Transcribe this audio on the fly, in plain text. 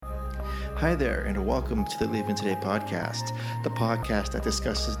Hi there, and welcome to the Leaving Today podcast, the podcast that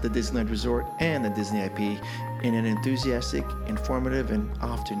discusses the Disneyland Resort and the Disney IP in an enthusiastic, informative, and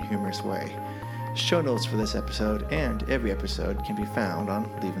often humorous way. Show notes for this episode and every episode can be found on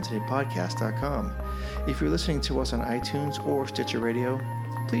leavingtodaypodcast.com. If you're listening to us on iTunes or Stitcher Radio,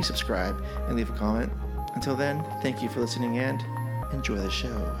 please subscribe and leave a comment. Until then, thank you for listening and enjoy the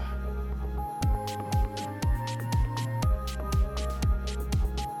show.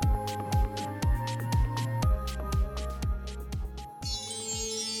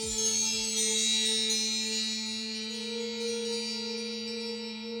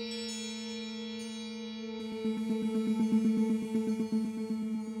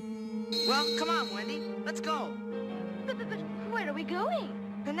 Well, come on, Wendy. Let's go. But where are we going?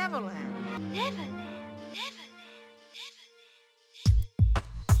 To Neverland. Neverland.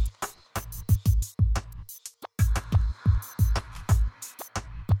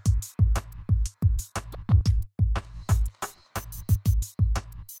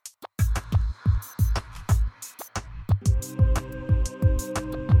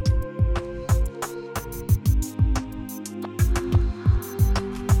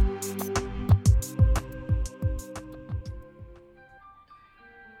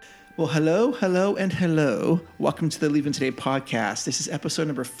 Well, hello, and hello. Welcome to the Leaving Today podcast. This is episode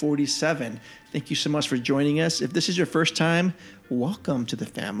number 47. Thank you so much for joining us. If this is your first time, welcome to the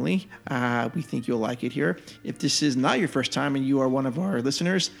family. We think you'll like it here. If this is not your first time and you are one of our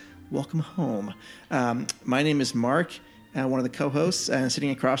listeners, welcome home. My name is Mark, one of the co-hosts, and sitting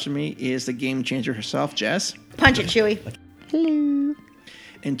across from me is the game changer herself, Jess. Punch it, Chewy. Hello.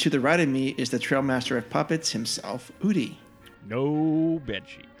 And to the right of me is the trail master of puppets himself, Udi. No bed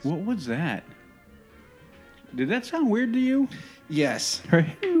sheets. What was that? Did that sound weird to you? Yes.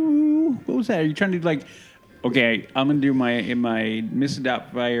 Hello. What was that? Are you trying to do like? Okay, I'm gonna do my Miss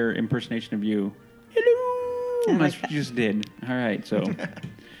Doubtfire impersonation of you. Hello. That's what you just did. All right. So,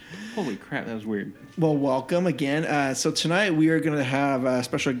 holy crap, that was weird. Well, welcome again. So tonight we are going to have a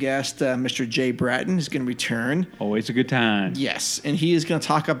special guest, Mr. Jae Brattain, who's going to return. Always a good time. Yes, and he is going to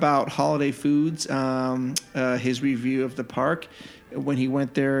talk about holiday foods, his review of the park when he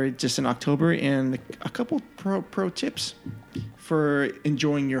went there just in October, and a couple pro tips for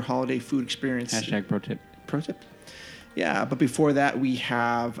enjoying your holiday food experience. Hashtag pro tip. Pro tip? Yeah, but before that, we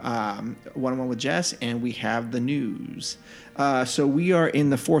have one-on-one with Jess, and we have the news. So we are in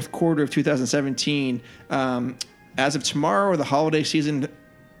the fourth quarter of 2017. As of tomorrow, the holiday season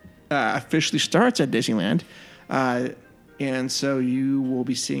officially starts at Disneyland. And so you will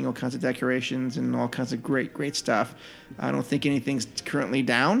be seeing all kinds of decorations and all kinds of great stuff. I don't think anything's currently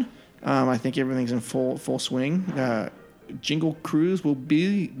down. I think everything's in full swing. Jingle Cruise will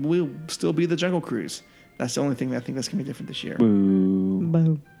still be the Jungle Cruise. That's the only thing that I think that's going to be different this year. Boo.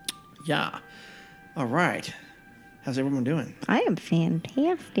 Boo. Yeah. All right. How's everyone doing? I am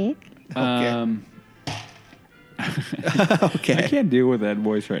fantastic. Okay. Okay. I can't deal with that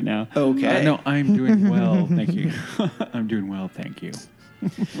voice right now. Okay. No, I'm doing well. Thank you. I'm doing well. Thank you.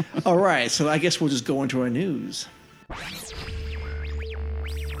 All right. So I guess we'll just go into our news.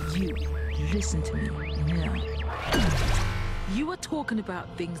 You listen to me now. You are talking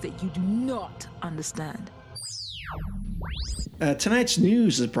about things that you do not understand. Tonight's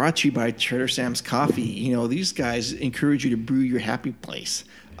news is brought to you by Trader Sam's Coffee. You know, these guys encourage you to brew your happy place.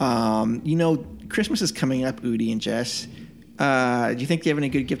 You know, Christmas is coming up, Udi and Jess. Do you think they have any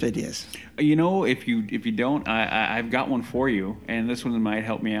good gift ideas? You know, if you don't, I've got one for you, and this one might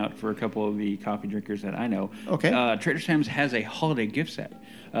help me out for a couple of the coffee drinkers that I know. Okay. Trader Sam's has a holiday gift set.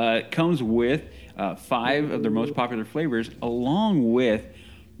 It comes with 5 of their most popular flavors, along with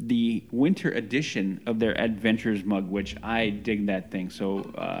the winter edition of their Adventures mug, which I dig that thing.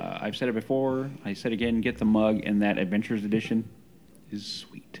 So I've said it before, I said again, get the mug, and that Adventures edition is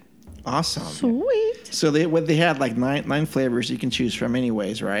sweet. Awesome. Sweet. So they had like nine flavors you can choose from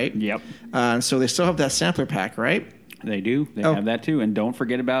anyways, right? Yep. So they still have that sampler pack, right? They do. They have that too. And don't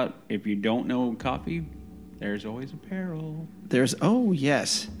forget about, if you don't know coffee, there's always apparel.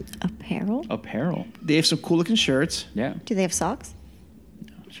 Yes. Apparel? Apparel. They have some cool looking shirts. Yeah. Do they have socks?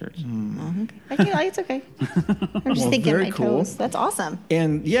 Shirts. Okay. It's okay. I'm just thinking very my cool. toes. That's awesome.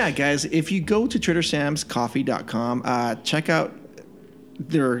 And yeah, guys, if you go to TraderSam'sCoffee.com, check out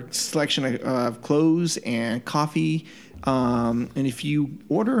their selection of clothes and coffee. And if you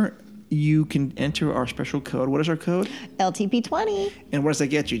order, you can enter our special code. What is our code? LTP20. And what does that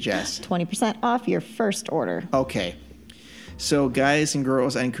get you, Jess? 20% off your first order. Okay. So, guys and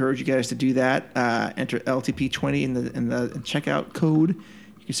girls, I encourage you guys to do that. Enter LTP20 in the checkout code.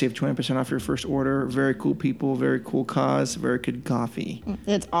 You You save 20% off your first order. Very cool people, very cool cause, very good coffee.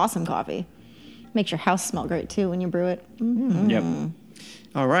 It's awesome coffee. Makes your house smell great too when you brew it. Yep.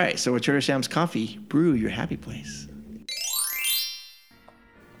 All right, so with Trader Sam's Coffee, brew your happy place.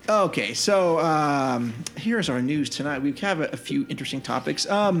 Okay, so here's our news tonight. We have a few interesting topics.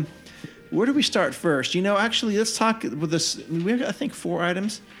 Where do we start first? Actually, let's talk with this. We have, I think, 4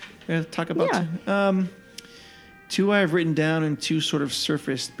 items we have to talk about. Yeah. 2 I have written down and 2 sort of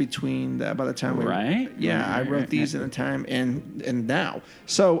surfaced between by the time we Right? Yeah, I wrote these in the time and now.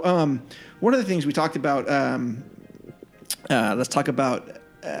 So one of the things we talked about. Let's talk about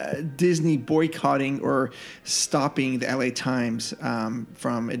Disney boycotting or stopping the LA Times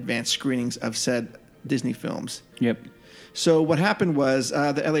from advanced screenings of said Disney films. Yep. So what happened was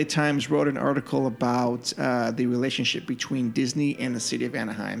the LA Times wrote an article about the relationship between Disney and the city of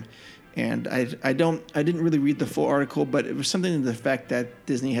Anaheim. And I didn't really read the full article, but it was something to the effect that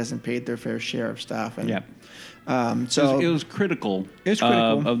Disney hasn't paid their fair share of stuff. And, Yep. So It was critical. It was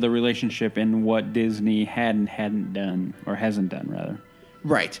critical. Of the relationship and what Disney hadn't done, or hasn't done, rather.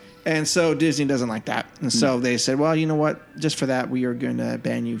 Right. And so Disney doesn't like that. And so they said, well, you know what? Just for that, we are going to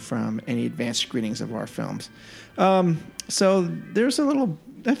ban you from any advanced screenings of our films. So there's a little...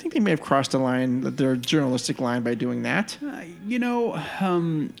 I think they may have crossed the line, their journalistic line, by doing that.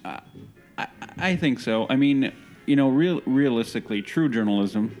 I think so. I mean, realistically, true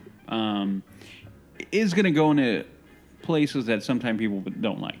journalism is going to go into places that sometimes people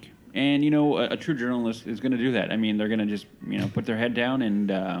don't like. And, a true journalist is going to do that. I mean, they're going to just, put their head down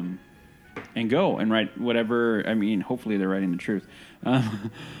and go and write whatever. I mean, hopefully they're writing the truth.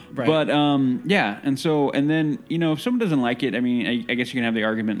 Right. But, yeah. And then, if someone doesn't like it, I mean, I guess you can have the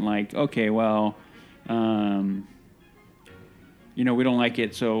argument like, okay, well, we don't like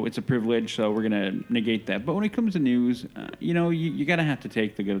it, so it's a privilege, so we're going to negate that. But when it comes to news, you got to have to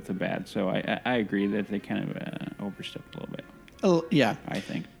take the good with the bad. So I agree that they kind of overstepped a little bit. Oh, yeah. I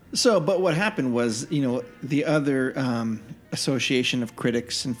think. So, but what happened was, the other association of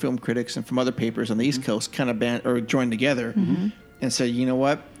critics and film critics and from other papers on the East Coast kind of banned or joined together and said, you know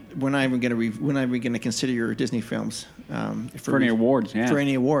what, we're not even going to consider your Disney films for any awards. Yeah. For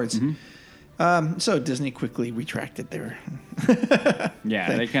any awards. So Disney quickly retracted their. Yeah,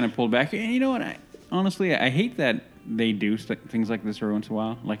 thing. they kind of pulled back. And you know what? Honestly, I hate that they do things like this every once in a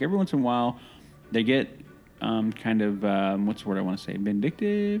while. Like every once in a while, they get. Kind of, what's the word I want to say?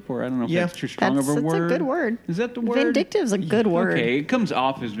 Vindictive? Or I don't know if that's too strong of a word. That's a good word. Is that the word? Vindictive's a good word. Okay, it comes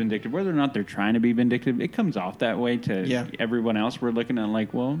off as vindictive. Whether or not they're trying to be vindictive, it comes off that way to everyone else. We're looking at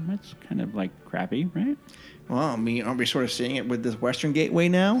like, well, that's kind of like crappy, right? Well, I mean, aren't we sort of seeing it with this Western Gateway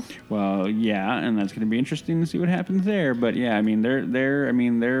now? Well, yeah, and that's going to be interesting to see what happens there. But yeah, I mean, they're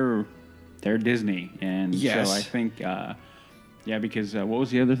Disney, and so I think... yeah, because what was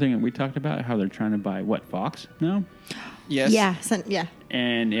the other thing that we talked about? How they're trying to buy, Fox? No? Yes. Yeah. Yeah.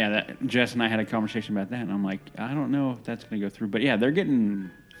 And yeah, Jess and I had a conversation about that, and I'm like, I don't know if that's going to go through. But yeah, they're getting...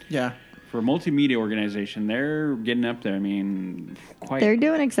 Yeah. For a multimedia organization, they're getting up there. I mean, They're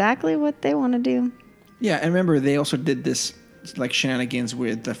doing exactly what they want to do. Yeah, and remember, they also did this, like, shenanigans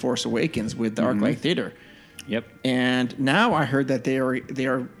with The Force Awakens with the ArcLight Theater. Yep. And now I heard that they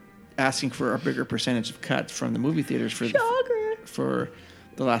are asking for a bigger percentage of cut from the movie theaters for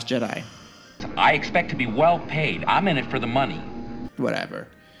The Last Jedi. I expect to be well paid. I'm in it for the money. Whatever.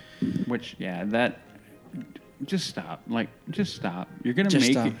 Which, yeah, that... Just stop. Just stop. You're going to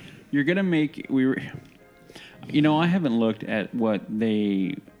make... Stop. You're going to make... I haven't looked at what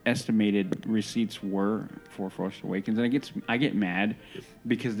they estimated receipts were for Force Awakens, and I get mad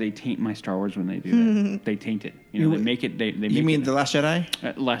because they taint my Star Wars when they do that. They taint it. They make it... They make you mean The Last Jedi?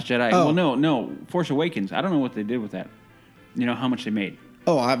 Last Jedi. Oh. Well, no. Force Awakens. I don't know what they did with that. How much they made.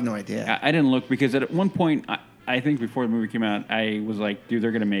 Oh, I have no idea. I didn't look because at one point, I think before the movie came out, I was like, dude,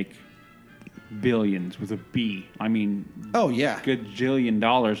 they're going to make billions with a B. I mean, good $1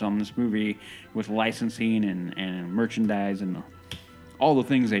 jillion on this movie with licensing and merchandise and all the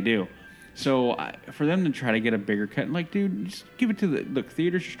things they do. So for them to try to get a bigger cut, like, dude, just give it to look,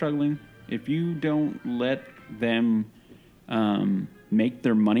 theaters are struggling. If you don't let them make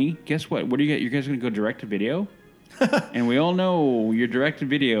their money, guess what? What do you get? You guys going to go direct to video? And we all know your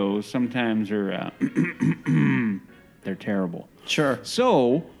direct-to-video sometimes are they're terrible. Sure.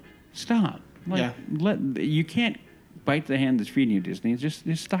 So stop. You can't bite the hand that's feeding you, Disney. Just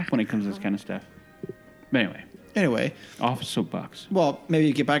stop when it comes to this kind of stuff. But anyway, off soapbox. Well,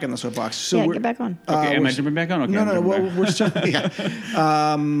 maybe get back on the soapbox. So get back on. Okay, am I jumping back on? Okay, no. We're still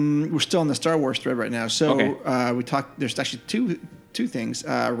we're still on the Star Wars thread right now. So we talked. There's actually two things.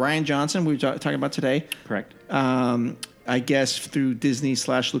 Rian Johnson, we were talking about today. Correct. I guess through Disney /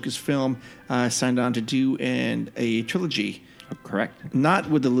 Lucasfilm, signed on to do a trilogy. Correct. Not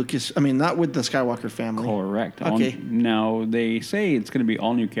with the not with the Skywalker family. Correct. Okay. Now, they say it's going to be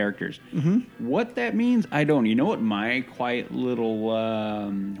all new characters. Mm-hmm. What that means, I don't. You know what my quiet little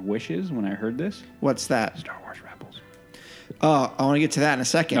wish is when I heard this? What's that? Star Wars Rebels. Oh, I want to get to that in a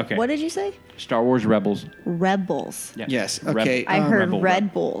second. Okay. What did you say? Star Wars Rebels. Rebels. Yes. Okay. I heard Rebel.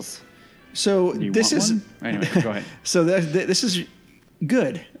 Red Bulls. So Do you this want is one? Anyway, go ahead. so this is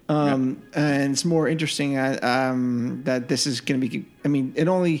good. And it's more interesting that this is going to be. I mean,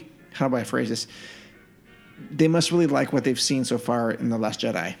 how do I phrase this? They must really like what they've seen so far in The Last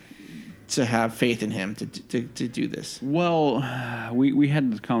Jedi to have faith in him to do this. Well, we had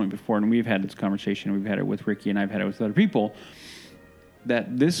this comment before, and we've had this conversation. We've had it with Ricky, and I've had it with other people.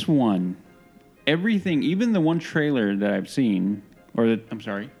 That this one, everything, even the one trailer that I've seen,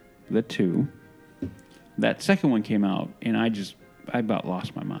 the two, that second one came out, and I about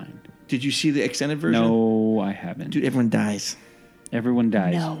lost my mind. Did you see the extended version? No, I haven't. Dude, everyone dies. Everyone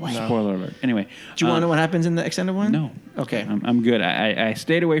dies. No way. Spoiler alert. Anyway. Do you want to know what happens in the extended one? No. Okay. I'm good. I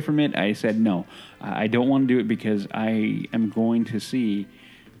stayed away from it. I said no. I don't want to do it because I am going to see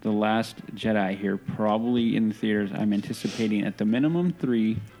The Last Jedi here probably in the theaters. I'm anticipating at the minimum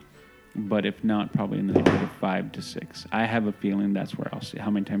 3, but if not, probably in the neighborhood of 5 to 6. I have a feeling that's where I'll see how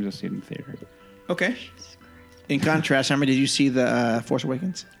many times I'll see it in the theater. Okay. In contrast, how many did you see the Force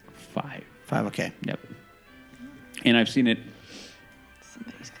Awakens? 5. 5. Okay. Yep. And I've seen it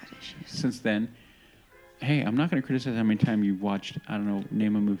Somebody's got issues. since then. Hey, I'm not going to criticize how many times you've watched. I don't know.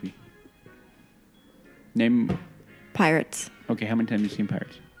 Name a movie. Name. Pirates. Okay, how many times have you seen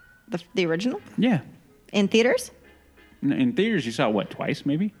Pirates? The original? Yeah. In theaters? In theaters, you saw it, what, twice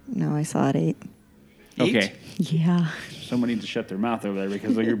maybe? No, I saw it 8. Okay. Yeah. Someone needs to shut their mouth over there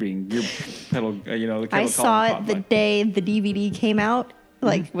because you're pedal, the I saw it the day the DVD came out,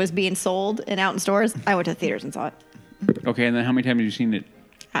 was being sold and out in stores. I went to the theaters and saw it. Okay, and then how many times have you seen it?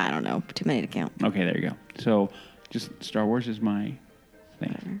 I don't know. Too many to count. Okay, there you go. So, just Star Wars is my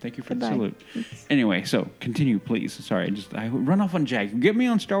thing. Thank you for Goodbye. the salute. Anyway, so continue, please. Sorry, I run off on Jack. Get me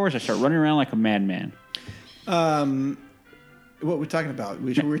on Star Wars, I start running around like a madman. What we're talking about?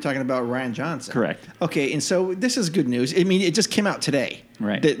 We were talking about Rian Johnson. Correct. Okay, and so this is good news. I mean, it just came out today.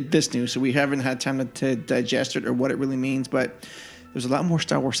 Right. This news, so we haven't had time to digest it or what it really means, but there's a lot more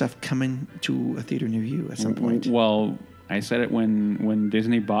Star Wars stuff coming to a theater near you at some point. Well, I said it when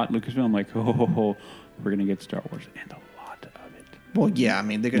Disney bought Lucasfilm. I'm like, we're going to get Star Wars, and a lot of it. Well, yeah, I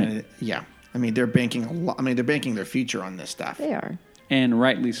mean, they're going to, yeah. I mean, they're banking a lot. I mean, they're banking their future on this stuff. They are. And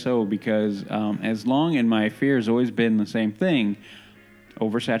rightly so, because as long, and my fear has always been the same thing,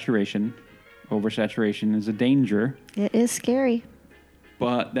 oversaturation. Oversaturation is a danger. It is scary.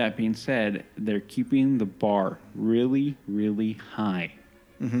 But that being said, they're keeping the bar really, really high.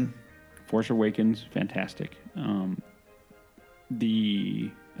 Mm-hmm. Force Awakens, fantastic.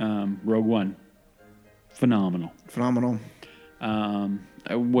 The Rogue One, phenomenal.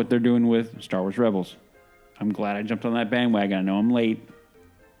 What they're doing with Star Wars Rebels, I'm glad I jumped on that bandwagon. I know I'm late,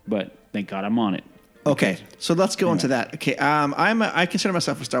 but thank God I'm on it. Okay, so let's go into that. Okay, I consider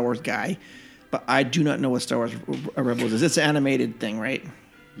myself a Star Wars guy, but I do not know what Star Wars Rebels is. It's an animated thing, right?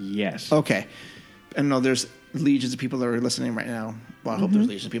 Yes. Okay. I know there's legions of people that are listening right now. Well, I hope there's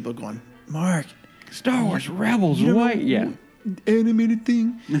legions of people going, Mark, Star Wars Rebels, what? Yeah. Animated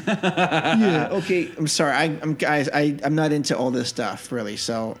thing. Yeah. Okay. I'm sorry. I'm not into all this stuff really.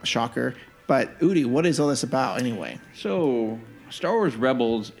 So shocker. But Udi, what is all this about anyway? So Star Wars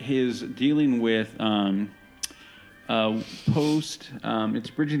Rebels is dealing with it's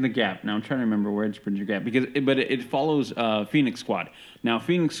bridging the gap. Now I'm trying to remember where it's bridging the gap but it follows Phoenix Squad. Now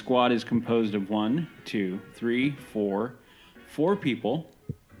Phoenix Squad is composed of 4 people.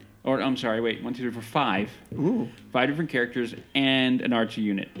 Or I'm sorry, wait, 1, 2, 3, 4, 5. Ooh. 5 different characters and an archer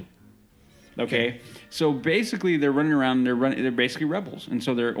unit. Okay. So basically, they're running around. They're basically rebels, and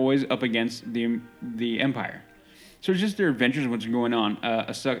so they're always up against the Empire. So it's just their adventures and what's going on.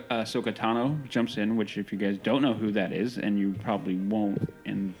 Ahsoka Tano jumps in, which if you guys don't know who that is, and you probably won't,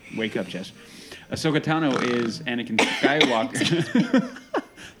 and wake up, Jess. Ahsoka Tano is Anakin Skywalker.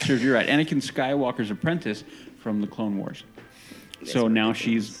 Sure, you're right. Anakin Skywalker's apprentice from the Clone Wars. So now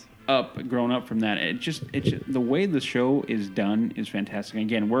she's grown up from that. It just the way the show is done is fantastic.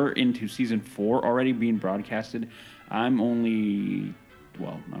 Again, we're into season 4 already being broadcasted. I'm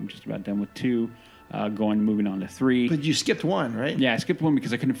just about done with 2, moving on to 3. But you skipped 1, right? Yeah, I skipped 1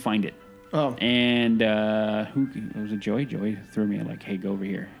 because I couldn't find it. Oh. And who was it? Joey? Joey threw me like, hey, go over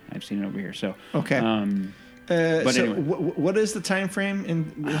here. I've seen it over here. So okay. But so anyway. what is the time frame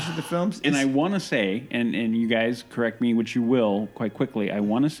in the films? And I want to say, and you guys correct me, which you will quite quickly. I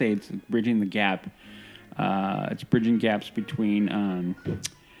want to say it's bridging the gap. It's bridging gaps between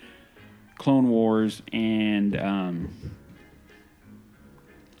Clone Wars and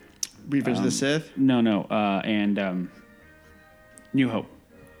Revenge of the Sith. And New Hope.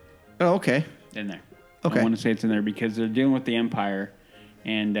 Oh, okay. In there. Okay. I want to say it's in there because they're dealing with the Empire,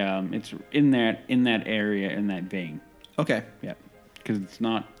 and it's in that area, in that vein. Okay. Yeah, because it's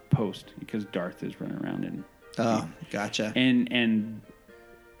not post, because Darth is running around and gotcha. And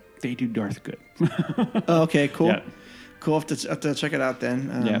they do Darth good. Oh, okay, cool. Yeah. Cool. Have to check it out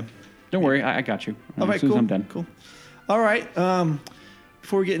then. Yeah. Don't worry, I got you. All right, as soon cool. as I'm done. Cool. All right.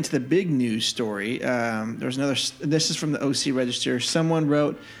 Before we get into the big news story, there's another. This is from the OC Register. Someone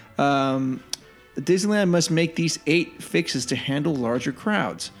wrote, Disneyland must make these 8 fixes to handle larger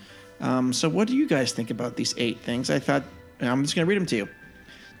crowds. So what do you guys think about these 8 things? I'm just going to read them to you.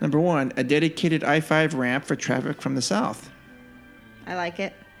 Number 1, a dedicated I-5 ramp for traffic from the south. I like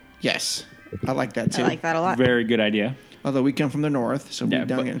it. Yes, I like that too. I like that a lot. Very good idea. Although we come from the north, so we Yeah,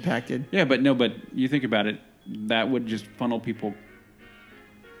 don't but- get impacted. Yeah, but you think about it, that would just funnel people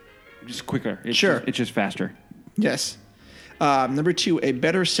just quicker. Sure. It's just faster. Yes. Number 2, a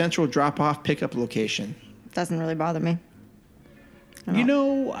better central drop-off pickup location. Doesn't really bother me. You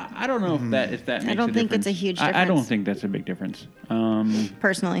know, I don't know if that makes don't a think it's difference. a huge I don't difference. think that's a big difference.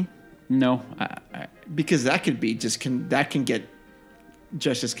 Personally. No. Because that could be that can get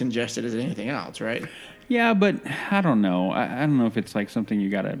just as congested as anything else, right? Yeah, but I don't know. I don't know if it's like something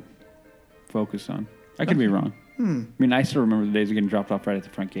you got to focus on. I could be wrong. I mean, I still remember the days of getting dropped off right at the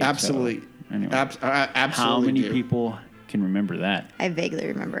front gate. Absolutely. So, anyway. Absolutely. How many do. people can remember that? I vaguely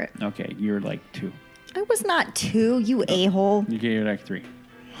remember it. Okay, you're like 2. I was not 2, you a-hole. You're like 3.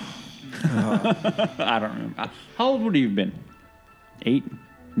 I don't remember. How old would you have been? 8?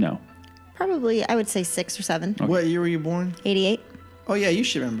 No. Probably, I would say 6 or 7. What year were you born? 88. Oh, yeah, you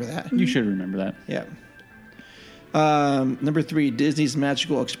should remember that. You should remember that. Yeah. Number 3, Disney's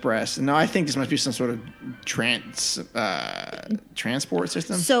Magical Express. Now, I think this must be some sort of transport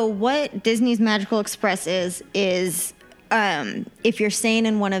system. So what Disney's Magical Express is if you're staying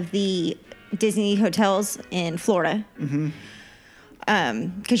in one of the Disney hotels in Florida,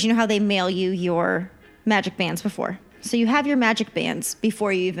 because you know how they mail you your magic bands before. So you have your magic bands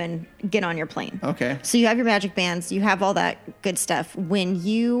before you even get on your plane. Okay. So you have your magic bands, you have all that good stuff. When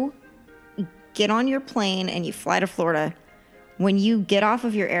you get on your plane and you fly to Florida, when you get off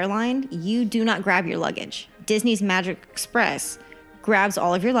of your airline, you do not grab your luggage. Disney's Magic Express grabs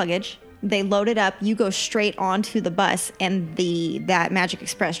all of your luggage. They load it up. You go straight onto the bus, and that Magic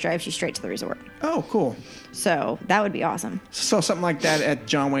Express drives you straight to the resort. Oh, cool. So that would be awesome. So something like that at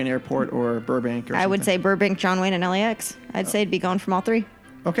John Wayne Airport or Burbank or I would say Burbank, John Wayne, and LAX. I'd say it'd be going from all 3.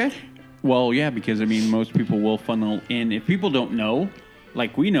 Okay. Well, yeah, because, I mean, most people will funnel in. If people don't know,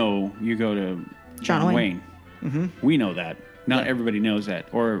 like we know you go to John Wayne. We know that. Not everybody knows that.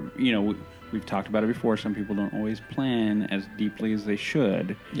 Or, you know, we've talked about it before. Some people don't always plan as deeply as they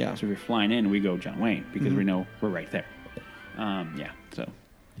should. Yeah. So if you're flying in, we go John Wayne because we know we're right there. Yeah. So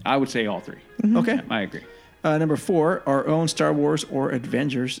I would say all 3. Okay. Yeah, I agree. Number 4, our own Star Wars or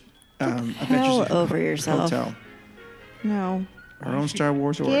Avengers. Hell over yourself. Hotel. No. Our own Star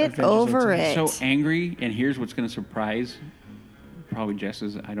Wars or Get Avengers over Hotel. it. So angry, and here's what's going to surprise probably Jess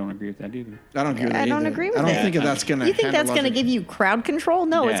is I don't agree with that either. I don't agree with I it don't either. agree with I don't it. think that's going to You think that's going to give you crowd control?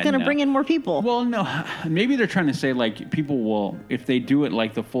 No, it's Yeah, going to no. bring in more people. Well, no, maybe they're trying to say like people will if they do it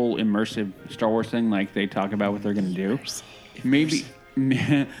like the full immersive Star Wars thing, like they talk about what they're going to do. Maybe,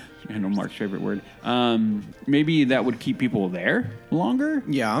 I know Mark's favorite word. Maybe that would keep people there longer.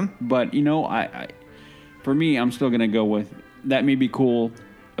 Yeah. But you know, I for me, I'm still going to go with that. May be cool,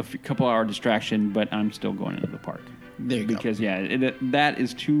 couple hour distraction, but I'm still going into the park. There you go. Because that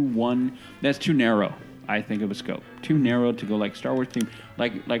is that's too narrow. I think of a scope too narrow to go like Star Wars theme,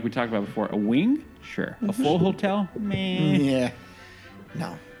 like we talked about before. A wing, sure. A full hotel, man. Yeah.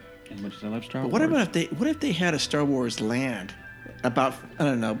 No. As much as I love Star But Wars. what if they had a Star Wars land about, I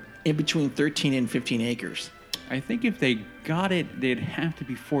don't know, in between 13 and 15 acres? I think if they got it, they'd have to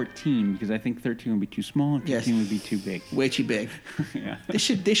be 14 because I think 13 would be too small and 15 would be too big. Way too big. Yeah. They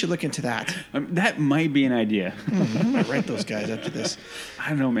should look into that. That might be an idea. I might write those guys after this. I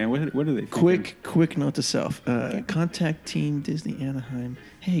don't know, man. What are they thinking? Quick note to self. Contact Team Disney Anaheim.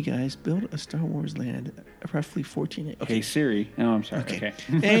 Hey guys, build a Star Wars land, roughly 14 acres. Hey Siri. Oh, I'm sorry. Okay.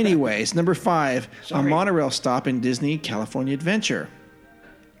 Anyways, number 5, a Sorry. monorail stop in Disney California Adventure.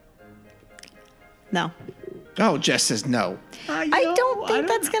 No. Oh, Jess says no. I don't think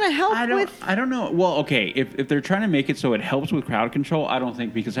that's going to help with... I don't know. Well, okay, if they're trying to make it so it helps with crowd control, I don't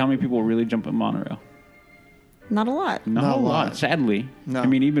think, because how many people really jump in monorail? Not a lot. Not a lot, sadly. No. I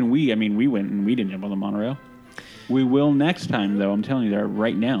mean, even we went and we didn't jump on the monorail. We will next time, though. I'm telling you that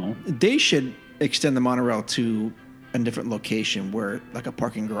right now. They should extend the monorail to a different location where like a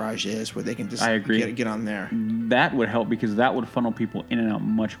parking garage is, where they can just I agree. Get on there. That would help because that would funnel people in and out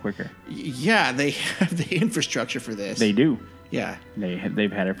much quicker. Yeah, they have the infrastructure for this. They do. Yeah.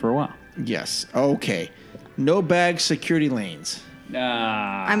 They've had it for a while. Yes. Okay. No bag security lanes.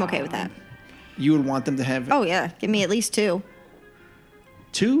 I'm okay with that. You would want them to have Oh, yeah. Give me at least 2.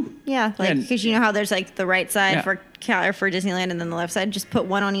 2? Yeah, like because you know how there's like the right side Yeah. for Disneyland and then the left side. Just put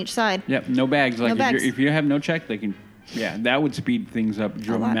one on each side. Yep, no bags. Like bags. If you have no check, they can. Yeah, that would speed things up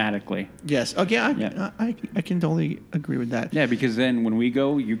dramatically. Yes. Okay. Yeah. I can totally agree with that. Yeah, because then when we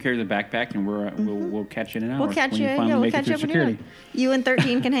go, you carry the backpack, and we'll catch you in an hour. We'll catch when you. you finally We'll make catch it you through up when you're security. done. You and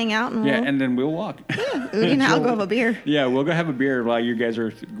 13 can hang out, and Yeah, we'll, and then we'll walk. Udi and I'll go have a beer. Yeah, we'll go have a beer while you guys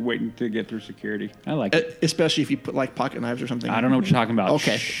are waiting to get through security. I like it. Especially if you put like pocket knives or something. I don't know what you're talking about.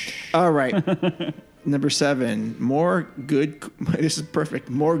 Okay. Shh. All right. Number 7, more good. This is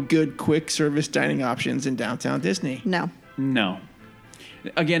perfect. More good quick service dining options in downtown Disney. No. No.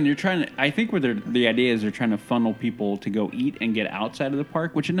 Again, you're trying to. I think where the idea is they're trying to funnel people to go eat and get outside of the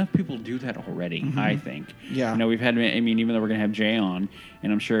park, which enough people do that already. I think. Yeah. You know, we've had. I mean, even though we're gonna have Jay on,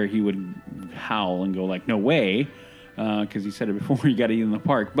 and I'm sure he would howl and go like, "No way," because he said it before. You got to eat in the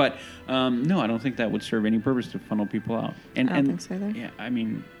park. But no, I don't think that would serve any purpose to funnel people out. And I don't think so either. Yeah, I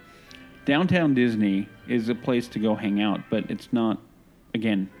mean, downtown Disney is a place to go hang out, but it's not.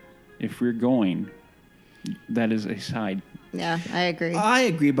 Again, if we're going, that is a side. Yeah, I agree. I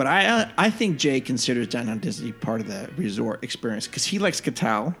agree, but I think Jay considers downtown Disney part of the resort experience because he likes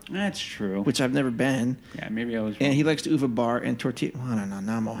Catal, That's true. which I've never been, Yeah, maybe I was. and he likes the Uva Bar and tortilla. Well, I don't know.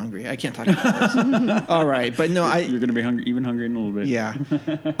 Now I'm all hungry. I can't talk about this. All right, but no, You're gonna be hungry, even hungry in a little bit. Yeah.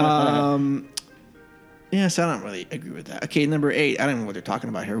 Yes, I don't really agree with that. Okay, number 8. I don't know what they're talking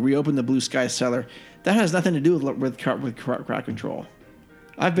about here. Reopen the Blue Sky Cellar. That has nothing to do with crowd control.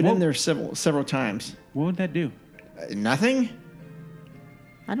 I've been in there several times. What would that do? Nothing?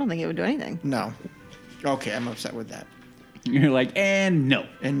 I don't think it would do anything. No. Okay, I'm upset with that. You're like, and no.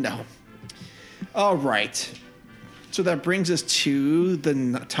 And no. All right. So that brings us to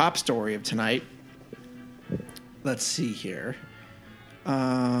the top story of tonight. Let's see here.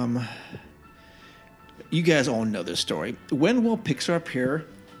 You guys all know this story. When will Pixar Pier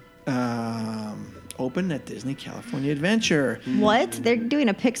open at Disney California Adventure? What? They're doing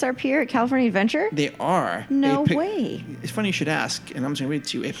a Pixar Pier at California Adventure? They are. No way. It's funny you should ask, and I'm just going to read it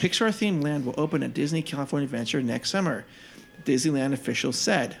to you. A Pixar-themed land will open at Disney California Adventure next summer. Disneyland officials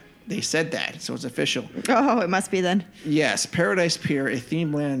said. They said that, so it's official. Oh, it must be then. Yes, Paradise Pier, a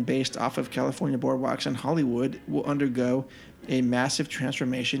themed land based off of California boardwalks in Hollywood, will undergo a massive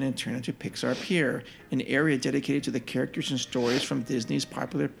transformation and turn into Pixar Pier, an area dedicated to the characters and stories from Disney's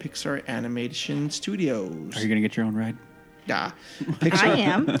popular Pixar animation studios. Are you gonna get your own ride? Yeah. I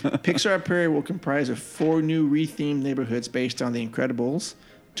am. Pixar Pier will comprise of 4 new rethemed neighborhoods based on The Incredibles,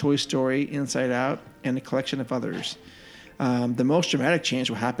 Toy Story, Inside Out, and a collection of others. The most dramatic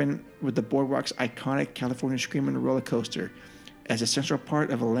change will happen with the boardwalk's iconic California Screamin' roller coaster. As a central part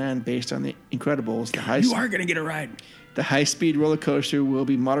of a land based on The Incredibles, You are gonna get a ride. the high-speed roller coaster will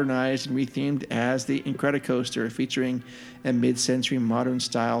be modernized and rethemed as the Incredicoaster, featuring a mid-century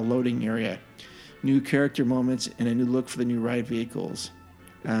modern-style loading area, new character moments, and a new look for the new ride vehicles.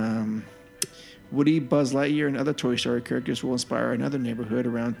 Woody, Buzz Lightyear, and other Toy Story characters will inspire another neighborhood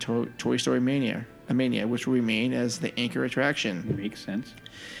around Toy Story Mania, which will remain as the anchor attraction. Makes sense.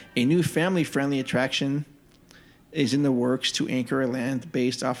 A new family-friendly attraction is in the works to anchor a land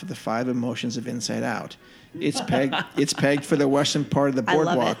based off of the 5 emotions of Inside Out. It's pegged for the western part of the I love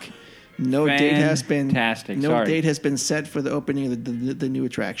boardwalk. it. No date has been set for the opening of the new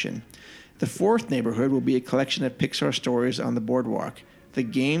attraction. The 4th neighborhood will be a collection of Pixar stories on the boardwalk. The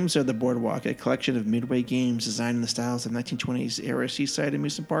Games of the Boardwalk, a collection of Midway games designed in the styles of 1920s era seaside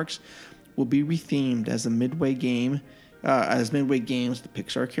amusement parks, will be rethemed as Midway Games, the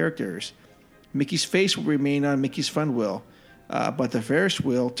Pixar characters. Mickey's face will remain on Mickey's Fun Wheel, but the Ferris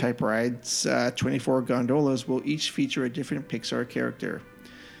wheel type rides, 24 gondolas, will each feature a different Pixar character.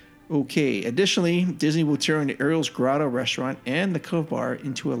 Okay, additionally, Disney will turn Ariel's Grotto restaurant and the Cove Bar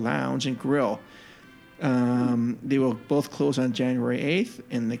into a lounge and grill. They will both close on January 8th,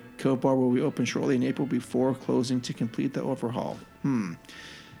 and the Cove Bar will be open shortly in April before closing to complete the overhaul.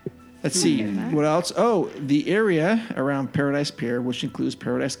 Let's see. What else? Oh, the area around Paradise Pier, which includes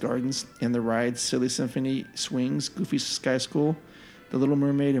Paradise Gardens and the rides Silly Symphony Swings, Goofy Sky School, The Little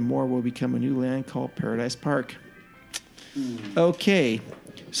Mermaid, and more, will become a new land called Paradise Park. Okay.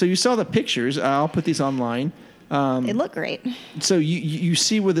 So you saw the pictures. I'll put these online. They look great. So you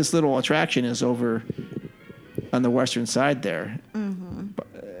see where this little attraction is over on the western side there. Mm-hmm.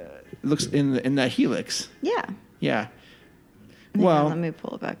 It looks in that helix. Yeah. Yeah. Well, let me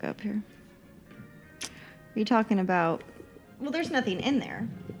pull it back up here. Are you talking about? Well, there's nothing in there.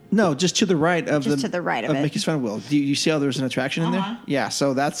 No, just to the right of Just to the right of it. Mickey's Fun Wheel. Do you see how there's an attraction in there? Yeah.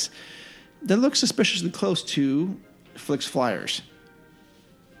 So that looks suspiciously close to Flick's Flyers.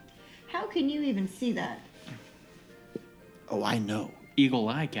 How can you even see that? Oh, I know. Eagle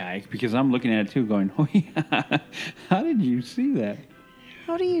eye guy, because I'm looking at it too, going, "Oh yeah, how did you see that?"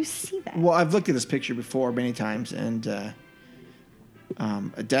 How do you see that? Well, I've looked at this picture before many times, and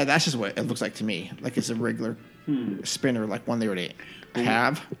that's just what it looks like to me. Like it's a regular spinner, like one they already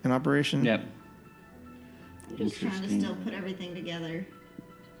have in operation. Yep. Just trying to still put everything together.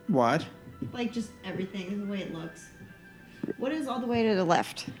 What? Like just everything, the way it looks. What is all the way to the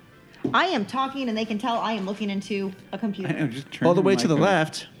left? I am talking, and they can tell I am looking into a computer. I know, just turn All the way mic to the on.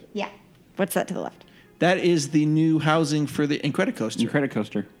 left. Yeah. What's that to the left? That is the new housing for the Incredicoaster.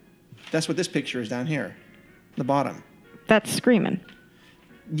 Incredicoaster. That's what this picture is down here, the bottom. That's Screaming.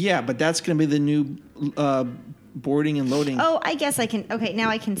 Yeah, but that's going to be the new boarding and loading. Oh, I guess I can. Okay, now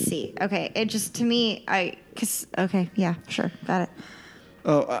I can see. Okay, it just to me, okay, yeah, sure, got it.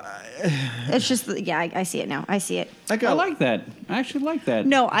 Oh, It's just, yeah, I see it now. I see it. I like that. I actually like that.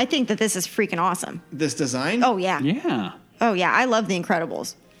 No, I think that this is freaking awesome. This design? Oh yeah. Yeah. Oh yeah, I love The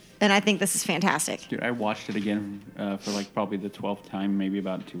Incredibles, and I think this is fantastic. Dude, I watched it again for like probably the 12th time, maybe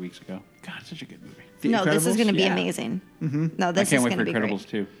about 2 weeks ago. God, such a good movie. No, this is going to be Yeah. amazing. Mm-hmm. No, this I can't is wait going for to be Incredibles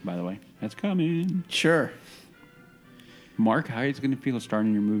great. 2, by the way. That's coming. Sure. Mark, how is it going to feel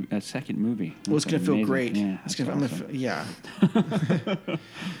starting your movie, second movie? Well, it's going to feel amazing. great. Yeah, It's that's gonna, awesome.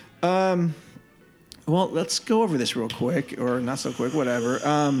 yeah. Well, let's go over this real quick, or not so quick, whatever.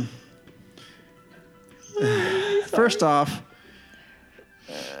 First off,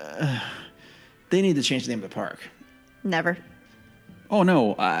 they need to change the name of the park. Never. Oh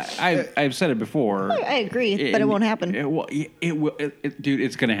no, I've said it before. I agree, but it won't happen. It will, dude.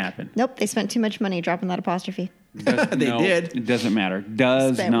 It's gonna happen. Nope, they spent too much money dropping that apostrophe. They did. It doesn't matter.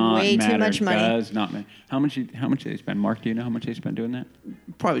 Does Spent not way too matter. much money. Does not matter. How much did they spend? Mark, do you know how much they spent doing that?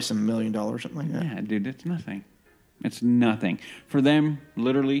 Probably some $1 million, something like that. Yeah, dude, it's nothing. It's nothing for them.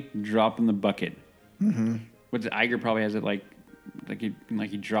 Literally, drop in the bucket. Mm-hmm. What's Iger probably has it like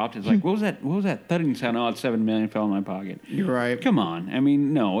he dropped. It's like what was that? What was that thudding sound? Oh, it's $7 million fell in my pocket. You're right. Come on. I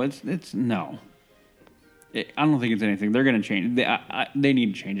mean, no. It's no. I don't think it's anything. They're going to change it. They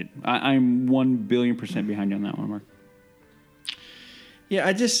need to change it. I'm 1 billion% behind you on that one, Mark. Yeah,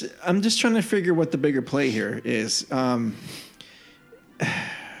 I'm just trying to figure what the bigger play here is.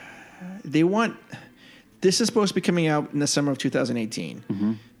 They want this is supposed to be coming out in the summer of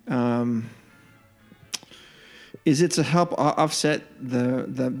 2018. Mm-hmm. Is it to help offset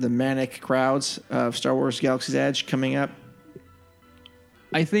the manic crowds of Star Wars Galaxy's Edge coming up?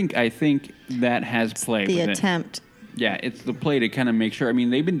 I think that has play. The with attempt. It. Yeah, it's the play to kind of make sure. I mean,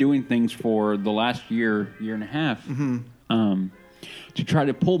 they've been doing things for the last year and a half to try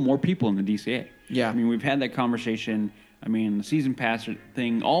to pull more people in the DCA. Yeah. I mean, we've had that conversation. I mean, the season pass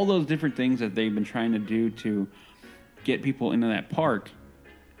thing, all those different things that they've been trying to do to get people into that park.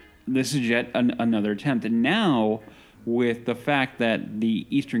 This is yet another attempt. And now, with the fact that the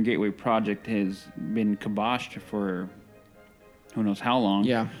Eastern Gateway project has been kiboshed for who knows how long.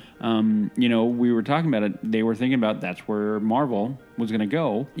 Yeah. We were talking about it. They were thinking about that's where Marvel was going to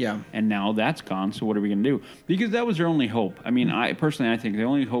go. Yeah. And now that's gone. So what are we going to do? Because that was their only hope. I mean, I think the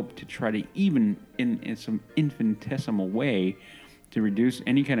only hope to try to even in some infinitesimal way to reduce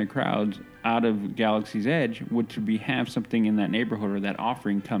any kind of crowds out of Galaxy's Edge would to be have something in that neighborhood or that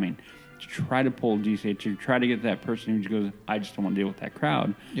offering coming to try to pull DC, to try to get that person who goes, I just don't want to deal with that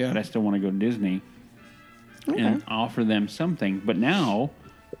crowd, but I still want to go to Disney. Okay. And offer them something. But now,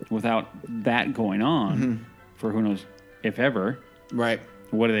 without that going on, for who knows, if ever, right?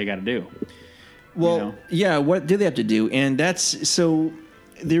 What do they got to do? Well, yeah, what do they have to do? And that's so.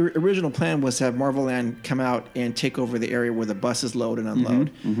 The original plan was to have Marvel Land come out and take over the area where the buses load and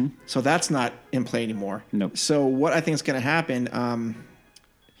unload. Mm-hmm. So that's not in play anymore. Nope. So what I think is going to happen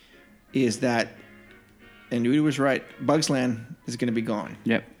is that, and Nudie was right, Bugs Land is going to be gone.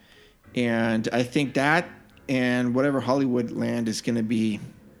 Yep. And I think that and whatever Hollywood Land is going to be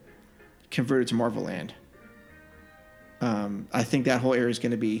converted to Marvel Land. I think that whole area is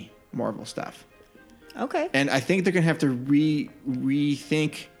going to be Marvel stuff. Okay. And I think they're going to have to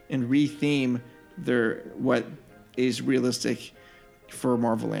rethink and retheme what is realistic for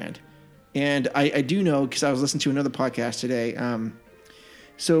Marvel Land. And I do know, because I was listening to another podcast today.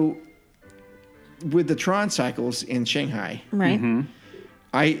 So with the Tron cycles in Shanghai, Right.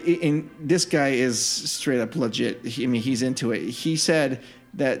 and this guy is straight up legit. He's into it. He said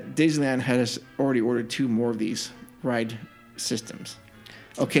that Disneyland has already ordered 2 more of these ride systems.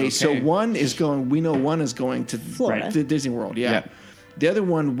 Okay, so one is going. We know one is going to Florida. to Disney World. Yeah. The other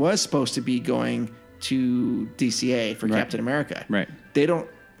one was supposed to be going to DCA for Captain America. Right.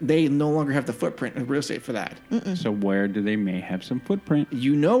 They no longer have the footprint of real estate for that. So where do they may have some footprint?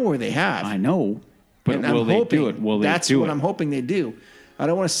 You know where they have. I know, but And will I'm they hoping do it? Will they that's do what it? I'm hoping they do. I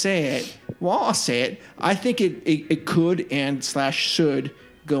don't want to say it. Well, I'll say it. I think it could and / should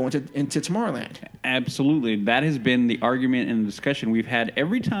go into Tomorrowland. Absolutely. That has been the argument and the discussion we've had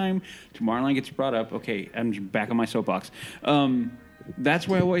every time Tomorrowland gets brought up. Okay, I'm back on my soapbox. That's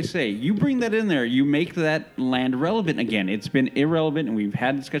why I always say, you bring that in there, you make that land relevant again. It's been irrelevant, and we've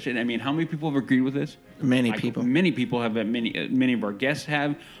had discussion. I mean, how many people have agreed with this? Many people. Many people have. Many of our guests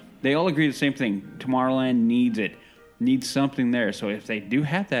have. They all agree the same thing. Tomorrowland needs it. Needs something there. So if they do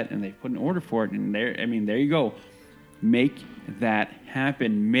have that, and they put an order for it, and there you go. Make that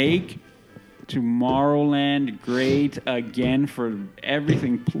happen. Make Tomorrowland great again for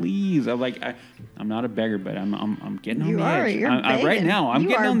everything, please. I'm not a beggar, but I'm getting on the edge. You're right begging. now. I'm You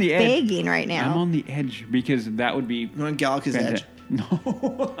getting are on the edge. begging right now. I'm on the edge because that would be. You want Galaxy's Edge?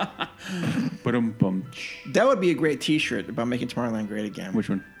 No. Ba-dum-bum. That would be a great T-shirt about making Tomorrowland great again. Which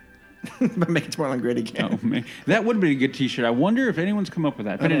one? About making Tomorrowland great again. Oh man, that would be a good T-shirt. I wonder if anyone's come up with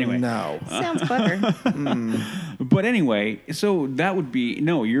that. But anyway, no. Sounds clever. But anyway, so that would be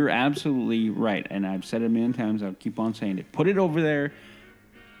no. You're absolutely right, and I've said it a million times. I'll keep on saying it. Put it over there,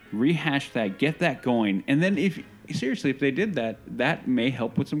 rehash that, get that going, and then if they did that, that may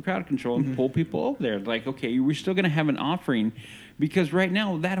help with some crowd control and pull people over there. Like, okay, we're still going to have an offering because right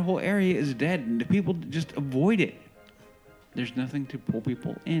now that whole area is dead, and the people just avoid it. There's nothing to pull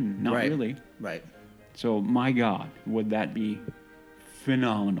people in. Not really. Right. So, my God, would that be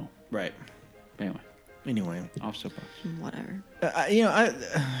phenomenal? Right. Anyway, off soapbox. Whatever.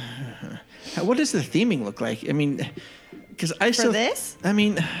 What does the theming look like? I mean, because this? I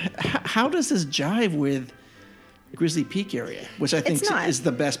mean, how does this jive with Grizzly Peak area, which I think is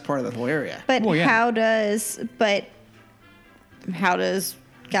the best part of the whole area? But how does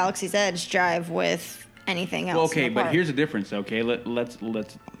Galaxy's Edge jive with anything else? Well, okay, but here's the difference. Okay, let's.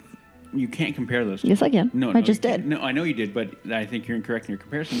 You can't compare those two. Yes, I can. No, I just did. No, I know you did, but I think you're incorrect in your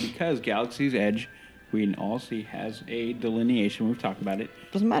comparison because Galaxy's Edge, we can all see, has a delineation. We've talked about it.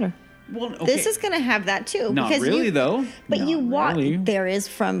 Doesn't matter. Well, okay. This is going to have that too. Not really, though. But Not you walk. really. There is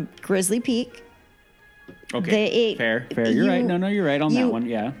from Grizzly Peak. Okay. Fair. You're right. No, you're right on that one.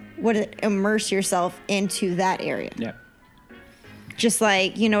 Yeah. Immerse yourself into that area. Yeah. Just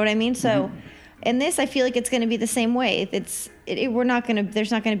like, you know what I mean? So, in this, I feel like it's going to be the same way. We're not going to,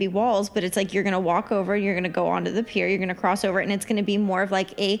 there's not going to be walls, but it's like you're going to walk over, you're going to go onto the pier, you're going to cross over, and it's going to be more of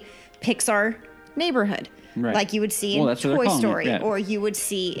like a Pixar neighborhood. Right. Like you would see in Toy Story, or you would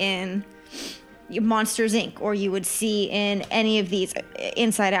see in Monsters Inc., or you would see in any of these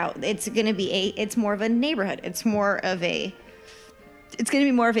Inside Out. It's going to be it's more of a neighborhood. It's going to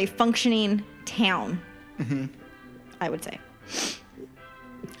be more of a functioning town, I would say.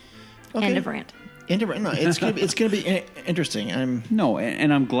 Okay. End of rant. No, it's gonna be interesting.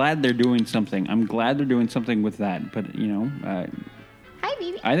 I'm glad they're doing something. I'm glad they're doing something with that. But Hi,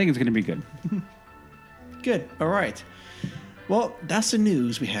 baby. I think it's gonna be good. Good. All right. Well, that's the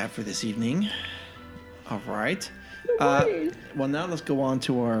news we have for this evening. All right. Well, now let's go on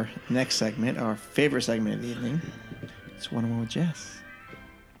to our next segment, our favorite segment of the evening. It's One-on-One with Jess.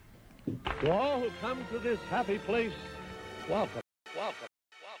 To all who come to this happy place, welcome.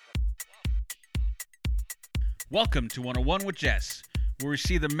 Welcome to 101 with Jess, where we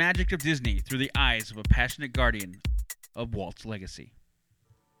see the magic of Disney through the eyes of a passionate guardian of Walt's legacy.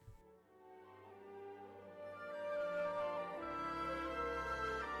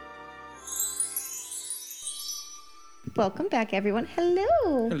 Welcome back, everyone.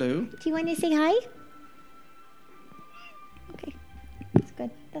 Hello. Hello. Do you want to say hi? Okay. That's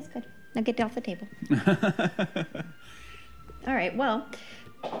good. Now get off the table. All right. Well,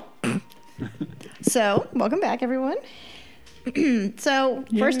 so welcome back, everyone. So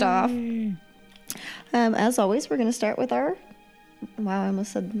first off, as always, we're going to start with our... Wow, I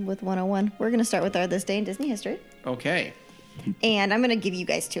almost said with 101. We're going to start with our This Day in Disney History. Okay. And I'm going to give you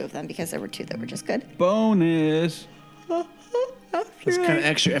guys 2 of them because there were 2 that were just good. Bonus. This kind of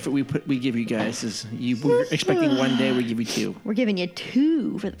extra effort we give you guys is we're expecting one day, we give you two. We're giving you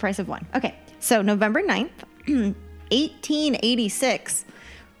two for the price of one. Okay, so November 9th, 1886.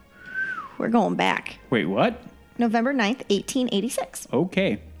 We're going back. Wait, what? November 9th, 1886.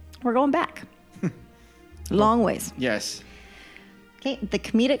 Okay. We're going back. Long ways. Yes. Okay, the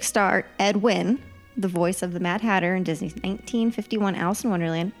comedic star Ed Wynn, the voice of the Mad Hatter in Disney's 1951 Alice in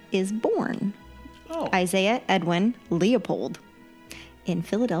Wonderland, is born. Oh. Isaiah Edwin Leopold in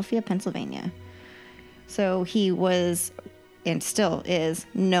Philadelphia, Pennsylvania. So he was, and still is,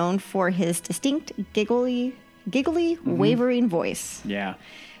 known for his distinct giggly, wavering voice. Yeah.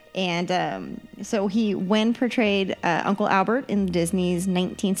 And so Wynn portrayed Uncle Albert in Disney's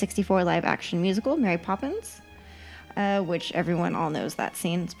 1964 live-action musical, Mary Poppins, which everyone all knows that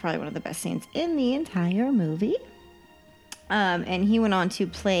scene. It's probably one of the best scenes in the entire movie. And he went on to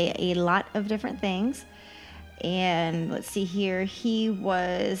play a lot of different things. And let's see here. He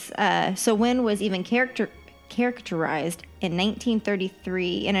was, so Wynn was even characterized in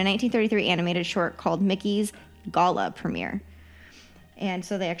 1933, in a 1933 animated short called Mickey's Gala Premiere. And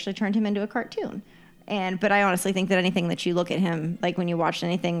so they actually turned him into a cartoon. But I honestly think that anything that you look at him, like when you watch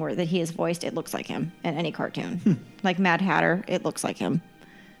anything where that he is voiced, it looks like him in any cartoon. Like Mad Hatter, it looks like him.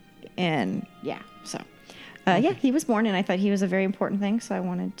 And yeah, so yeah, he was born, and I thought he was a very important thing, so I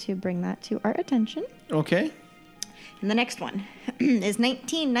wanted to bring that to our attention. Okay. And the next one is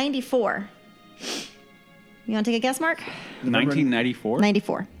 1994. You want to take a guess, Mark? 1994?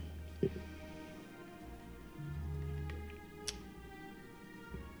 94.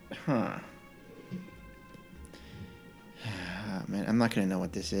 Huh. Man, I'm not going to know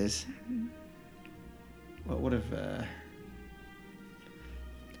what this is. What would have...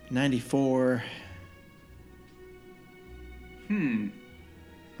 94...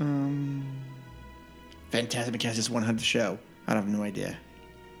 Fantastic Mechanics 100th show. I have no idea.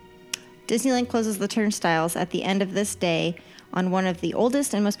 Disneyland closes the turnstiles at the end of this day on one of the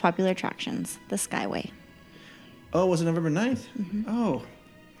oldest and most popular attractions, the Skyway. Oh, was it November 9th? Mm-hmm. Oh,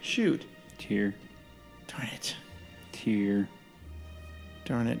 shoot. Tear. Darn it. Tear.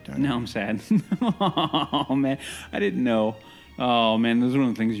 Darn it. Now I'm sad. Oh, man. I didn't know. Oh, man. Those are one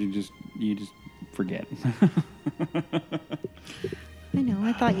of the things you just forget. I know.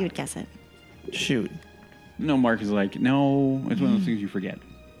 I thought you would guess it. Shoot. No, Mark is like, no, it's one of those things you forget.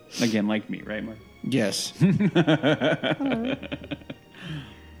 Again, like me, right, Mark? Yes.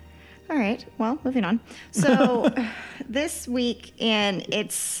 All right. Well, moving on. So this week, and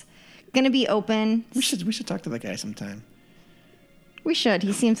it's going to be open. We should talk to that guy sometime. We should.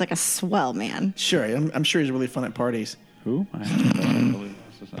 He seems like a swell man. Sure. I'm sure he's really fun at parties. Who? I totally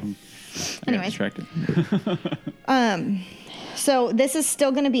Anyways. distracted. So this is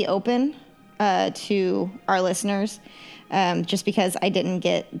still going to be open to our listeners, just because I didn't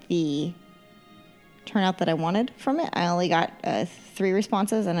get the turnout that I wanted from it. I only got 3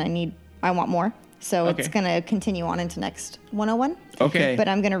 responses, and I want more. So Okay. It's going to continue on into next 101. Okay. But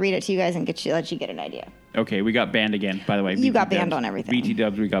I'm going to read it to you guys and let you get an idea. Okay, we got banned again, by the way. You got BT banned Dubs. on everything. BT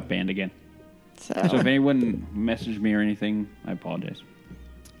Dubs, we got banned again. So if anyone messaged me or anything, I apologize.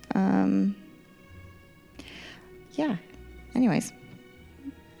 yeah. Anyways.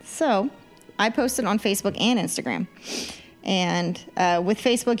 So I posted on Facebook and Instagram. And with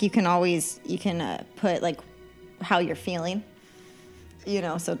Facebook, you can put like how you're feeling.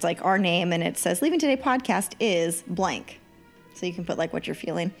 So it's like our name, and it says Leaving Today Podcast is blank. So you can put like what you're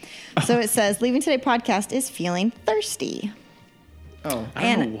feeling. So it says Leaving Today Podcast is feeling thirsty. Oh.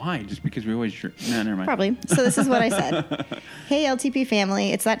 I don't know why, just because we always... No, never mind. Probably. So this is what I said. Hey, LTP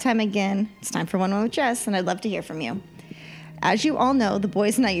family, it's that time again. It's time for One with Jess, and I'd love to hear from you. As you all know, the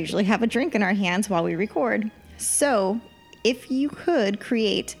boys and I usually have a drink in our hands while we record. So if you could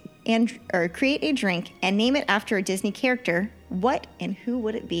create a drink and name it after a Disney character, what and who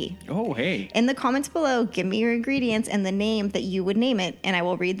would it be? Oh, hey. In the comments below, give me your ingredients and the name that you would name it, and I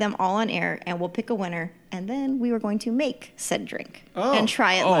will read them all on air, and we'll pick a winner, and then we are going to make said drink and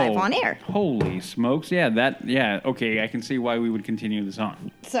try it live on air. Holy smokes. Yeah, okay, I can see why we would continue this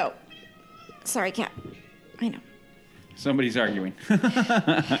on. So, sorry, Kat. I know. Somebody's arguing.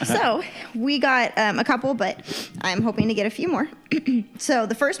 So, we got a couple, but I'm hoping to get a few more. So,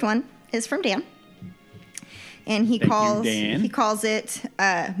 the first one is from Dan. And he calls it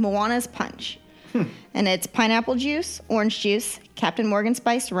Moana's Punch. And it's pineapple juice, orange juice, Captain Morgan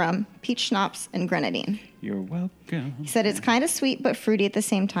spiced rum, peach schnapps, and grenadine. You're welcome. He said it's kind of sweet but fruity at the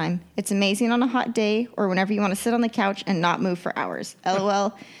same time. It's amazing on a hot day or whenever you want to sit on the couch and not move for hours.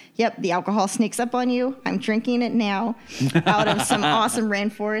 LOL. Yep, the alcohol sneaks up on you. I'm drinking it now out of some awesome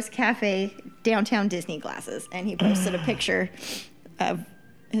Rainforest Cafe downtown Disney glasses. And he posted a picture of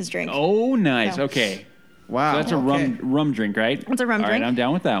his drink. Oh, nice. So- Okay. Wow. So that's a rum drink, right? It's a rum All drink. right, I'm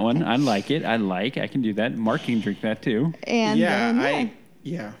down with that one. I like it. I can do that. Mark can drink that too. And then,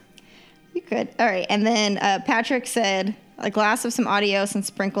 Yeah. you could. All right. And then Patrick said, a glass of some adios and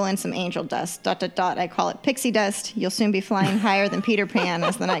sprinkle in some angel dust. ... I call it pixie dust. You'll soon be flying higher than Peter Pan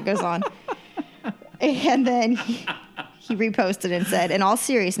as the night goes on. And then he reposted and said, in all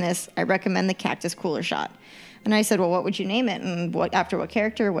seriousness, I recommend the cactus cooler shot. And I said, well, what would you name it? And after what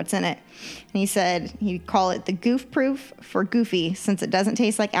character? What's in it? And he said he'd call it the Goof Proof for Goofy, since it doesn't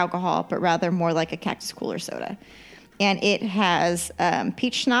taste like alcohol, but rather more like a cactus cooler soda. And it has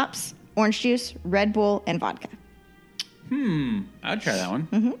peach schnapps, orange juice, Red Bull, and vodka. I would try that one.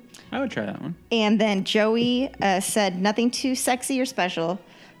 Mm-hmm. I would try that one. And then Joey said nothing too sexy or special,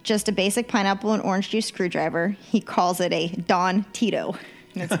 just a basic pineapple and orange juice screwdriver. He calls it a Don Tito.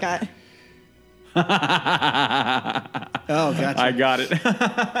 And it's got... Oh, gotcha. I got it.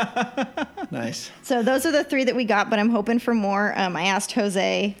 Nice. So those are the 3 that we got, but I'm hoping for more. I asked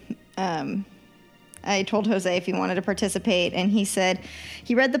Jose... I told Jose if he wanted to participate, and he said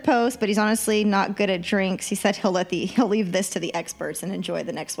he read the post, but he's honestly not good at drinks. He said he'll leave this to the experts and enjoy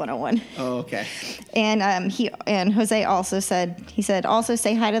the next 101. Oh, okay. And Jose also said also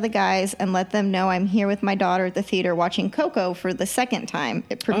say hi to the guys and let them know I'm here with my daughter at the theater watching Coco for the second time.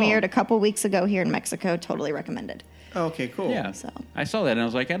 It premiered a couple weeks ago here in Mexico. Totally recommended. Okay, cool. Yeah. So. I saw that and I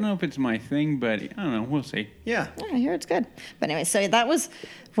was like, I don't know if it's my thing, but I don't know. We'll see. Yeah. I hear it's good. But anyway, so that was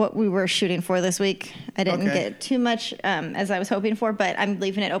what we were shooting for this week. I didn't get too much as I was hoping for, but I'm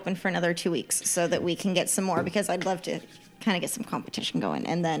leaving it open for another 2 weeks so that we can get some more, because I'd love to kind of get some competition going,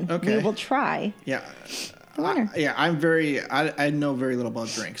 and then we will try. Yeah. The winner. I know very little about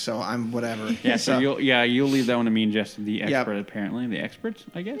drinks, so I'm whatever. Yeah. So you'll leave that one to me and Justin, the expert, apparently. The experts,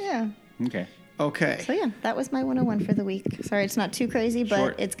 I guess? Yeah. Okay. Okay. So yeah, that was my 101 for the week. Sorry, it's not too crazy, but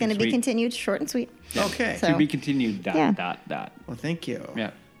Short it's going to and be sweet. continued, short and sweet. Yeah. Okay. So- To be continued. ... Well, thank you. Yeah.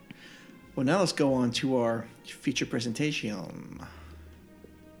 Well, now let's go on to our feature presentation.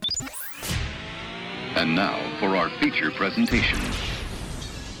 And now for our feature presentation.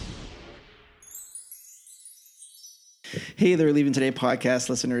 Hey there, Leaving Today podcast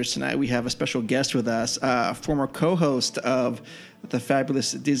listeners. Tonight we have a special guest with us, former co-host of the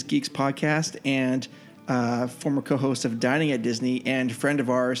Fabulous Diz Geeks podcast and former co-host of Dining at Disney and friend of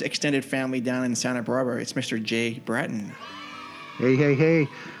ours, extended family down in Santa Barbara. It's Mr. Jae Brattain. Hey.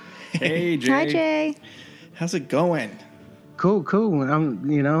 Hey, Jay. Hi, Jay. How's it going? Cool.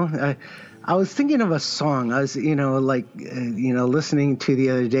 I was thinking of a song. I was, listening to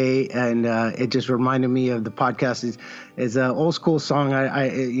the other day, and it just reminded me of the podcast. It's an old school song. I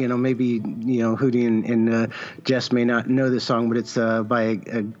maybe Hootie and Jess may not know this song, but it's by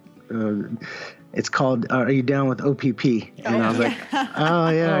it's called "Are You Down with OPP?" And I was like, "Oh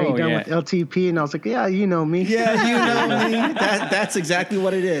yeah, are you down with LTP?" And I was like, "Yeah, you know me." Yeah, you know me. That's exactly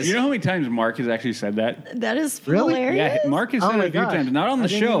what it is. You know how many times Mark has actually said that? That is Really? hilarious. Yeah, Mark has said it a few times. Not on the I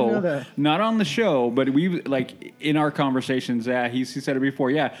didn't even know show. that. Not on the show, but we like in our conversations. Yeah, he said it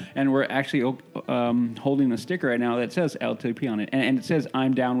before. Yeah, and we're actually holding a sticker right now that says LTP on it, and it says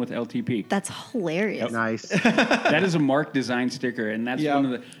 "I'm down with LTP." That's hilarious. Nice. That is a Mark design sticker, and that's Yeah. one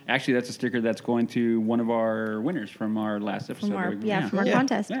of the. Actually, that's a sticker that's going to one of our winners from our last episode. From our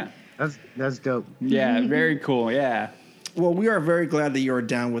contest. Yeah. That's dope. Yeah, very cool. Yeah. Well, we are very glad that you're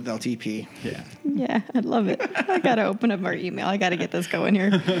down with LTP. Yeah. Yeah, I love it. I got to open up our email. I got to get this going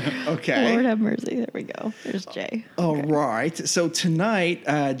here. Okay. Lord have mercy. There we go. There's Jay. All right. So tonight,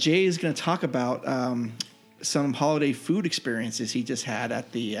 Jay is going to talk about some holiday food experiences he just had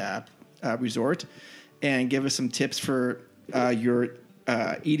at the resort and give us some tips for your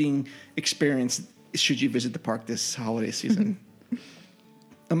eating experience should you visit the park this holiday season,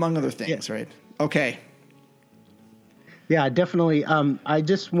 among other things, right? Okay. Yeah, definitely. I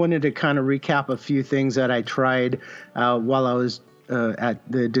just wanted to kind of recap a few things that I tried while I was at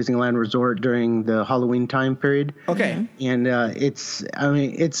the Disneyland Resort during the Halloween time period. Okay. And it's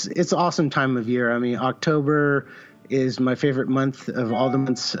an awesome time of year. I mean, October is my favorite month of all the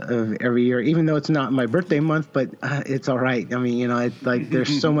months of every year, even though it's not my birthday month, but it's all right. I mean,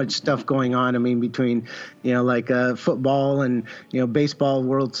 there's so much stuff going on. I mean, between, football and, baseball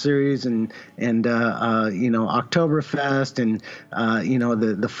World Series and Oktoberfest and,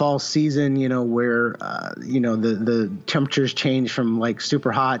 the fall season, where, the temperatures change from like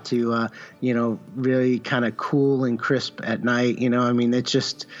super hot to, really kind of cool and crisp at night. I mean, it's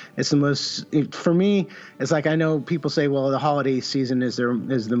the most, for me, it's like, I know people people say, well, the holiday season is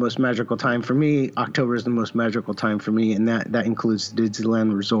the most magical time for me. October is the most magical time for me, and that includes the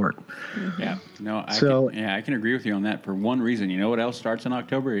Disneyland Resort. Yeah, no, I can agree with you on that for one reason. You know what else starts in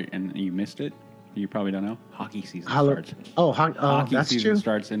October, and you missed it? You probably don't know. Hockey season starts. Hockey season true.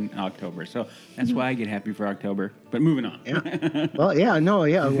 starts in October, so that's why I get happy for October. But moving on. Yeah. Well,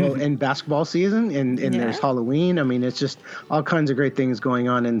 and basketball season, and there's Halloween. I mean, it's just all kinds of great things going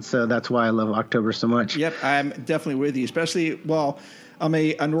on, and so that's why I love October so much. Yep, I'm definitely with you. Especially, well, I'm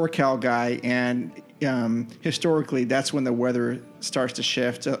a NorCal guy, and historically, that's when the weather starts to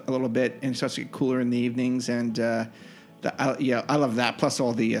shift a little bit and it starts to get cooler in the evenings, and I love that. Plus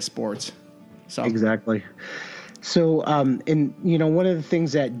all the sports. So. Exactly. So, and one of the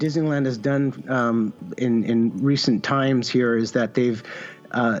things that Disneyland has done in recent times here is that they've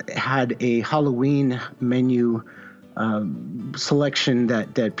had a Halloween menu selection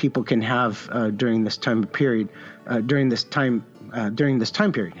that people can have during this time period.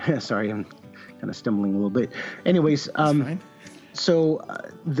 Sorry, I'm kind of stumbling a little bit. Anyways, so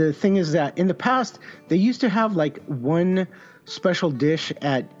the thing is that in the past they used to have like one special dish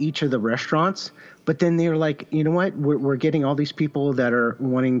at each of the restaurants, but then they were like, you know what, we're getting all these people that are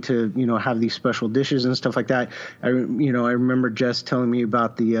wanting to have these special dishes and stuff like that. I remember Jess telling me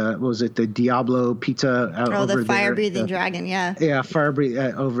about the the Diablo pizza over the fire breathing dragon, fire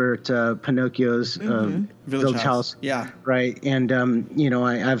over at Pinocchio's Village House, right. And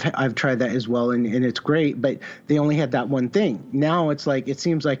I've tried that as well, and it's great, but they only had that one thing. Now it's like, it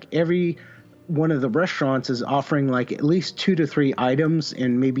seems like every one of the restaurants is offering like at least 2 to 3 items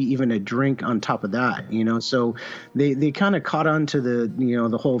and maybe even a drink on top of that, so they kind of caught on to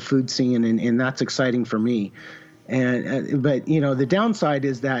the whole food scene, and that's exciting for me. And but the downside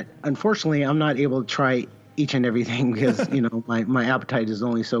is that unfortunately I'm not able to try each and everything because my appetite is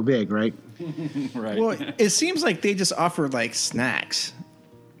only so big, right? Right. Well, it seems like they just offer like snacks.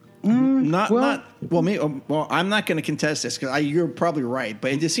 I'm not going to contest this because you're probably right,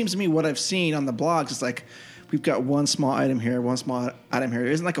 but it just seems to me what I've seen on the blogs is like we've got one small item here, one small item here.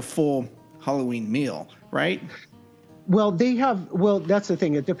 It isn't like a full Halloween meal, right? Well, that's the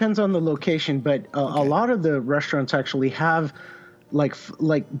thing. It depends on the location, but a lot of the restaurants actually have like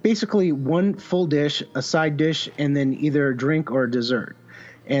basically one full dish, a side dish, and then either a drink or a dessert,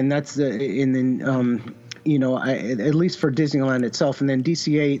 and that's at least for Disneyland itself. And then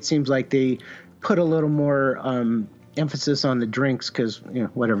DCA, it seems like they put a little more emphasis on the drinks because,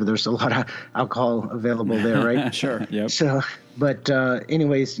 whatever, there's a lot of alcohol available there, right? Sure. Yep. So, but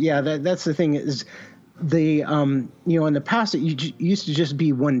anyways, that's the thing is the, in the past, it used to just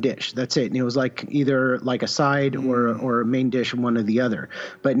be one dish. That's it. And it was like either like a side or a main dish, one or the other.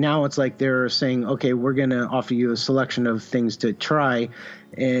 But now it's like they're saying, okay, we're going to offer you a selection of things to try,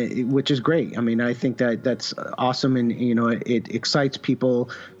 which is great. I mean, I think that's awesome. And, it excites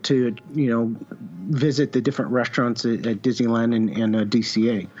people to, visit the different restaurants at Disneyland and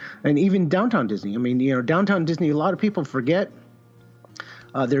DCA and even Downtown Disney. I mean, Downtown Disney, a lot of people forget.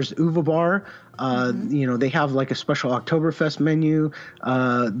 There's Uva Bar. They have like a special Oktoberfest menu.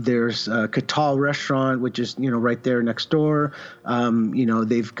 There's Catal Restaurant, which is, right there next door.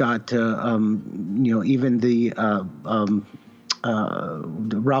 They've got, even the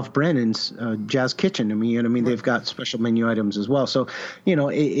Ralph Brennan's Jazz Kitchen. I mean, they've got special menu items as well. So,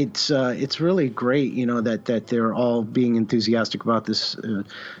 it's really great, that they're all being enthusiastic about this,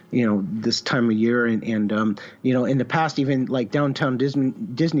 this time of year. And in the past, even like Downtown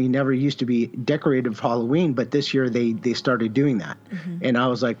Disney never used to be decorated for Halloween, but this year they started doing that. Mm-hmm. And I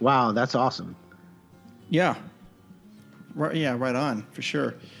was like, wow, that's awesome. Yeah. Right. Yeah. Right on for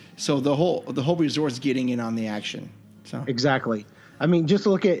sure. So the whole resort's getting in on the action. So. Exactly. I mean, just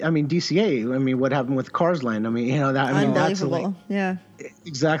look at, DCA. I mean, what happened with Cars Land? I mean, that's like, yeah.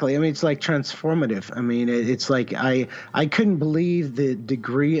 Exactly. I mean, it's like transformative. I mean, it's like I couldn't believe the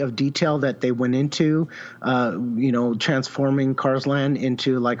degree of detail that they went into, transforming Cars Land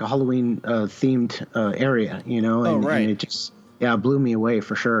into like a Halloween themed area. Right. And it just blew me away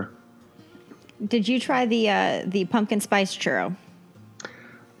for sure. Did you try the pumpkin spice churro?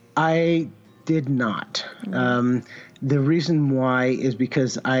 I did not. The reason why is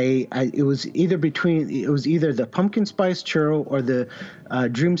because it was either the pumpkin spice churro or the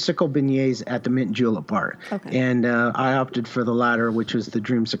dreamsicle beignets at the mint julep bar. Okay. And I opted for the latter, which was the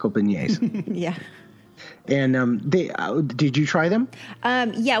dreamsicle beignets. Yeah. And did you try them?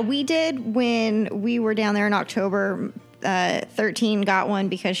 Yeah, we did when we were down there in October. 13 got one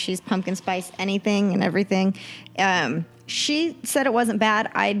because she's pumpkin spice anything and everything. She said it wasn't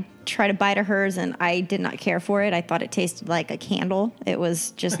bad. I tried a bite of hers and I did not care for it. I thought it tasted like a candle. It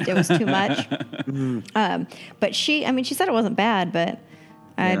was too much. But she said it wasn't bad, but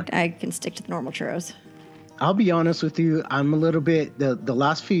I can stick to the normal churros. I'll be honest with you. I'm a little bit, the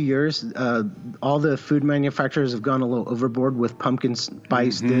last few years, all the food manufacturers have gone a little overboard with pumpkin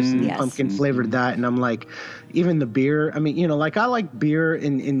spice this and pumpkin flavored that. And I'm like, even the beer, I mean, you know, like I like beer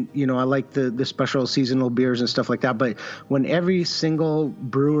and you know, I like the special seasonal beers and stuff like that. But when every single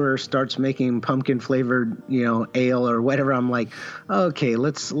brewer starts making pumpkin flavored, you know, ale or whatever, I'm like, okay,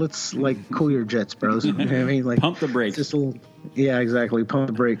 let's like cool your jets, bros. You know what I mean? Like pump the brakes. Just a little, yeah, exactly. Pump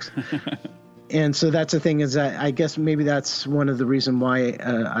the brakes. And so that's the thing is that I guess maybe that's one of the reasons why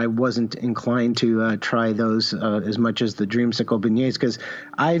I wasn't inclined to try those as much as the Dreamsicle beignets, because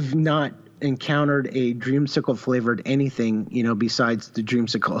I've not encountered a Dreamsicle flavored anything, you know, besides the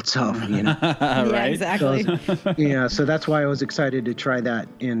Dreamsicle itself, you know. Yeah, exactly. So, so that's why I was excited to try that.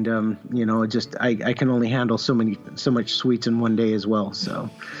 And, you know, just I can only handle so much sweets in one day as well. So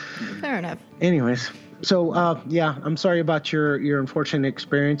fair enough. Anyways. So, I'm sorry about your unfortunate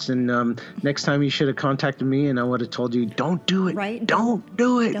experience. And next time you should have contacted me and I would have told you, don't do it. Right? Don't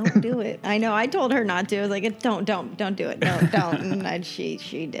do it. Don't do it. I know. I told her not to. I was like, don't do it. Don't. And she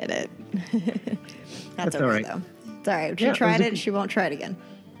did it. That's okay, all right. though. It's all right. She tried it. She won't try it again.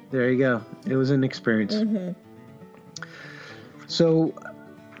 There you go. It was an experience. Mm-hmm. So,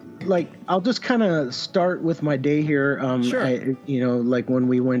 like, I'll just kind of start with my day here. Sure. Like when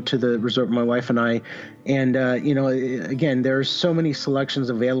we went to the resort, my wife and I, and, again, there's so many selections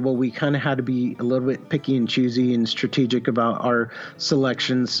available. We kind of had to be a little bit picky and choosy and strategic about our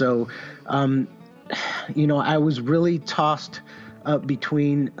selections. So, I was really tossed up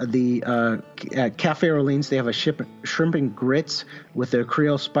between the Cafe Orleans. They have a shrimp and grits with a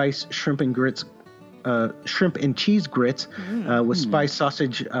Creole spice shrimp and grits. Shrimp and cheese grits with spiced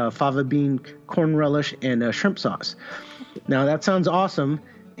sausage, fava bean, corn relish, and shrimp sauce. Now that sounds awesome,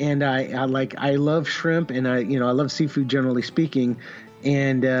 and I love shrimp, and I love seafood generally speaking.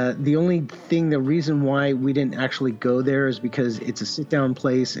 And the reason why we didn't actually go there is because it's a sit down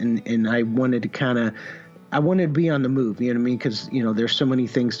place, and I wanted to be on the move, you know what I mean? Because there's so many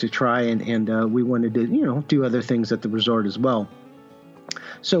things to try, and we wanted to do other things at the resort as well.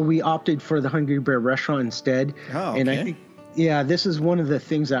 So we opted for the Hungry Bear restaurant instead. Oh, okay. And I think, this is one of the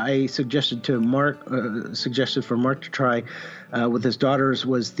things that I suggested for Mark to try with his daughters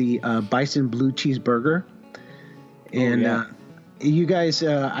was the bison blue cheeseburger. And you guys,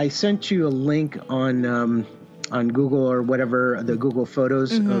 I sent you a link on Google or whatever, the Google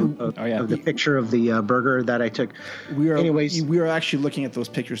photos of the picture of the burger that I took. We are actually looking at those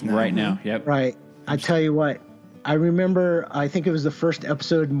pictures now. Right now, yep. Right. I tell you what. I remember, I think it was the first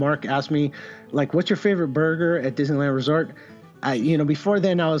episode, Mark asked me, like, what's your favorite burger at Disneyland Resort? Before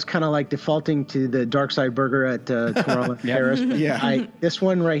then, I was kind of like defaulting to the Dark Side Burger at Tomorrowland Paris. Yeah. This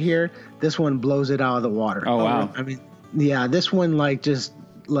one right here, this one blows it out of the water. Oh, wow. I mean, this one,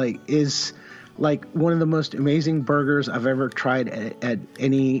 is like one of the most amazing burgers I've ever tried at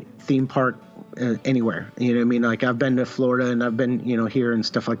any theme park anywhere. You know what I mean? Like, I've been to Florida and I've been, here and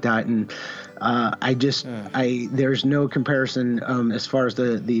stuff like that. And there's no comparison as far as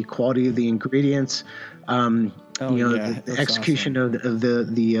the quality of the ingredients, the execution awesome. of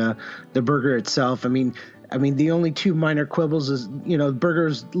the burger itself. I mean, the only two minor quibbles is, the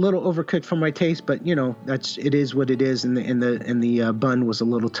burger's a little overcooked for my taste, but it is what it is, and the bun was a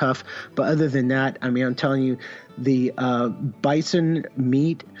little tough. But other than that, I mean, I'm telling you, the bison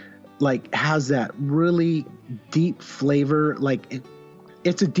meat has that really deep flavor,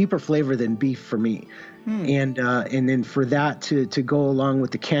 it's a deeper flavor than beef for me. And then for that to go along with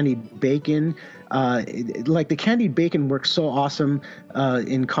the candied bacon, the candied bacon works so awesome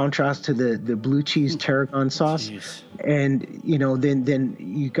in contrast to the blue cheese tarragon sauce. Jeez. And then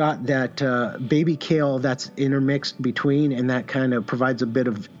you got that baby kale that's intermixed between, and that kind of provides a bit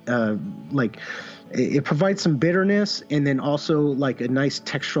of it provides some bitterness, and then also a nice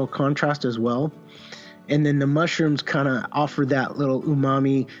textural contrast as well. And then the mushrooms kind of offer that little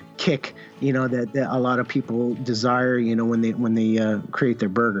umami kick, that a lot of people desire, when they create their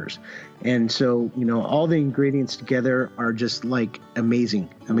burgers. And so, all the ingredients together are just amazing.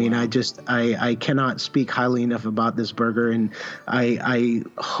 I mean, wow. I cannot speak highly enough about this burger, and I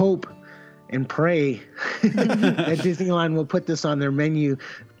hope and pray that Disneyland will put this on their menu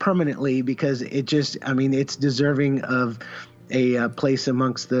permanently, because it's deserving of a place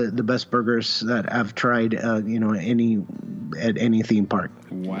amongst the best burgers that I've tried, at any theme park.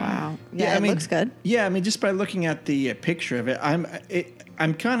 Wow. Yeah, it looks good. Yeah, I mean, just by looking at the picture of it,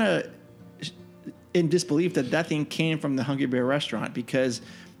 I'm kind of in disbelief that thing came from the Hungry Bear restaurant, because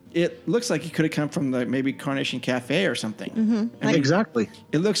it looks like it could have come from the maybe Carnation Cafe or something. Mm-hmm. I mean, Exactly.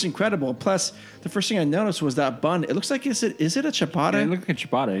 It looks incredible. Plus, the first thing I noticed was that bun. It looks like is it a ciabatta? Yeah, it looks like a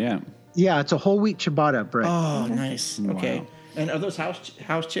ciabatta, yeah. Yeah, it's a whole wheat ciabatta bread. Oh, nice. Wow. Okay. And are those house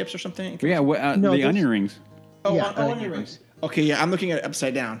chips or something? Yeah, No, the onion rings. Oh, Yeah, onion rings. Okay, yeah, I'm looking at it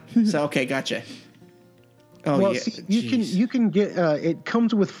upside down. So, okay, gotcha. Oh, well, yeah. see, you can get it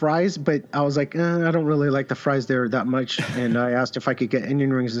comes with fries, but I was like, I don't really like the fries there that much, and I asked if I could get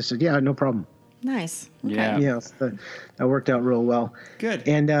onion rings. They said, yeah, no problem. Nice. Okay. Yeah. So that worked out real well. Good.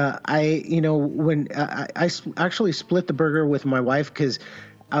 And when I actually split the burger with my wife because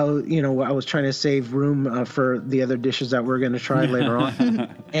I was trying to save room for the other dishes that we're going to try later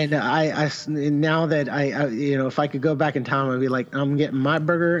on. And and now that I if I could go back in time, I'd be like, I'm getting my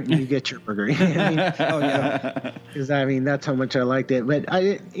burger and you get your burger. You know what I mean? Oh, yeah. Because that's how much I liked it. But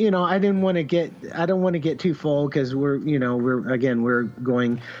I don't want to get too full because we're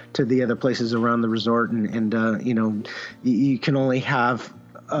going to the other places around the resort and you can only have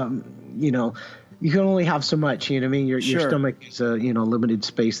you can only have so much, you know what I mean? Your stomach is a, limited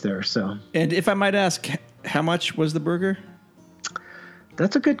space there. So. And if I might ask, how much was the burger?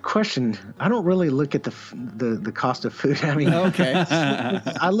 That's a good question. I don't really look at the cost of food. I mean, okay.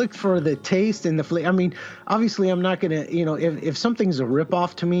 I look for the taste and the flavor. I mean, obviously I'm not going to, if something's a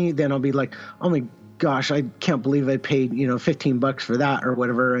ripoff to me, then I'll be like, oh my gosh, I can't believe I paid, $15 for that or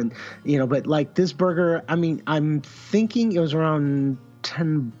whatever. And, but like this burger, I mean, I'm thinking it was around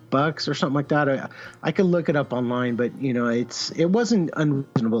 $10 or something like that. I could look it up online, but it wasn't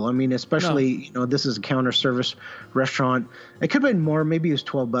unreasonable. I mean, especially this is a counter service restaurant. It could have been more. Maybe it was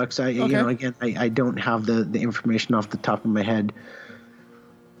 $12. I don't have the information off the top of my head.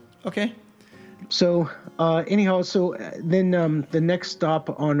 Okay. So anyhow, then the next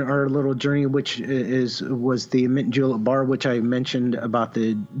stop on our little journey, which was the Mint Julep Bar, which I mentioned about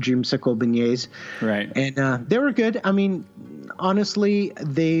the dreamsicle beignets. Right. And they were good. I mean, honestly,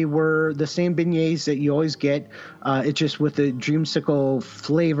 they were the same beignets that you always get. It's just with the dreamsicle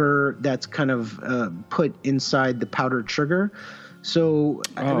flavor that's kind of put inside the powdered sugar. So,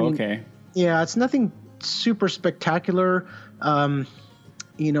 okay. Yeah, it's nothing super spectacular. I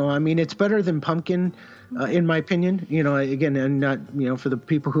mean, it's better than pumpkin, in my opinion. Again, and not, for the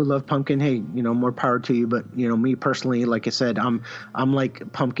people who love pumpkin, hey, more power to you. But me personally, like I said, I'm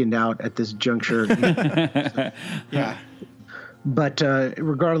like pumpkined out at this juncture. Yeah. But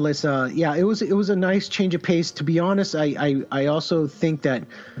regardless, it was a nice change of pace. To be honest, I also think that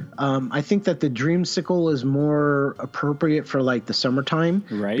the dreamsicle is more appropriate for like the summertime,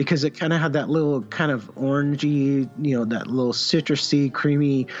 right? Because it kind of had that little kind of orangey, that little citrusy,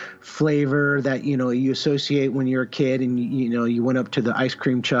 creamy flavor that you associate when you're a kid and you went up to the ice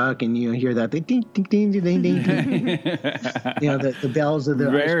cream truck and you hear that ding ding ding ding ding ding, the bells of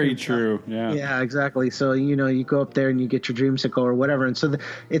the very ice cream true, truck. yeah, exactly. So you go up there and you get your dreamsicle or whatever, and so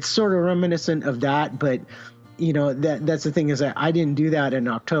it's sort of reminiscent of that. But that's the thing is that I didn't do that in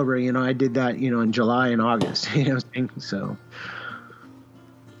October. I did that in July and August. So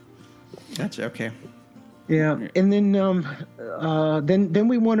Gotcha. Okay. Yeah, and then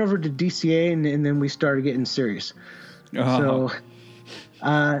we went over to DCA and then we started getting serious. So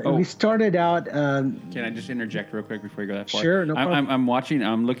we started out. Can I just interject real quick before you go that far? Sure, no problem. I'm watching.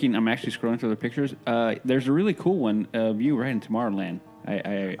 I'm looking. I'm actually scrolling through the pictures. There's a really cool one of you right in Tomorrowland.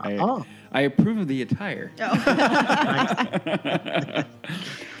 I approve of the attire.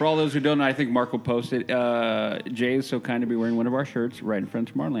 For all those who don't know, I think Mark will post it. Jay is so kind to be wearing one of our shirts right in front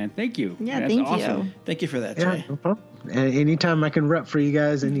of Tomorrowland. Thank you. Yeah, That's thank awesome. you. Thank you for that, Yeah, Jay. no problem. Anytime I can rep for you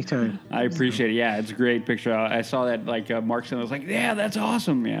guys, anytime. I appreciate it. Yeah, it's a great picture. I saw that Mark said, I was like, yeah, that's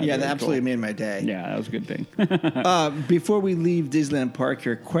awesome. Yeah, that absolutely made my day. Yeah, that was a good thing. Before we leave Disneyland Park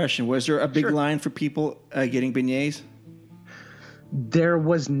here, question: was there a big line for people getting beignets? There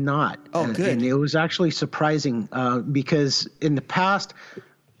was not. Oh, good. And it was actually surprising because in the past,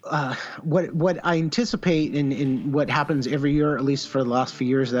 what I anticipate and what happens every year, at least for the last few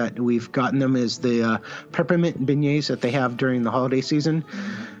years that we've gotten them, is the peppermint beignets that they have during the holiday season.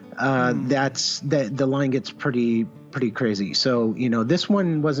 That's the line gets pretty crazy. So this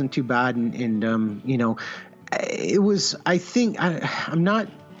one wasn't too bad, and it was. I think I'm not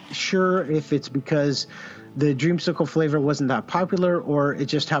sure if it's because the dreamsicle flavor wasn't that popular, or it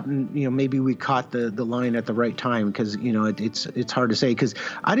just happened, maybe we caught the line at the right time, because it's hard to say, because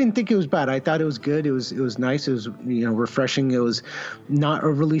I didn't think it was bad. I thought it was good. It was nice. It was refreshing. It was not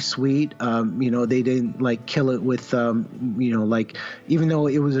overly sweet. They didn't like kill it with even though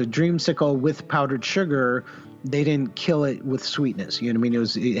it was a dreamsicle with powdered sugar, they didn't kill it with sweetness. You know what I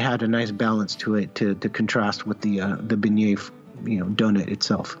mean? It had a nice balance to it to contrast with the beignet, donut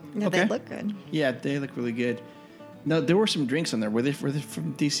itself. Yeah, they look good. Yeah, they look really good. No, there were some drinks on there. Were they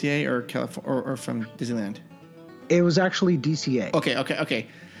from DCA or California or from Disneyland? It was actually DCA. Okay.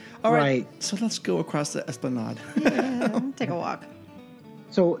 All right. So let's go across the Esplanade. Yeah, take a walk.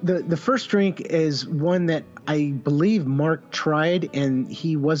 So the first drink is one that I believe Mark tried, and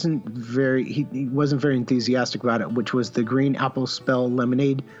he wasn't very enthusiastic about it, which was the green apple spell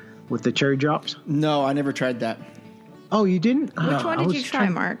lemonade with the cherry drops. No, I never tried that. Oh, you didn't? Which one did you try,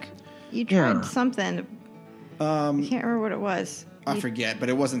 Mark? You tried something. I can't remember what it was. I forget, but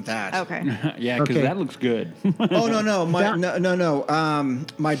it wasn't that. Okay. Yeah, because that looks good. Oh no!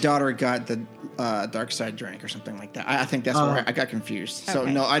 My daughter got the dark side drink or something like that. I think that's where I got confused. So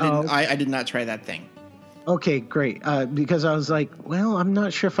no, I didn't. I did not try that thing. Okay, great. Because I was like, well, I'm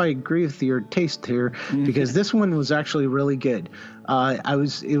not sure if I agree with your taste here, because this one was actually really good.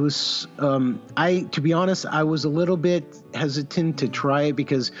 To be honest, I was a little bit hesitant to try it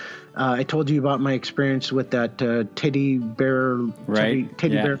because I told you about my experience with that teddy bear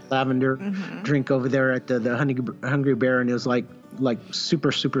lavender drink over there at the Hungry Bear, and it was like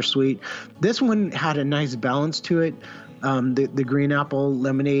super, super sweet. This one had a nice balance to it. The green apple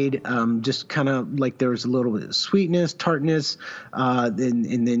lemonade, just kind of like there was a little bit of sweetness, tartness, and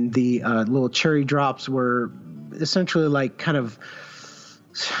then the little cherry drops were essentially like kind of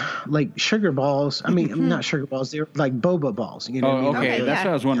like sugar balls. I mean, not sugar balls; they're like boba balls. You know? Oh, okay. That's what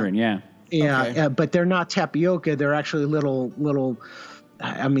I was wondering. Yeah. Yeah, okay. But they're not tapioca. They're actually little.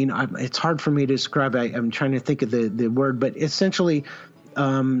 I mean, it's hard for me to describe. I'm trying to think of the word, but essentially.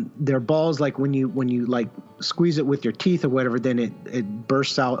 They're balls like when you like squeeze it with your teeth or whatever, then it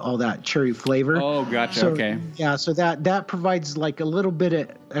bursts out all that cherry flavor. Oh, gotcha. So, okay. Yeah, so that provides like a little bit of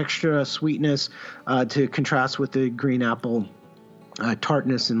extra sweetness to contrast with the green apple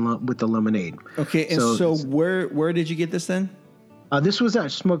tartness and with the lemonade. Okay, and so where did you get this then? This was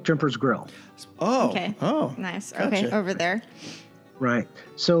at Smoke Jumper's Grill. Oh. Okay. Oh. Nice. Gotcha. Okay, over there. Right.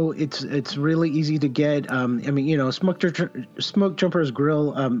 So it's really easy to get. I mean, Smoke Jumper's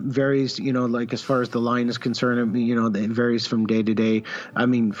Grill varies, like as far as the line is concerned, it varies from day to day. I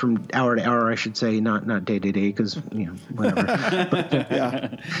mean, from hour to hour, I should say, not day to day, because, whatever. But,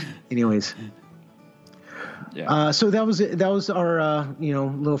 yeah. Anyways. Yeah. So that was our,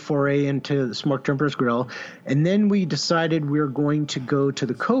 little foray into the Smoke Jumper's Grill. And then we decided we were going to go to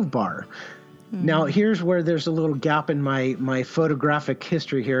the Cove Bar. Now, here's where there's a little gap in my photographic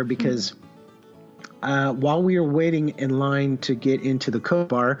history here, because while we were waiting in line to get into the Cove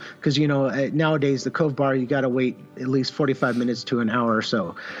Bar, because, nowadays the Cove Bar, you got to wait at least 45 minutes to an hour or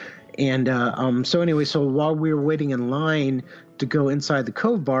so. And so while we were waiting in line to go inside the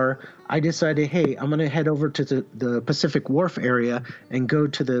Cove Bar, I decided, hey, I'm going to head over to the Pacific Wharf area and go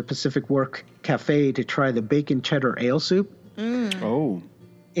to the Pacific Wharf Cafe to try the bacon cheddar ale soup. Oh.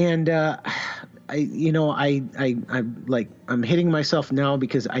 And I'm hitting myself now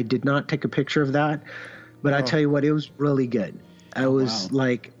because I did not take a picture of that, but I tell you what, it was really good. It was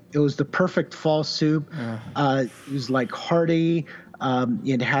the perfect fall soup. It was like hearty.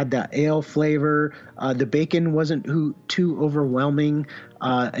 It had that ale flavor. The bacon wasn't too overwhelming.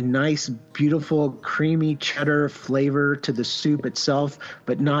 A nice, beautiful, creamy cheddar flavor to the soup itself,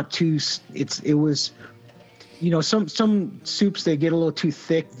 but not too. It was. Some soups, they get a little too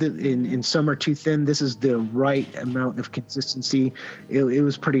thick and some are too thin. This is the right amount of consistency. It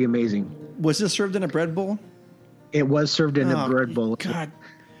was pretty amazing. Was this served in a bread bowl? It was served in a bread bowl. God.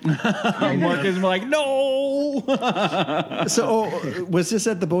 Mark is like, no. So, was this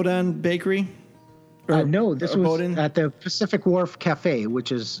at the Brattain Bakery? No, this was at the Pacific Wharf Cafe,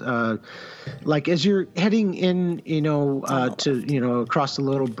 which is like as you're heading in, to across the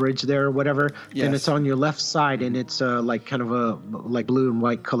little bridge there or whatever. Yes. And it's on your left side, and it's like kind of a like blue and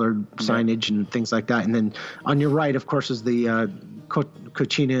white colored signage and things like that. And then on your right, of course, is the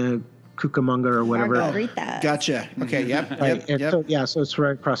Cochina Cucamonga or whatever. Margarita. Gotcha. Okay. Yep. Right. Yep. So it's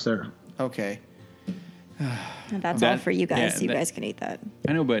right across there. Okay. And that's all for you guys, so you guys can eat that.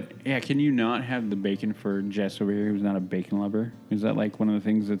 I know, but can you not have the bacon for Jess over here who's not a bacon lover? Is that like one of the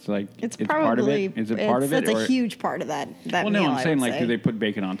things that's like it's part of it? Is it part of it? It's a huge part of that well, meal, no, I'm saying say. do they put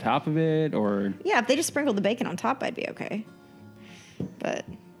bacon on top of it or? Yeah, if they just sprinkled the bacon on top, I'd be okay. But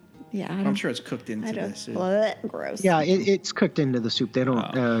yeah, I'm sure it's cooked into this. Gross. Yeah, it's cooked into the soup. They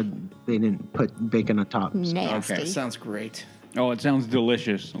don't. They didn't put bacon on top. Nasty. Okay, sounds great. Oh, it sounds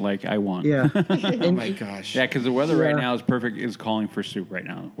delicious. Like I want. Yeah. Oh my gosh. Yeah, because the weather right now is perfect. Is calling for soup right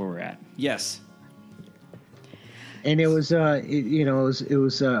now where we're at. Yes. And it was, it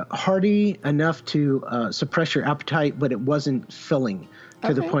was hearty enough to suppress your appetite, but it wasn't filling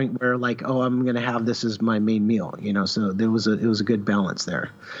to the point where like, oh, I'm going to have this as my main meal, so it was a good balance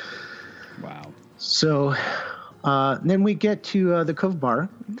there. Wow. So then we get to the Cove Bar,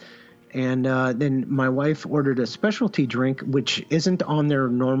 and then my wife ordered a specialty drink, which isn't on their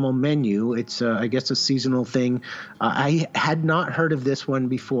normal menu. It's, I guess, a seasonal thing. I had not heard of this one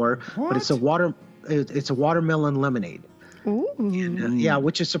before, but it's a watermelon lemonade. Ooh. And, yeah,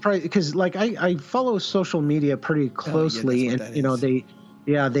 which is surprising because like I follow social media pretty closely, and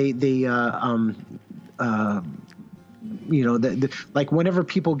like whenever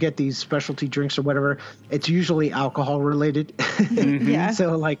people get these specialty drinks or whatever, it's usually alcohol related. Yeah.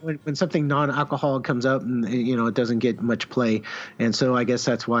 So like when something non-alcoholic comes up, and it doesn't get much play, and so I guess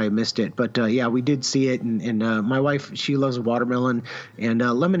that's why I missed it. But yeah, we did see it, and my wife, she loves watermelon, and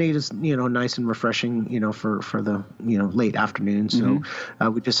lemonade is nice and refreshing for the late afternoon. So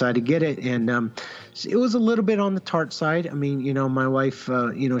we decided to get it, and it was a little bit on the tart side. I mean, my wife,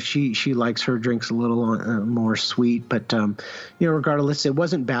 she likes her drinks a little more sweet, but regardless, it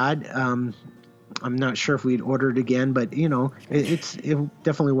wasn't bad. I'm not sure if we'd order it again, but it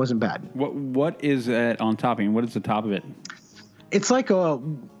definitely wasn't bad. What is it on topping? What is the top of it? It's like a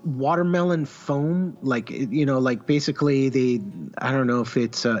watermelon foam, like basically I don't know if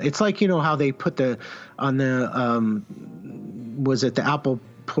it's like how they put the was it the apple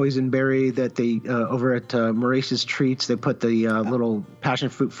poison berry that they over at Maurice's Treats, they put the little passion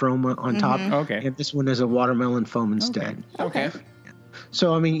fruit foam on top. Okay. And this one is a watermelon foam instead. Okay.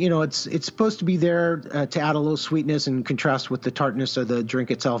 So I mean, it's supposed to be there to add a little sweetness and contrast with the tartness of the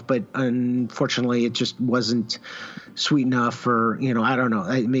drink itself, but unfortunately, it just wasn't sweet enough for I don't know.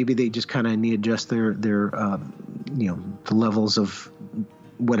 Maybe they just kind of need to adjust their the levels of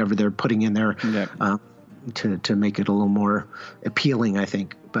whatever they're putting in there. Yeah. To make it a little more appealing, I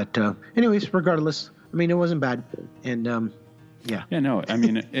think. But anyways, regardless, I mean, it wasn't bad. And yeah. Yeah, no, I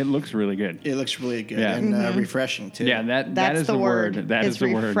mean, it looks really good. It looks really good and refreshing, too. Yeah, that is the word. That is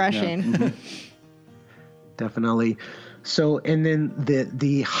the word. Refreshing. Yeah. Definitely. So, and then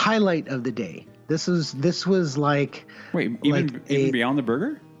the highlight of the day. This was like... Wait, even beyond the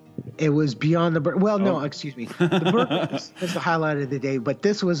burger? It was beyond the burger. Well, no, excuse me. The burger was the highlight of the day, but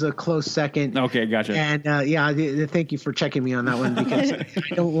this was a close second. Okay, gotcha. And thank you for checking me on that one, because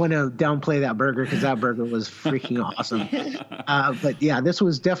I don't want to downplay that burger, because that burger was freaking awesome. But yeah, this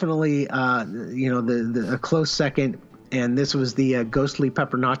was definitely a close second, and this was the ghostly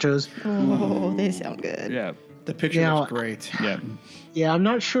pepper nachos. Oh, they sound good. Yeah. The picture looks great. Yeah. Yeah, I'm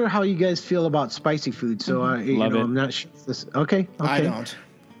not sure how you guys feel about spicy food, so I'm not sure if this. Okay. I don't.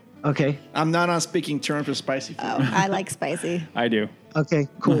 Okay. I'm not on speaking terms with spicy food. Oh, I like spicy. I do. Okay,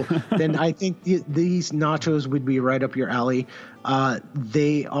 cool. Then I think these nachos would be right up your alley.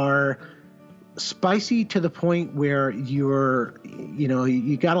 They are spicy to the point where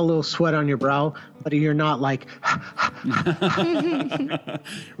you got a little sweat on your brow, but you're not like.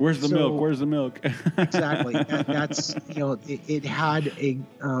 Where's the milk? Where's the milk? Exactly. That's it had a.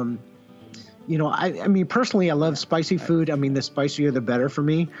 I mean, personally, I love spicy food. I mean, the spicier, the better for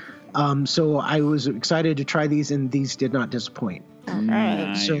me. So I was excited to try these, and these did not disappoint. All right.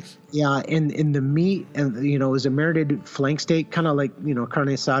 Nice. So, yeah, and the meat, and it was a marinated flank steak, kind of like, carne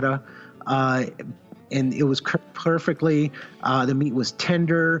asada. And it was perfectly, the meat was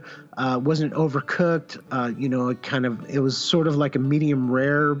tender, wasn't overcooked. It was sort of like a medium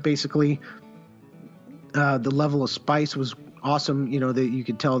rare, basically. The level of spice was awesome. That you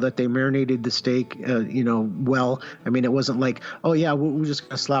could tell that they marinated the steak, well. I mean, it wasn't like, oh yeah, we're just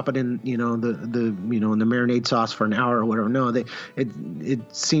gonna slap it in, in the marinade sauce for an hour or whatever. No,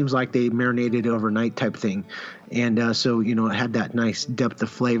 it seems like they marinated overnight type thing, and so it had that nice depth of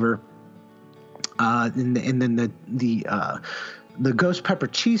flavor. And then the ghost pepper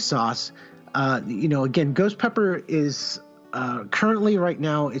cheese sauce. Again, ghost pepper is. Currently, right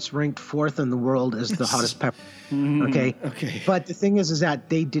now, it's ranked 4th in the world as the hottest pepper. Okay. Okay. But the thing is that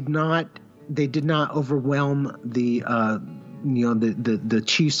they did not overwhelm the the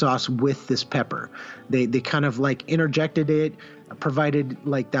cheese sauce with this pepper. They kind of like interjected it, provided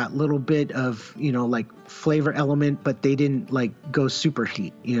like that little bit of like flavor element, but they didn't like go super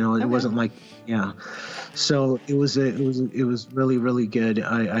heat. It wasn't like So it was really, really good.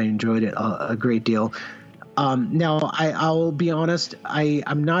 I enjoyed it a great deal. Now, I'll be honest,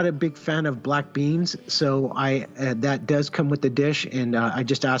 I'm not a big fan of black beans, so that does come with the dish, and I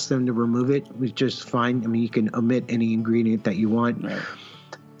just asked them to remove it, which is fine. I mean, you can omit any ingredient that you want. Right.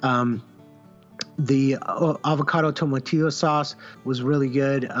 The avocado tomatillo sauce was really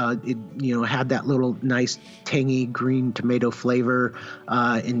good. It had that little nice tangy green tomato flavor,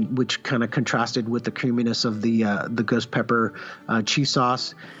 and which kind of contrasted with the creaminess of the ghost pepper cheese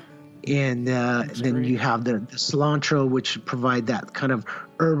sauce. And then you have the cilantro, which provide that kind of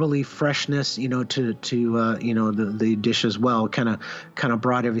herbally freshness, to the dish as well. Kind of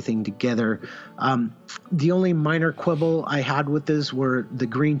brought everything together. The only minor quibble I had with this were the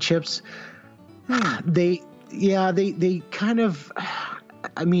green chips. They kind of,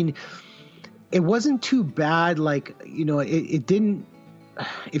 I mean, it wasn't too bad. Like, it didn't,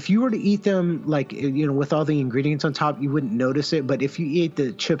 if you were to eat them, like, with all the ingredients on top, you wouldn't notice it. But if you ate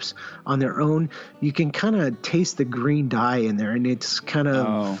the chips on their own, you can kind of taste the green dye in there. And it's kind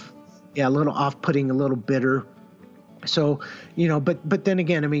of, a little off-putting, a little bitter. So, but then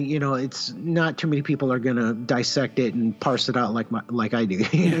again, I mean, it's not too many people are going to dissect it and parse it out like I do.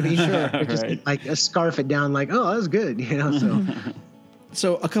 You know what I mean? Sure. Just like scarf it down like, oh, that's good. So.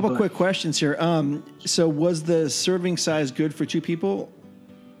 So a couple quick questions here. So was the serving size good for 2 people?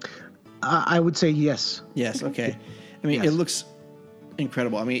 I would say yes. Yes. Okay. I mean, It looks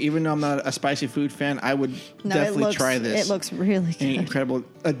incredible. I mean, even though I'm not a spicy food fan, I would definitely try this. It looks really good. Incredible.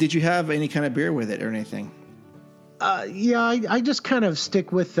 Did you have any kind of beer with it or anything? I just kind of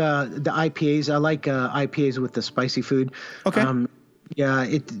stick with the IPAs. I like IPAs with the spicy food. Okay.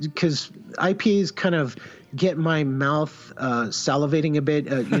 Because IPAs kind of get my mouth salivating a bit,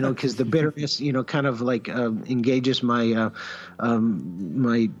 because the bitterness, kind of like engages my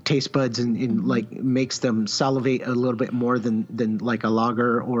my taste buds and like makes them salivate a little bit more than like a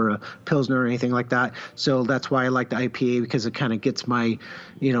lager or a pilsner or anything like that. So that's why I like the IPA, because it kind of gets my,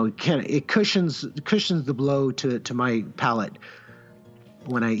 it cushions the blow to my palate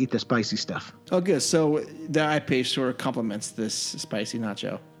when I eat the spicy stuff. Oh, good. So the IPA sort of complements this spicy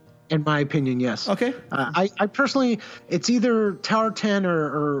nacho. In my opinion, yes. Okay. I personally, it's either Tower 10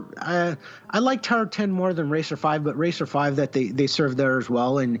 or I like Tower 10 more than Racer 5, but Racer 5 that they serve there as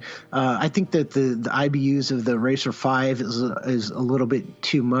well. And I think that the IBUs of the Racer 5 is a little bit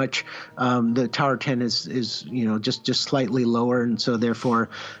too much. The Tower 10 is just slightly lower, and so therefore,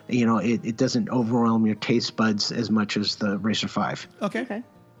 it doesn't overwhelm your taste buds as much as the Racer 5. Okay.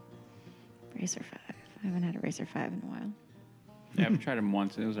 Racer 5. I haven't had a Racer 5 in a while. Yeah, I've tried them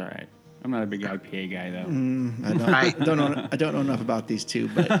once. It was all right. I'm not a big IPA guy, though. I don't know enough about these two,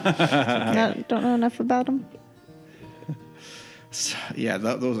 but don't know enough about them. So, yeah,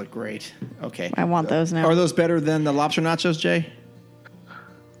 those are great. Okay, I want those now. Are those better than the lobster nachos, Jay?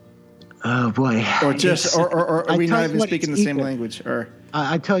 Oh boy! Or just, or are we not even speaking the same language? Or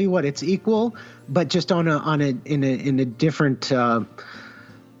I tell you what, it's equal, but just in a different.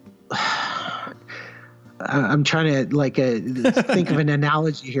 I'm trying to think of an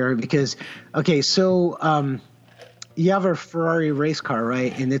analogy here because, okay, so you have a Ferrari race car,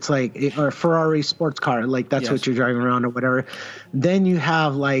 right? And it's or a Ferrari sports car, like that's what you're driving around or whatever. Then you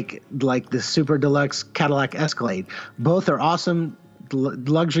have like the super deluxe Cadillac Escalade. Both are awesome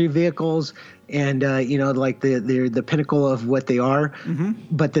luxury vehicles, and they're the pinnacle of what they are. Mm-hmm.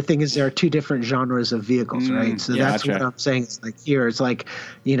 But the thing is, there are 2 different genres of vehicles, right? So that's what I'm saying. It's like here, it's like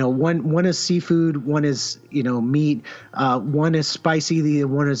one is seafood, one is meat, one is spicy, the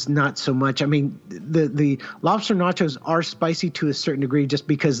one is not so much. I mean, the lobster nachos are spicy to a certain degree just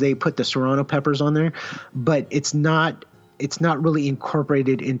because they put the serrano peppers on there, but it's not really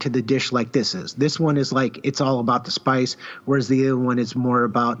incorporated into the dish like this is. This one is like, it's all about the spice, whereas the other one is more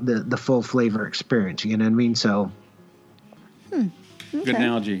about the full flavor experience. You know what I mean? So. Okay. Good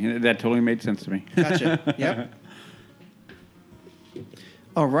analogy. That totally made sense to me. Gotcha. Yep.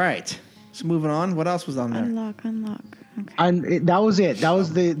 All right. So moving on. What else was on there? Unlock. Okay. And that was it. That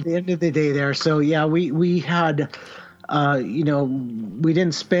was the end of the day there. So yeah, we had. We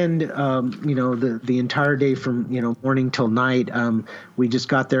didn't spend, the entire day from, morning till night. We just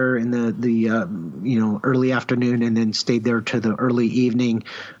got there in the early afternoon and then stayed there to the early evening.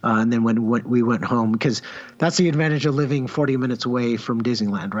 And then when we went home, because that's the advantage of living 40 minutes away from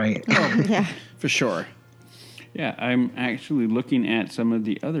Disneyland, right? Oh, yeah, for sure. Yeah, I'm actually looking at some of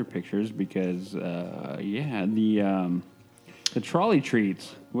the other pictures because, the trolley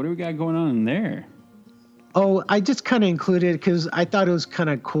treats. What do we got going on in there? Oh, I just kind of included because I thought it was kind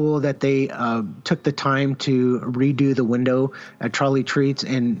of cool that they took the time to redo the window at Trolley Treats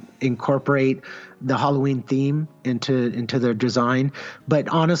and incorporate the Halloween theme into their design. But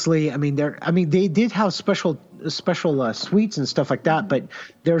honestly, they did have special special sweets and stuff like that, but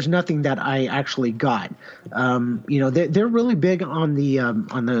there's nothing that I actually got. They're really big on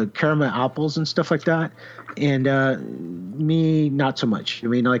the caramel apples and stuff like that, and me not so much. I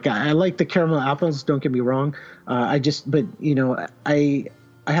mean, like I like the caramel apples. Don't get me wrong.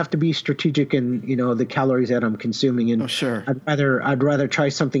 I have to be strategic in the calories that I'm consuming, and sure. I'd rather try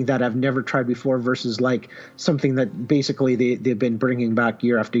something that I've never tried before versus like something that basically they've been bringing back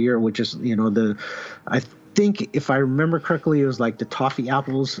year after year, which is I think if I remember correctly, it was like the toffee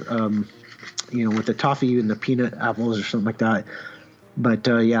apples, with the toffee and the peanut apples or something like that. But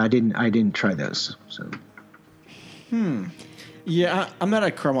I didn't try those. So. Yeah, I'm not a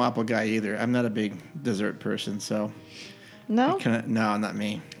caramel apple guy either. I'm not a big dessert person, so. No? No, not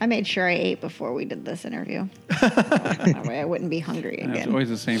me. I made sure I ate before we did this interview. That way I wouldn't be hungry again. It's always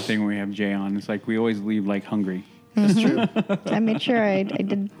the same thing when we have Jay on. It's like we always leave like hungry. That's true. I made sure I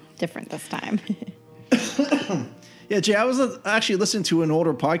did different this time. Yeah, Jay, I was actually listening to an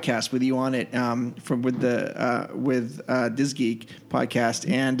older podcast with you on it with Diz Geek podcast,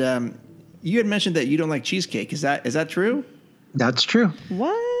 and you had mentioned that you don't like cheesecake. Is that true? That's true.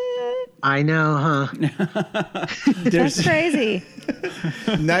 What? I know, huh? That's crazy.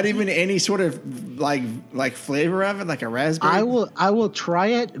 Not even any sort of like flavor of it, like a raspberry. I will try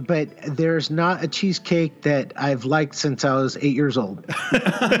it, but there's not a cheesecake that I've liked since I was 8 years old.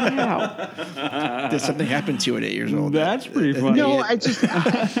 Wow. Did something happen to you at 8 years old? That's pretty funny. No,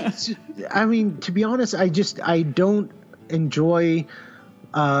 I mean, to be honest, I don't enjoy.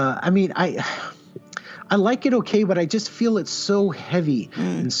 I like it okay, but I just feel it's so heavy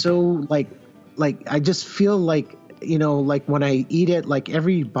and so like I just feel like like when I eat it, like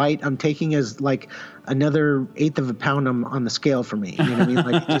every bite I'm taking is like another eighth of a pound on the scale for me. You know what I mean?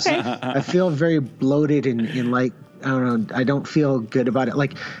 Like I feel very bloated and like I don't know. I don't feel good about it.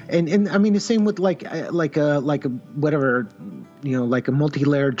 Like and I mean the same with like a whatever. Like a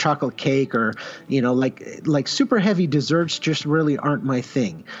multi-layered chocolate cake or, like super heavy desserts just really aren't my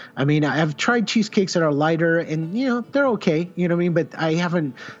thing. I mean, I've tried cheesecakes that are lighter and, they're okay, you know what I mean? But I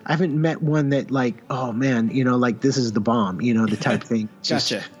haven't met one that like, oh man, like this is the bomb, the type thing.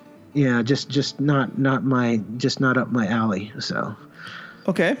 Gotcha. Yeah. Just not up my alley. So.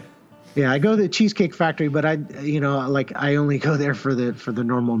 Okay. Yeah, I go to the Cheesecake Factory, but I only go there for the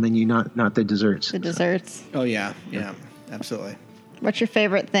normal menu, not the desserts. The desserts. Oh yeah. Yeah. Absolutely. What's your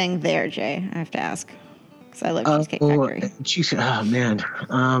favorite thing there, Jay? I have to ask. Because I love Cheesecake Factory. Oh, man.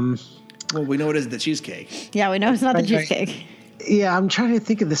 Well, we know it is the cheesecake. Yeah, we know it's not the cheesecake. Yeah, I'm trying to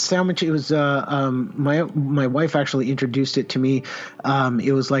think of the sandwich. It was my wife actually introduced it to me.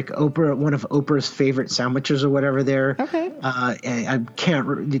 It was like one of Oprah's favorite sandwiches or whatever there. Okay. I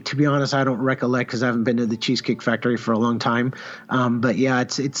can't, to be honest, I don't recollect because I haven't been to the Cheesecake Factory for a long time. But yeah,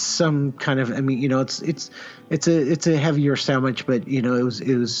 it's some kind of, I mean, it's a heavier sandwich, but it was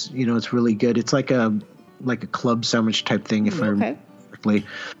it's really good. It's like a club sandwich type thing, if I remember correctly.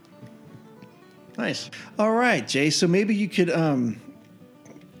 Nice. All right, Jay. So maybe you could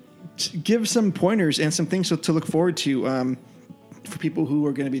give some pointers and some things to look forward to for people who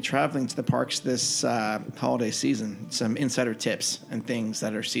are going to be traveling to the parks this holiday season. Some insider tips and things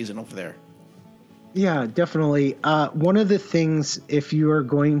that are seasonal for there. Yeah, definitely. One of the things, if you are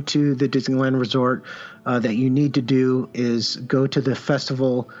going to the Disneyland Resort, that you need to do is go to the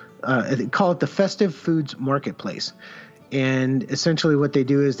festival. They call it the Festive Foods Marketplace. And essentially what they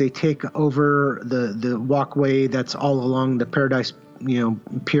do is they take over the walkway that's all along the Paradise,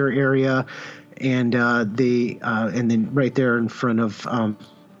 Pier area. And and then right there in front of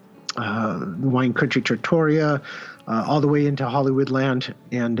Wine Country Trattoria, all the way into Hollywoodland.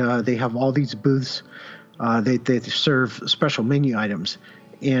 And they have all these booths. They serve special menu items.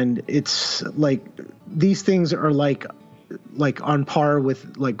 And it's like these things are like on par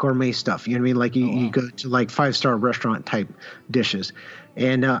with like gourmet stuff. You know what I mean? Like you go to like 5-star restaurant type dishes.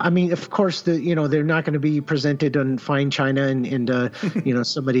 And I mean, of course, they're not going to be presented on fine china and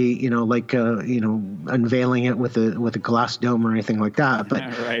somebody unveiling it with a glass dome or anything like that.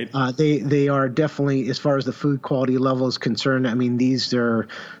 But right. They are definitely, as far as the food quality level is concerned, I mean these are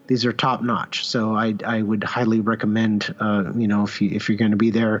top notch. So I would highly recommend if you're going to be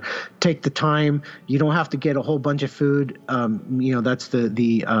there, take the time. You don't have to get a whole bunch of food. That's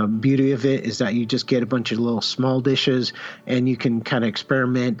the beauty of it, is that you just get a bunch of little small dishes and you can kind of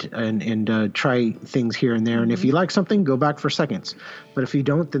experiment and try things here and there. And if you like something, go back for seconds. But if you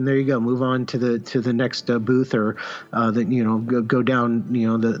don't, then there you go. Move on to the next booth, or go down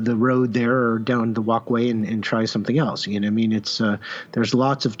the road there or down the walkway and try something else. You know what I mean? It's there's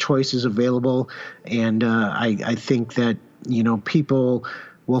lots of choices available, and I think that people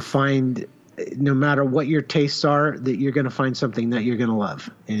will find no matter what your tastes are, that you're going to find something that you're going to love.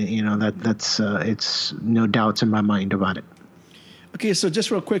 And, that's it's no doubts in my mind about it. Okay, so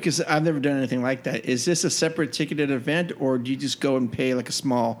just real quick, because I've never done anything like that. Is this a separate ticketed event, or do you just go and pay like a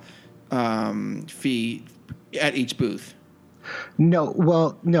small fee at each booth?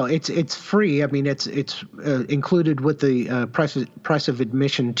 No, it's free. I mean, it's included with the price of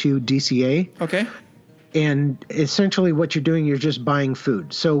admission to DCA. Okay. And essentially what you're doing, you're just buying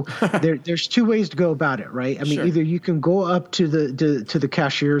food. So there's two ways to go about it, right? I mean, Sure. Either you can go up to the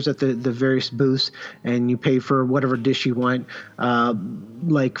cashiers at the various booths and you pay for whatever dish you want.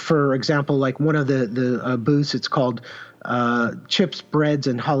 Like, for example, like one of the booths, it's called chips, breads,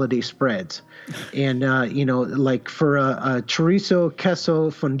 and holiday spreads. And, like for a chorizo queso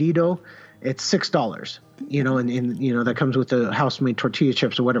fundido, it's $6. And that comes with the house-made tortilla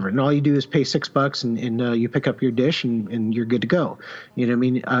chips or whatever. And all you do is pay $6 and you pick up your dish and you're good to go. You know what I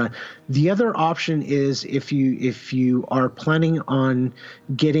mean? The other option is if you are planning on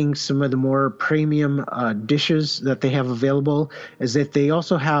getting some of the more premium dishes that they have available, is that they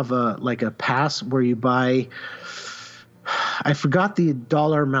also have a pass where you buy, I forgot the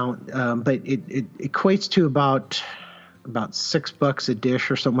dollar amount, but it equates to about $6 a dish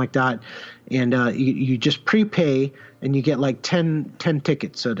or something like that. And you just prepay and you get like 10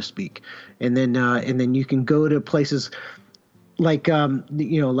 tickets, so to speak. And then you can go to places like,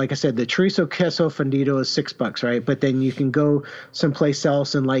 like I said, the chorizo queso fundido is $6, right? But then you can go someplace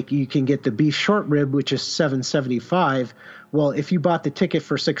else and like you can get the beef short rib, which is $7.75. Well, if you bought the ticket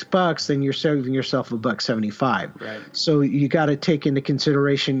for $6, then you're saving yourself $1.75. Right. So you got to take into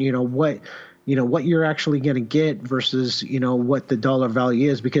consideration, what you're actually going to get versus, what the dollar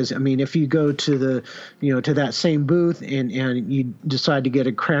value is. Because, I mean, if you go to to that same booth and you decide to get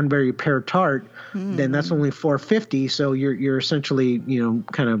a cranberry pear tart, then that's only $4.50. So you're essentially,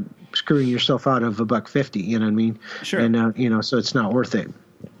 kind of screwing yourself out of $1.50. You know what I mean? Sure. And, so it's not worth it.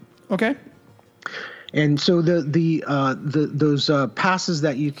 Okay. And so those passes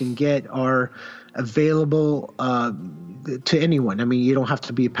that you can get are available to anyone. I mean, you don't have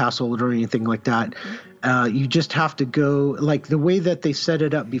to be a pass holder or anything like that. You just have to go. Like the way that they set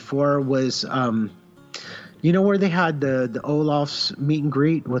it up before was, where they had the Olaf's meet and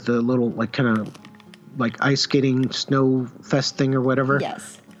greet with a little like kind of like ice skating snow fest thing or whatever.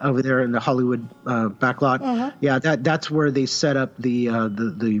 Yes. Over there in the Hollywood backlot. Uh-huh. Yeah, that's where they set up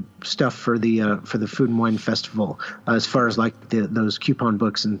the stuff for the Food and Wine Festival, as far as like those coupon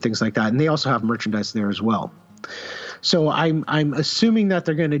books and things like that. And they also have merchandise there as well. So I'm assuming that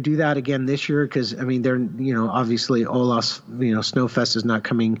they're going to do that again this year because, I mean, they're, obviously Olaf's, Snowfest is not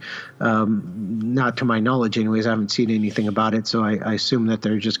coming, not to my knowledge anyways. I haven't seen anything about it. So I assume that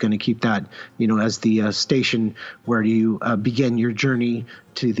they're just going to keep that, as the station where you begin your journey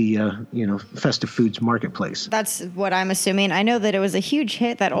to the, festive foods marketplace. That's what I'm assuming. I know that it was a huge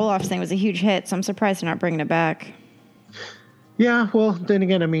hit. That Olaf's thing was a huge hit. So I'm surprised they're not bringing it back. Yeah, well, then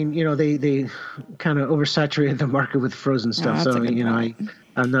again, I mean, they kind of oversaturated the market with frozen stuff. So,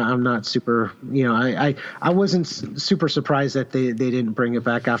 I'm not super, I wasn't super surprised that they didn't bring it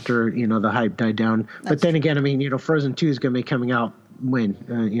back after, the hype died down. But then again, I mean, Frozen 2 is going to be coming out when?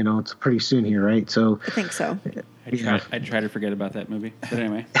 It's pretty soon here, right? So I think so. I try to forget about that movie. But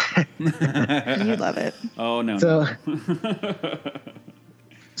anyway. You love it. Oh, no. So,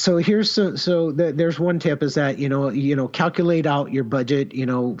 So there's one tip is that, calculate out your budget,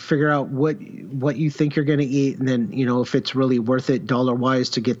 figure out what you think you're going to eat. And then, if it's really worth it dollar wise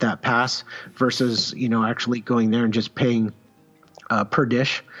to get that pass versus, actually going there and just paying per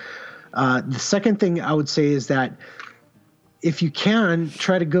dish. The second thing I would say is that if you can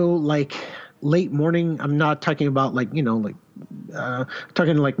try to go like late morning, I'm not talking about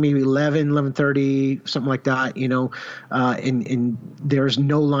talking like maybe 11:30, something like that, and there's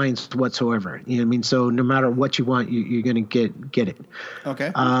no lines whatsoever. You know what I mean? So no matter what you want, you're going to get it.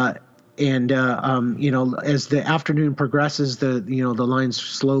 Okay. As the afternoon progresses, the lines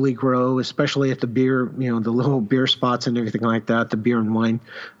slowly grow, especially at the beer, the little beer spots and everything like that, the beer and wine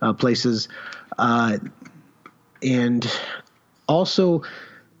places. And also,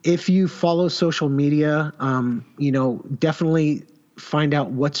 if you follow social media, definitely find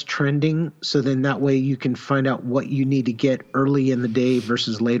out what's trending. So then that way you can find out what you need to get early in the day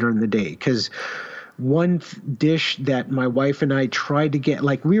versus later in the day. Because one dish that my wife and I tried to get,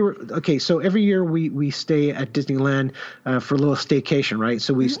 so every year we stay at Disneyland for a little staycation, right?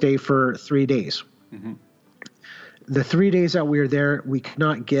 So we stay for 3 days. Mm-hmm. The 3 days that we were there, we could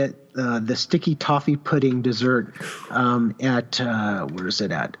not get the sticky toffee pudding dessert at where is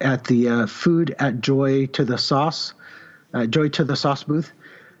it at? At the food at Joy to the Sauce booth.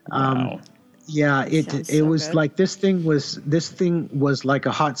 Wow. Yeah, Sounds it so was good. like this thing was like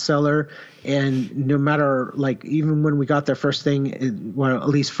a hot seller, and no matter like even when we got there first thing, well at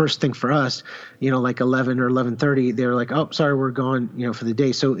least first thing for us, like 11 or 11:30, they were like, oh sorry, we're gone, for the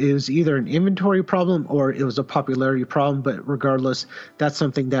day. So it was either an inventory problem or it was a popularity problem. But regardless, that's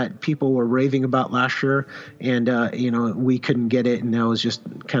something that people were raving about last year, and we couldn't get it, and that was just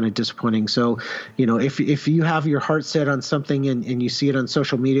kind of disappointing. So if you have your heart set on something and you see it on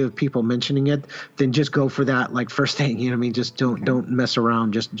social media of people mentioning it, then just go for that like first thing. Just don't mess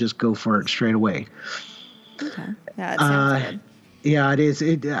around. Just go for it straight away. Okay. Yeah, it sounds good. Yeah, it is.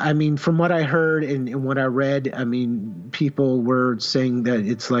 I mean, from what I heard and what I read, I mean, people were saying that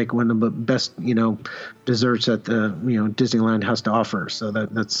it's like one of the best, desserts that the Disneyland has to offer. So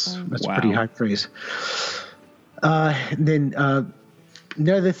that's Wow. pretty high praise. Then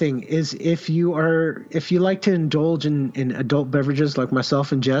another thing is if you like to indulge in adult beverages like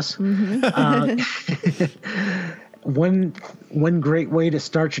myself and Jess, one great way to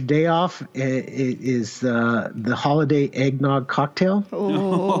start your day off is the holiday eggnog cocktail.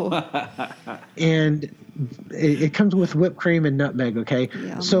 Oh. And it comes with whipped cream and nutmeg. Okay,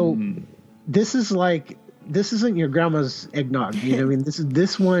 Yum. so this isn't your grandma's eggnog. You know what I mean?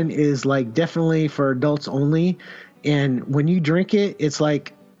 This one is like definitely for adults only. And when you drink it, it's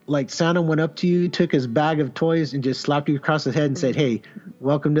like Santa went up to you, took his bag of toys, and just slapped you across the head and said, "Hey,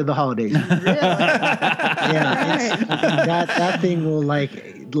 welcome to the holidays." Yeah, that thing will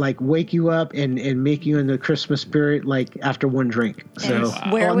like wake you up and make you in the Christmas spirit like after one drink. So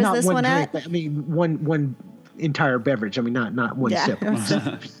where was not this one one drink, at? but, I mean one entire beverage. I mean not one sip.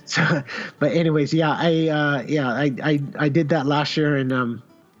 So, but anyways, I did that last year, and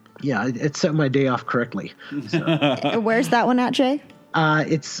it set my day off correctly. So. Where's that one at, Jay?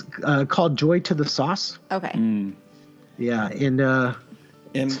 It's called Joy to the Sauce. Okay. Yeah, and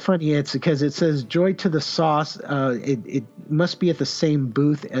it's funny. It's because it says Joy to the Sauce. It must be at the same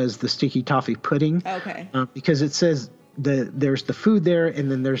booth as the Sticky Toffee Pudding. Okay. Because it says there's the food there,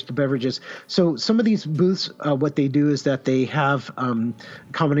 and then there's the beverages. So some of these booths, what they do is that they have a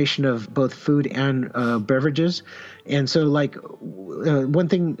combination of both food and beverages. And so, like, one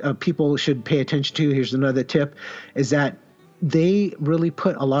thing people should pay attention to, here's another tip, is that they really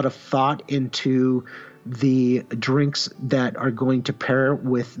put a lot of thought into the drinks that are going to pair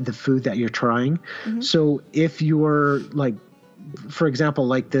with the food that you're trying. Mm-hmm. So if you're like, for example,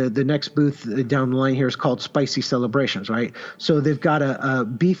 like the next booth down the line here is called Spicy Celebrations, right? So they've got a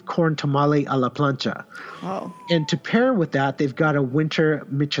beef corn tamale a la plancha. Oh. And to pair with that, they've got a winter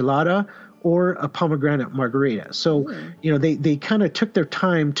michelada or a pomegranate margarita. So, they kind of took their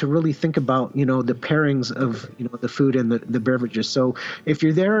time to really think about, the pairings of, the food and the beverages. So if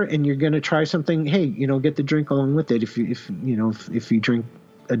you're there and you're going to try something, hey, get the drink along with it if you drink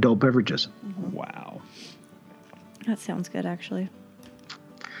adult beverages. Mm-hmm. Wow. That sounds good, actually.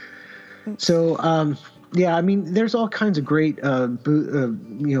 So, I mean, there's all kinds of great,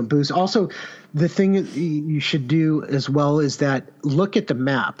 booths. Also, the thing you should do as well is that look at the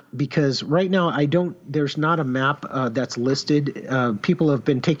map, because right now there's not a map that's listed. People have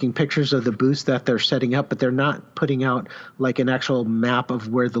been taking pictures of the booths that they're setting up, but they're not putting out like an actual map of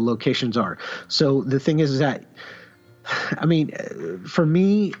where the locations are. So the thing is that, I mean, for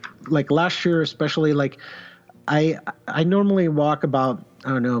me, like last year especially, like I normally walk about, I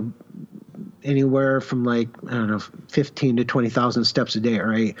don't know, anywhere from 15 to 20,000 steps a day,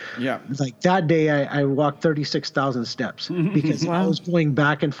 right? Yeah. Like that day I walked 36,000 steps because I was going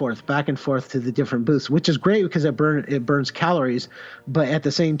back and forth to the different booths, which is great because it burns calories. But at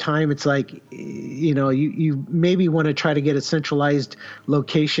the same time, it's like, you maybe want to try to get a centralized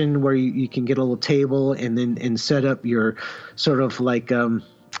location where you can get a little table and set up your sort of like,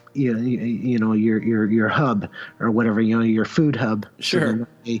 your hub or whatever, your food hub. Sure.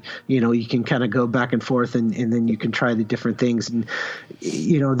 So you can kind of go back and forth and then you can try the different things. And,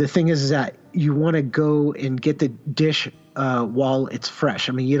 the thing is that you want to go and get the dish while it's fresh.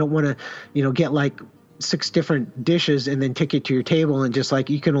 I mean, you don't want to, get like 6 different dishes and then take it to your table and just like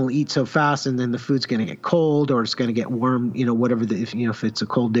you can only eat so fast and then the food's going to get cold or it's going to get warm, whatever if it's a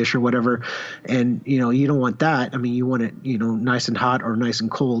cold dish or whatever. And you don't want that. I mean, you want it nice and hot or nice and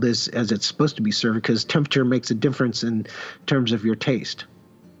cold as it's supposed to be served, because temperature makes a difference in terms of your taste.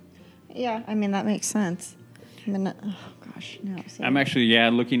 Yeah, I mean that makes sense. I mean, oh gosh, no. See. I'm actually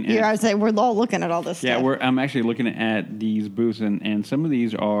looking at. Yeah, I was like, we're all looking at all this stuff. Yeah, I'm actually looking at these booths, and some of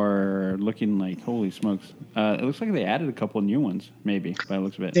these are looking like, holy smokes! It looks like they added a couple of new ones, maybe by the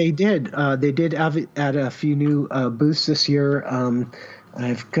looks of it. They did. They did add a few new booths this year.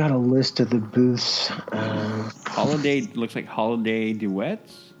 I've got a list of the booths. Holiday looks like holiday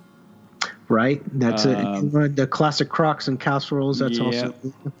duets. right? That's the classic Crocs and casseroles. That's also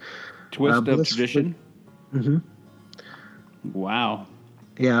Twist of Tradition. Mm-hmm. Wow.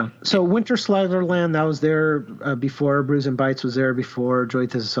 Yeah. So Winter Sliderland, that was there before. Brews and Bites was there before. Joy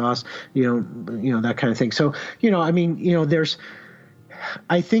to the Sauce, you know that kind of thing. So I mean, there's.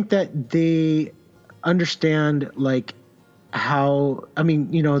 I think that they understand like how. I mean,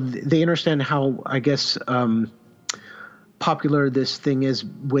 they understand how, I guess, popular this thing is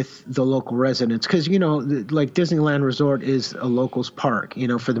with the local residents, because like Disneyland Resort is a locals park,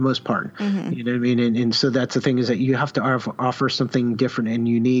 for the most part. Mm-hmm. You know what I mean? And so that's the thing, is that you have to offer something different and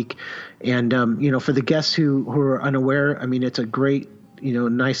unique. And for the guests who are unaware, I mean, it's a great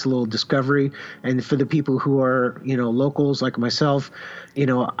nice little discovery. And for the people who are locals like myself,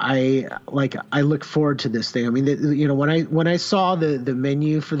 I look forward to this thing. I mean, when I saw the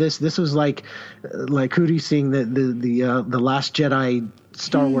menu for this was like Hootie seeing the Last Jedi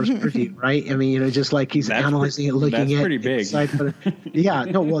Star Wars preview, right? I mean, just like he's analyzing it, looking at it. That's pretty big. Excited. Yeah,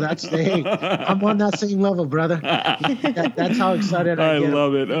 no, well, hey, I'm on that same level, brother. That's how excited I get. I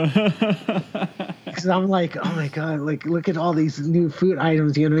love it. Because I'm like, oh my God, like look at all these new food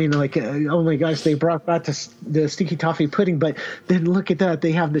items, you know what I mean? Like, oh my gosh, they brought back the sticky toffee pudding, but then look at that,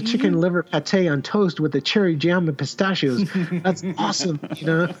 they have the chicken liver pate on toast with the cherry jam and pistachios. That's awesome,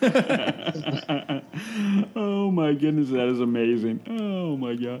 Oh my goodness, that is amazing. Oh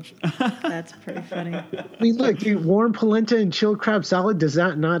my gosh. That's pretty funny. I mean, look, dude, warm polenta and chilled crab salad, does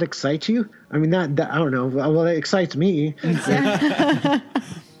that not excite you? I mean, that I don't know. Well, it excites me.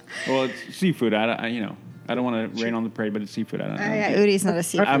 Well, it's seafood. I don't want to rain on the parade, but it's seafood. I don't know. Yeah, Udi's not a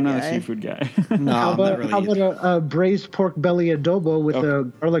seafood guy. I'm not a seafood guy. No, how about, not really. how about a braised pork belly adobo with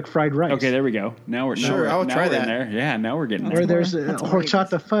a garlic fried rice? Okay, there we go. Now we're Sure, I'll try that. In there. Yeah, now we're getting there. Or there's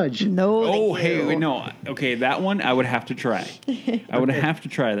horchata fudge. No. Oh, hey, no. Okay, that one I would have to try. I would have to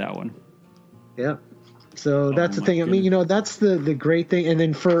try that one. Yeah. So that's the thing. Goodness. I mean, that's the great thing. And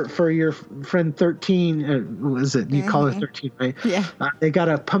then for your friend 13, what is it? You call her 13, right? Yeah. They got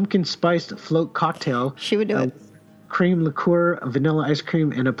a pumpkin spiced float cocktail. She would do it. Cream liqueur, vanilla ice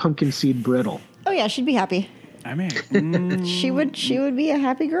cream, and a pumpkin seed brittle. Oh yeah, she'd be happy. I mean, She would be a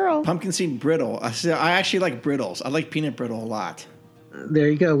happy girl. Pumpkin seed brittle. I actually like brittles. I like peanut brittle a lot. There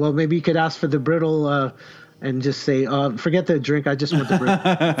you go. Well, maybe you could ask for the brittle and just say, forget the drink. I just want the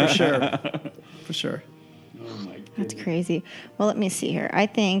brittle. For sure. That's crazy. Well, let me see here. I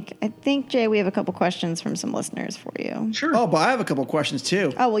think Jay, we have a couple questions from some listeners for you. Sure. Oh, but I have a couple questions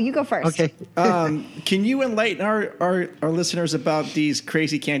too. Oh, well, you go first. Okay. Can you enlighten our listeners about these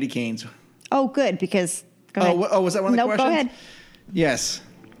crazy candy canes? Oh, good, because go ahead. Was that one of the questions? Go ahead. Yes.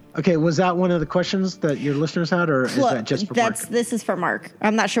 Okay, was that one of the questions that your listeners had, or is that just for Mark? This is for Mark.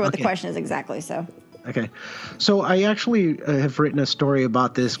 I'm not sure what the question is exactly, so. Okay. So I actually have written a story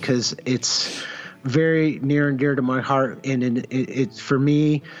about this because it's very near and dear to my heart, and it's for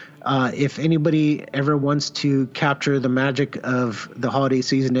me. If anybody ever wants to capture the magic of the holiday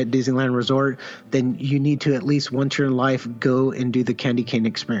season at Disneyland Resort, then you need to at least once in your life go and do the candy cane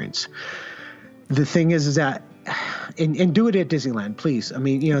experience. The thing is that, and do it at Disneyland, please. I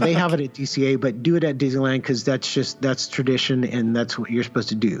mean, they have it at DCA, but do it at Disneyland because that's tradition and that's what you're supposed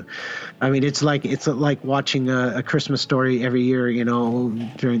to do. I mean, it's like watching a Christmas Story every year, during,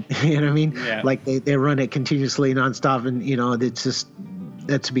 you know what I mean? Yeah. Like they run it continuously nonstop, and it's just,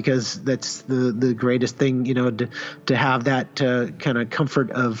 that's because that's the greatest thing, to have that kind of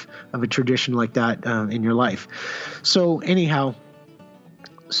comfort of a tradition like that in your life. So anyhow.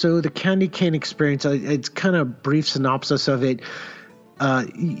 So the candy cane experience, it's kind of brief synopsis of it.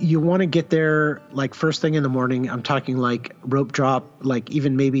 You want to get there like first thing in the morning. I'm talking like rope drop, like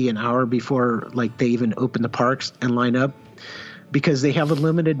even maybe an hour before like they even open the parks and line up, because they have a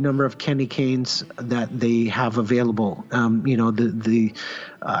limited number of candy canes that they have available. If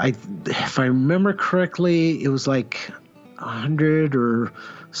I remember correctly, it was like 100 or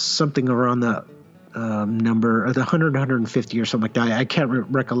something around that number, or the 100, 150 or something like that. I can't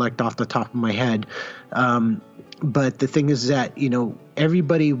recollect off the top of my head. But the thing is that,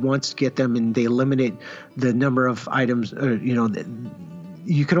 everybody wants to get them, and they limit the number of items,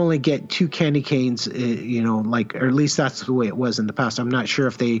 you can only get 2 candy canes, or at least that's the way it was in the past. I'm not sure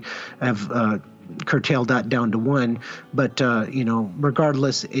if they have curtailed that down to 1, but,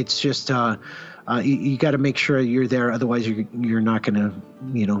 regardless, it's just, you got to make sure you're there. Otherwise, you're not going to,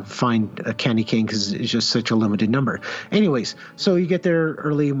 find a candy cane because it's just such a limited number. Anyways, so you get there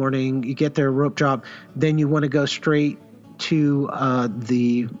early morning, you get there rope drop, then you want to go straight to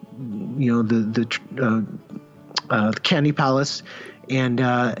the Candy Palace, and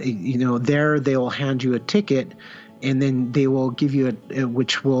there they will hand you a ticket. and then they will give you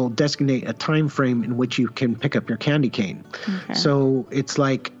which will designate a time frame in which you can pick up your candy cane. Okay. So it's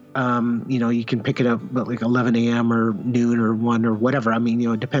like, you can pick it up at like 11 a.m. or noon or 1 or whatever. I mean,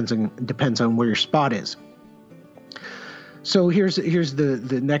 it depends on where your spot is. So here's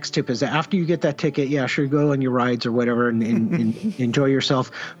the next tip is that after you get that ticket, yeah, sure, go on your rides or whatever and enjoy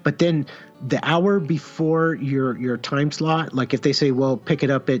yourself. But then the hour before your time slot, like if they say, well, pick it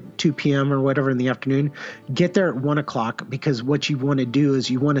up at 2 p.m. or whatever in the afternoon, get there at 1 o'clock, because what you want to do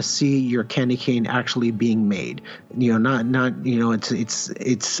is you want to see your candy cane actually being made. It's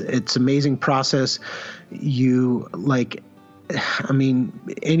amazing process.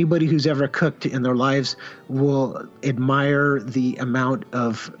 Anybody who's ever cooked in their lives will admire the amount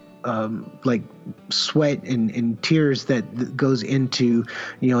of sweat and tears that goes into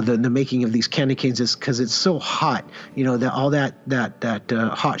the making of these candy canes, is because it's so hot.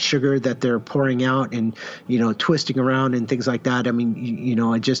 That hot sugar that they're pouring out and twisting around and things like that. I mean,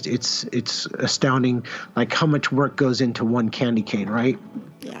 it's astounding, like how much work goes into one candy cane, right?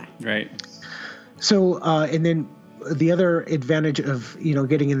 Yeah. Right. So and then the other advantage of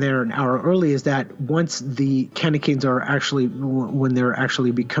getting in there an hour early is that once the candy canes are actually, when they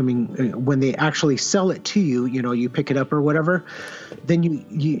actually sell it to you, you pick it up or whatever, then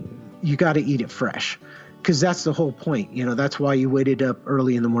you got to eat it fresh, because that's the whole point. That's why you waited up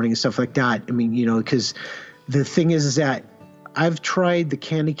early in the morning and stuff like that. I mean, because the thing is that I've tried the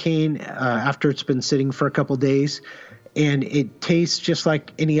candy cane after it's been sitting for a couple days, and it tastes just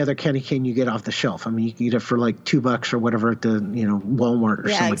like any other candy cane you get off the shelf. I mean, you can get it for like $2 or whatever at the Walmart or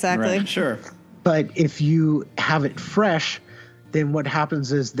something. Yeah, exactly. Right. Sure. But if you have it fresh, then what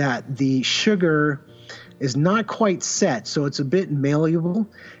happens is that the sugar is not quite set, so it's a bit malleable,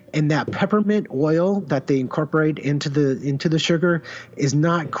 and that peppermint oil that they incorporate into the sugar is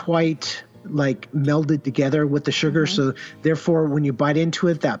not quite like melded together with the sugar. Mm-hmm. So therefore, when you bite into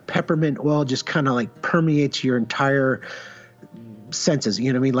it, that peppermint oil just kind of like permeates your entire senses.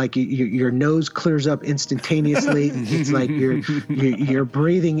 You know what I mean? Like your nose clears up instantaneously. It's like you're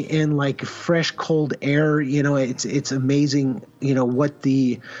breathing in like fresh, cold air. It's amazing. What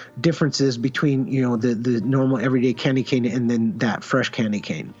the difference is between the normal everyday candy cane and then that fresh candy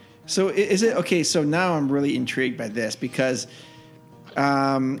cane. So is it okay? So now I'm really intrigued by this, because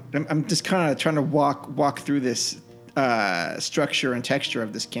I'm just kind of trying to walk through this structure and texture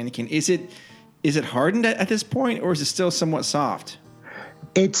of this candy cane. Is it hardened at this point, or is it still somewhat soft?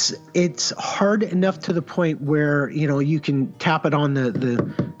 It's hard enough to the point where you can tap it on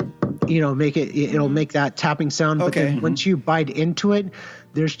it'll make that tapping sound. But then once you bite into it,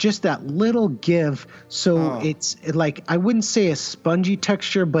 there's just that little give. So it's like, I wouldn't say a spongy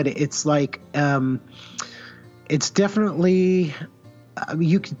texture, but it's like it's definitely.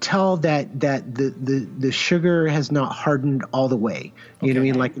 You can tell that the sugar has not hardened all the way. You know what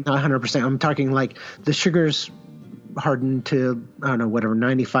I mean? Like not 100%. I'm talking like the sugar's hardened to, I don't know, whatever,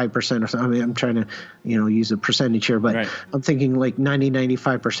 95% or something. I mean, I'm trying to, use a percentage here, but I'm thinking like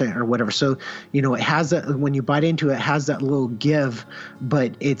 95% or whatever. So, it has that, when you bite into it, has that little give,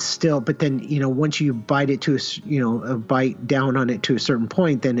 but it's still, but then, once you bite it to a bite down on it to a certain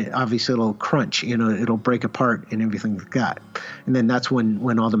point, then it obviously it'll crunch, it'll break apart and everything like that. And then that's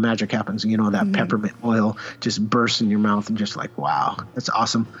when all the magic happens, that peppermint oil just bursts in your mouth and just like, wow, that's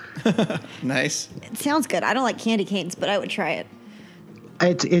awesome. Nice. It sounds good. I don't like candy canes, but I would try it.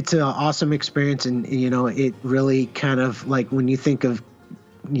 It's an awesome experience, and it really kind of like when you think of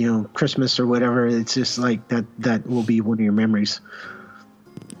Christmas or whatever, it's just like that will be one of your memories.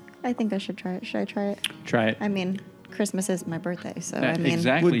 I think I should try it. Should I try it? Try it. I mean, Christmas is my birthday, so I mean,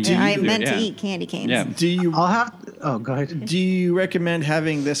 exactly. I meant to eat candy canes. Yeah. Go ahead. Do you recommend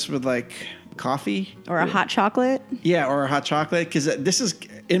having this with like coffee or a hot chocolate? Yeah, or a hot chocolate, because this is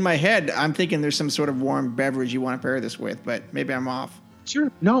in my head. I'm thinking there's some sort of warm beverage you want to pair this with, but maybe I'm off.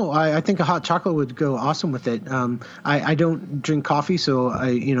 Sure. No, I think a hot chocolate would go awesome with it. I don't drink coffee, so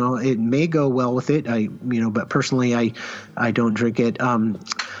it may go well with it. But personally, I don't drink it. I'll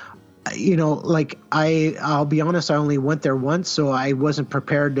be honest, I only went there once, so I wasn't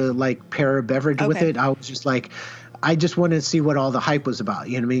prepared to like pair a beverage with it. I was just like, I just wanted to see what all the hype was about.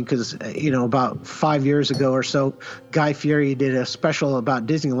 You know what I mean? Because, about 5 years ago or so, Guy Fieri did a special about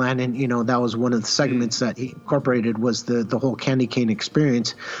Disneyland, and, that was one of the segments that he incorporated was the whole candy cane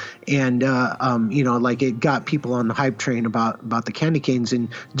experience. And, it got people on the hype train about the candy canes, and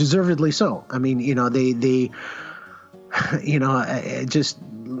deservedly so. I mean, they just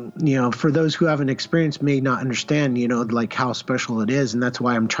for those who haven't experienced may not understand, like how special it is. And that's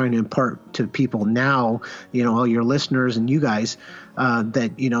why I'm trying to impart to people now, all your listeners and you guys,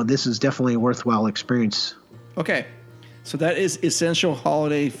 that, this is definitely a worthwhile experience. Okay. So that is essential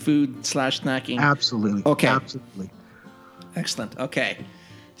holiday food / snacking. Absolutely. Okay. Absolutely. Excellent. Okay.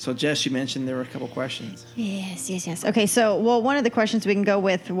 So, Jess, you mentioned there were a couple questions. Yes. Okay, so, one of the questions we can go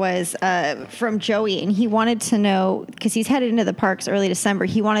with was from Joey, and he wanted to know, because he's headed into the parks early December,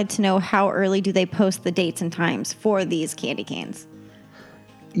 he wanted to know how early do they post the dates and times for these candy canes?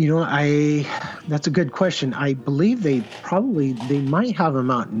 That's a good question. I believe they might have them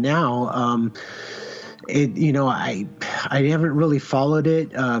out now. I haven't really followed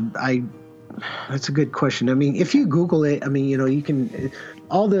it. That's a good question. I mean, if you Google it, I mean, you can,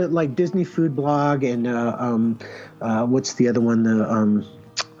 all the like Disney Food Blog and what's the other one?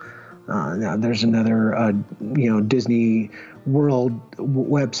 There's another Disney World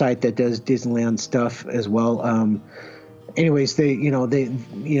website that does Disneyland stuff as well. Anyways,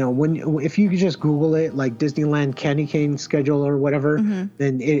 if you could just Google it, like Disneyland candy cane schedule or whatever,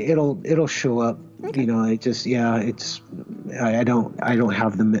 then it'll show up. Okay. I don't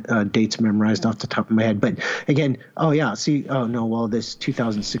have the dates memorized off the top of my head, but again, this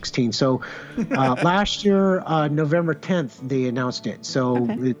 2016. So last year, November 10th, they announced it. So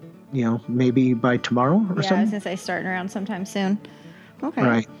maybe by tomorrow or something. Yeah, I was gonna say starting around sometime soon. Okay. All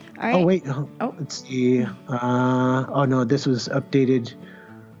right. Oh, wait. Oh. Let's see. This was updated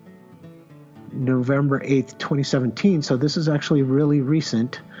November 8th, 2017. So this is actually really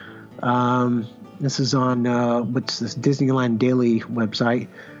recent. This is on, what's this, Disneyland Daily website.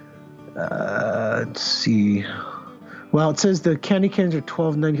 Let's see. Well, it says the candy cans are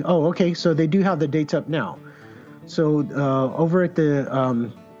 $12.90. Oh, okay. So they do have the dates up now. So over at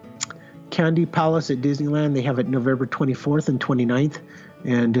the Candy Palace at Disneyland, they have it November 24th and 29th.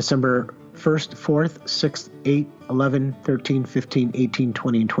 And December 1st, 4th, 6th, 8th, 11, 13, 15, 18,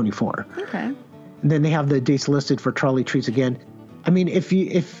 20, and 24. Okay. And then they have the dates listed for Trolley Treats again. I mean, if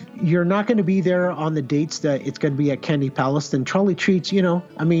you're not going to be there on the dates that it's going to be at Candy Palace, then Trolley Treats, go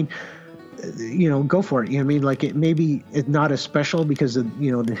for it. I mean, like it's not as special because of,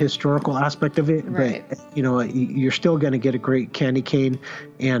 the historical aspect of it, right. But, you're still going to get a great candy cane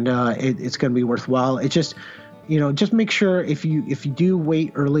and it's going to be worthwhile. It's just, just make sure if you do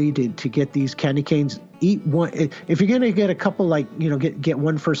wait early to get these candy canes, eat one. If you're going to get a couple, get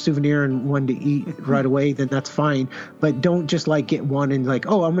one for a souvenir and one to eat right away, then that's fine. But don't just get one and I'm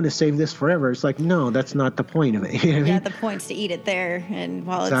going to save this forever. It's like, no, that's not the point of it. You know what I mean? The point's to eat it there. And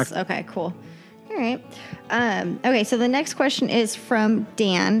while exactly. It's okay, cool. All right. Okay. So the next question is from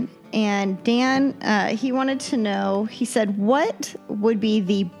Dan. And Dan, he wanted to know, he said, what would be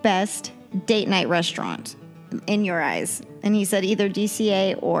the best date night restaurant in your eyes? And he said either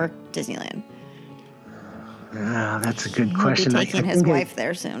DCA or Disneyland. That's a good question. He'll be taking his wife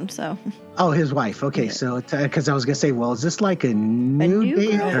there soon, so. Oh, his wife. Okay, yeah. So because I was gonna say, well, is this like a new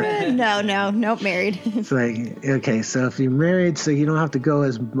date? Nope, married. It's like, okay, so if you're married, so you don't have to go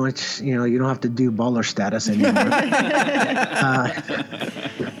as much. You don't have to do baller status anymore.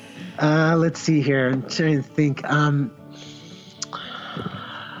 Let's see here. I'm trying to think.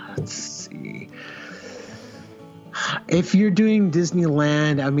 Let's see. If you're doing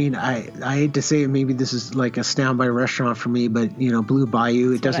Disneyland, I mean, I hate to say it, maybe this is like a standby restaurant for me, but Blue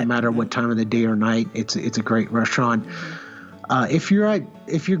Bayou, it doesn't matter what time of the day or night, it's a great restaurant. If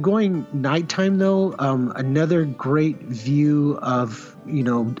you're going nighttime though, another great view of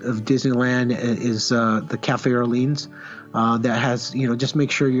Disneyland is the Cafe Orleans, that has just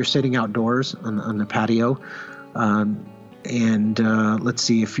make sure you're sitting outdoors on the patio. And let's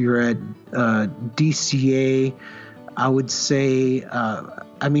see, if you're at DCA, I would say,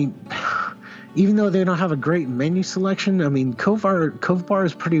 even though they don't have a great menu selection, I mean, Cove Bar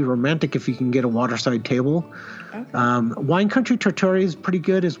is pretty romantic if you can get a waterside table. Okay. Wine Country Trattoria is pretty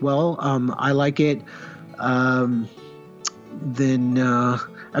good as well. I like it. Of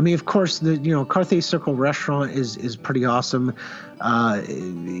course, the Carthay Circle restaurant is pretty awesome.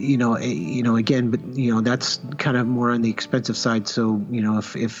 Again, but that's kind of more on the expensive side. So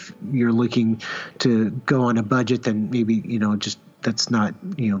if you're looking to go on a budget, then maybe just that's not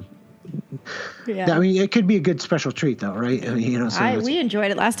Yeah. I mean, it could be a good special treat, though, right? I mean, we enjoyed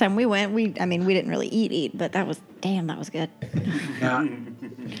it last time we went. We didn't really eat, but that was good. Yeah.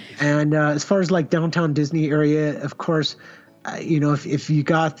 And as far as like downtown Disney area, of course, if you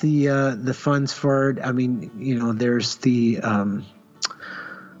got the funds for it, I mean, there's the Earl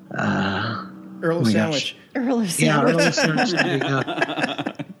of Sandwich. Earl of Sandwich. Yeah, Earl of Sandwich.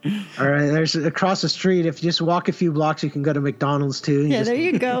 All right, there's across the street. If you just walk a few blocks, you can go to McDonald's too. Yeah, there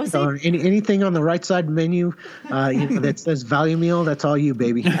you go. So anything on the right side menu that says value meal, that's all you,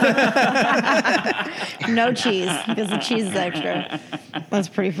 baby. No cheese, because the cheese is extra. That's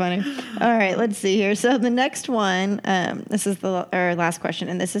pretty funny. All right, let's see here. So the next one, this is our last question,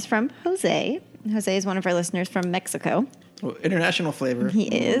 and this is from Jose. Jose is one of our listeners from Mexico. Well, international flavor. He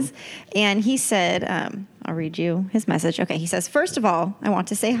is. And he said, I'll read you his message. Okay, he says, first of all, I want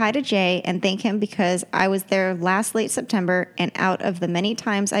to say hi to Jay and thank him because I was there last late September, and out of the many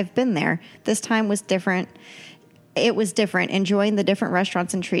times I've been there, this time was different. It was different, enjoying the different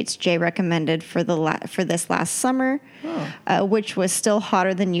restaurants and treats Jay recommended for this last summer, which was still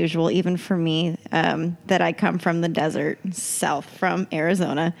hotter than usual, even for me, that I come from the desert south from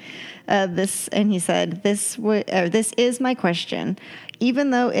Arizona. And he said, this is my question.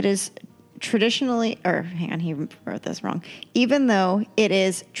 Even though it is traditionally, he wrote this wrong. Even though it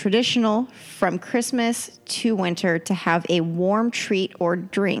is traditional from Christmas to winter to have a warm treat or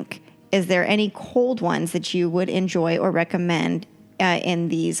drink, is there any cold ones that you would enjoy or recommend in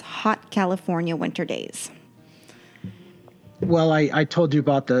these hot California winter days? Well, I told you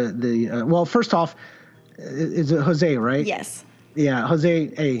about the well, first off, is it Jose, right? Yes. Yeah,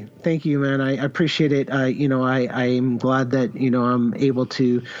 Jose, hey, thank you, man. I appreciate it. I'm glad that, I'm able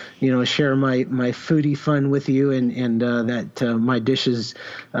to, share my foodie fun with you and that my dishes,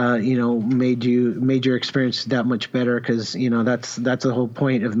 made your experience that much better because, that's the whole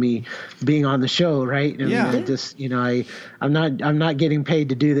point of me being on the show, right? And yeah. I just, I'm not getting paid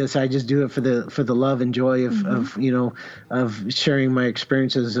to do this. I just do it for the love and joy of sharing my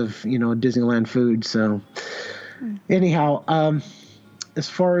experiences of, Disneyland food. So anyhow, as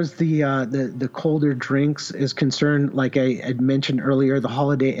far as the colder drinks is concerned, like I had mentioned earlier, the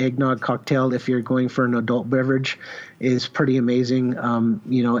holiday eggnog cocktail, if you're going for an adult beverage, is pretty amazing.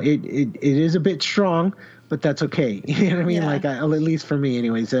 It is a bit strong, but that's okay. You know what I mean? Yeah. Like at least for me,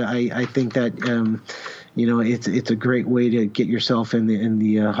 anyways. I think that it's a great way to get yourself in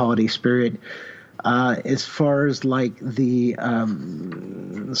the holiday spirit. As far as like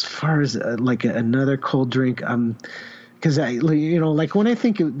another cold drink, because like when I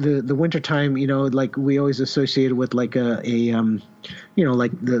think of the wintertime, like we always associate it with like like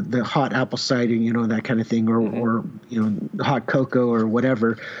the hot apple cider, that kind of thing, or hot cocoa or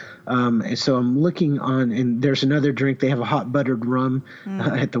whatever. And so I'm looking on, and there's another drink. They have a hot buttered rum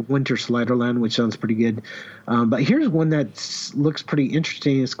at the Winter Sliderland, which sounds pretty good. But here's one that looks pretty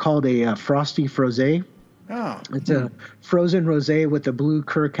interesting. It's called a Frosty Frosé. Oh. It's a frozen rosé with a blue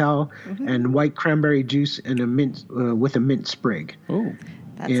curacao and white cranberry juice and a mint with a mint sprig. Oh,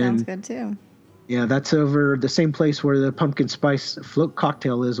 that sounds good too. Yeah, that's over the same place where the pumpkin spice float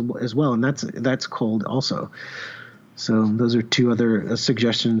cocktail is as well, and that's cold also. So those are two other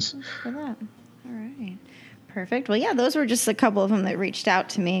suggestions. For that. All right. Perfect. Well, yeah, those were just a couple of them that reached out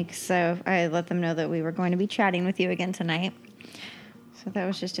to me. So I let them know that we were going to be chatting with you again tonight. So that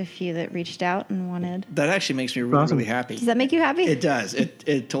was just a few that reached out and wanted. That actually makes me really, really happy. Does that make you happy? It does.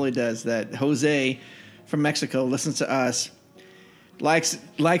 It totally does. That Jose from Mexico listens to us, likes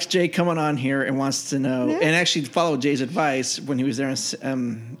Jay coming on here and wants to know, and actually followed Jay's advice when he was there in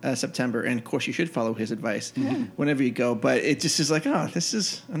September. And of course, you should follow his advice whenever you go. But it just is like, this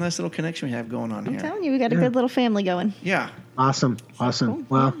is a nice little connection we have going on here. I'm telling you, we got a good little family going. Yeah. Awesome. Cool.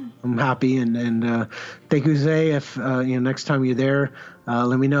 Well, I'm happy and thank you, Jose. If next time you're there,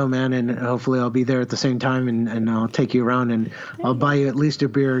 let me know, man, and hopefully I'll be there at the same time and I'll take you around and I'll buy you at least a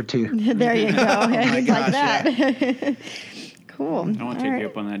beer or two. There you go. Oh my gosh, like that. Yeah. Cool. I want to take you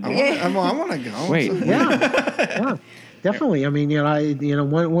up on that. I want to go. Wait. Yeah. Definitely. I mean,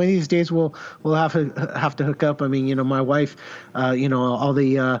 one of these days we'll have to hook up. I mean, my wife, all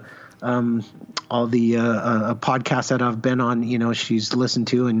the podcasts that I've been on, she's listened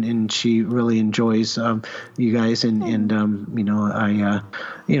to and she really enjoys you guys and I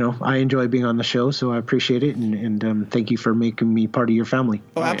enjoy being on the show, so I appreciate it and thank you for making me part of your family.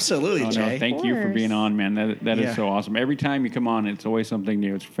 Oh, absolutely, Jay. No, thank you for being on, man. That is so awesome. Every time you come on, it's always something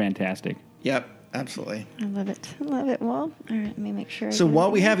new. It's fantastic. Yep. Absolutely. I love it. Well, all right, let me make sure. So while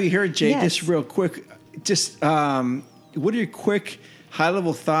we have you here, Jay, just real quick, what are your quick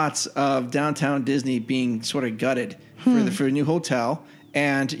high-level thoughts of downtown Disney being sort of gutted for a new hotel,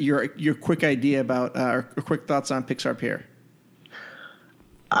 and your quick idea about or quick thoughts on Pixar Pier?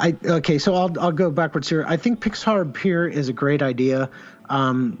 So I'll go backwards here. I think Pixar Pier is a great idea.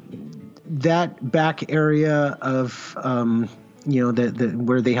 That back area of the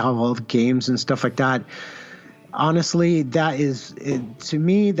where they have all the games and stuff like that. honestly, that is to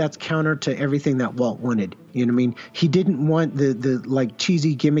me that's counter to everything that Walt wanted. You know what I mean? He didn't want the like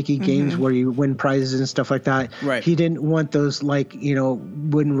cheesy gimmicky games where you win prizes and stuff like that. Right. He didn't want those like, you know,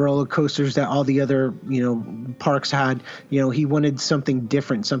 wooden roller coasters that all the other, you know, parks had. You know, he wanted something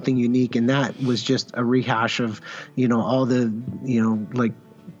different, something unique, and that was just a rehash of, you know, all the, you know, like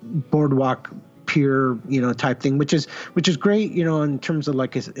boardwalk pier, you know, type thing, which is great, you know, in terms of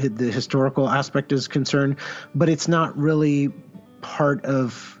like the historical aspect is concerned, but it's not really part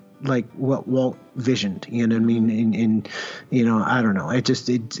of like what Walt visioned, you know what I mean? And you know, I don't know. It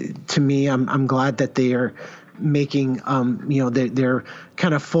to me, I'm glad that they are making, you know, they're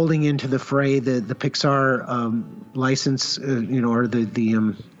kind of folding into the fray the Pixar license, you know, or the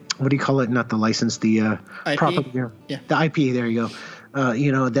what do you call it? Not the license, the IP? property. Yeah, the IP. There you go.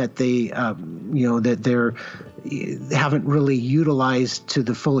 You know, that they, you know, that they haven't really utilized to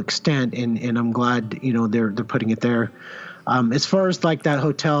the full extent, and I'm glad, you know, they're putting it there. As far as like that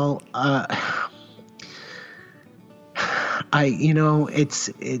hotel, I you know,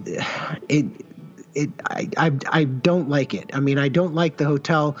 I don't like it. I mean, I don't like the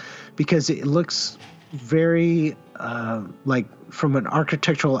hotel because it looks very like from an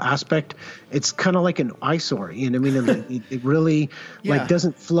architectural aspect, it's kind of like an eyesore. You know what I mean? It really like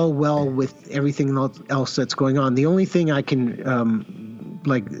doesn't flow well with everything else that's going on. The only thing I can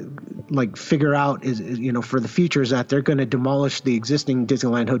like figure out is, you know, for the future is that they're going to demolish the existing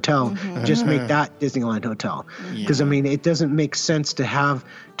Disneyland Hotel, just make that Disneyland Hotel. Because I mean, it doesn't make sense to have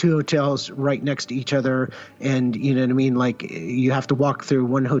two hotels right next to each other, and you know what I mean. Like you have to walk through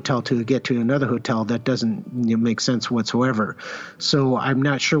one hotel to get to another hotel. That doesn't, you know, make sense whatsoever. So I'm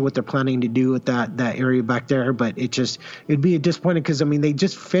not sure what they're planning to do with that area back there, but it'd be a disappointing because I mean they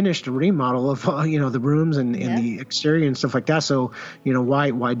just finished a remodel of you know, the rooms and the exterior and stuff like that. So you know,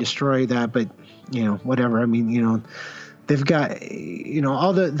 why destroy that? But you know, whatever. I mean, you know, they've got, you know,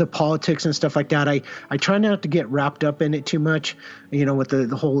 all the politics and stuff like that. I try not to get wrapped up in it too much, you know, with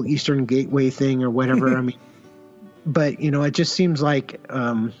the whole Eastern Gateway thing or whatever. I mean, but you know, it just seems like,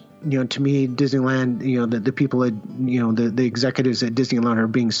 you know, to me, Disneyland, you know, the people at, you know, the executives at Disneyland are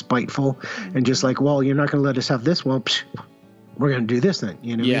being spiteful and just like, well, you're not going to let us have this. Well, we're going to do this then,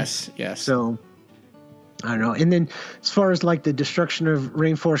 you know? Yes. So I don't know. And then as far as like the destruction of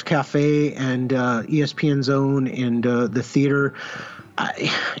Rainforest Cafe and ESPN Zone and the theater,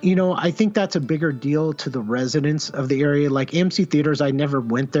 you know, I think that's a bigger deal to the residents of the area. Like AMC Theaters, I never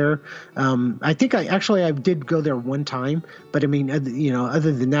went there. I think I did go there one time, but I mean, you know,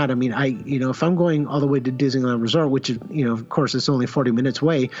 other than that, I mean, you know, if I'm going all the way to Disneyland Resort, which is, you know, of course it's only 40 minutes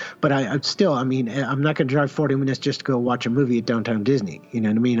away, but I'm still, I mean, I'm not going to drive 40 minutes just to go watch a movie at Downtown Disney. You know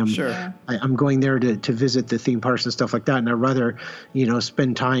what I mean? I'm going there to visit the theme parks and stuff like that. And I'd rather, you know,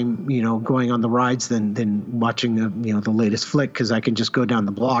 spend time, you know, going on the rides than watching, you know, the latest flick, because I can just go down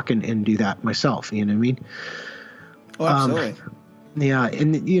the block and do that myself. You know what I mean? Oh, absolutely. Yeah,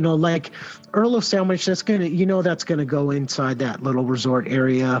 and you know, like Earl of Sandwich, that's gonna go inside that little resort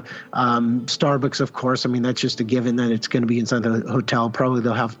area. Starbucks, of course. I mean, that's just a given that it's going to be inside the hotel. Probably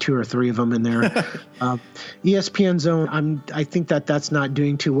they'll have 2 or 3 of them in there. ESPN Zone, I think that's not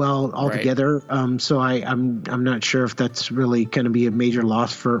doing too well altogether. Right. So I'm not sure if that's really going to be a major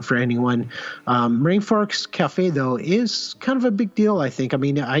loss for anyone. Rainforest Cafe though is kind of a big deal, I think. I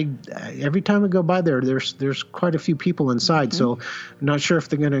mean, every time I go by there's quite a few people inside. So I'm not sure if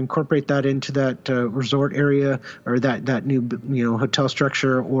they're going to incorporate that into that resort area or that new, you know, hotel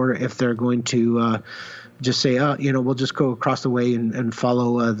structure, or if they're going to just say, you know, we'll just go across the way and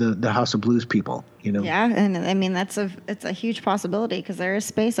follow the House of Blues people, you know. Yeah, and I mean it's a huge possibility because there is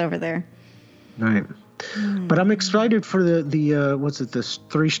space over there. Right. But I'm excited for the what's it, the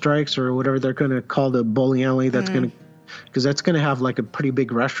 3 Strikes or whatever they're going to call the bowling alley. That's going to, because that's going to have like a pretty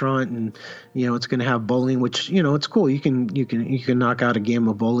big restaurant, and you know, it's going to have bowling, which, you know, it's cool. You can knock out a game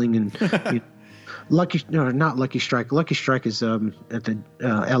of bowling and not Lucky Strike. Lucky Strike is at the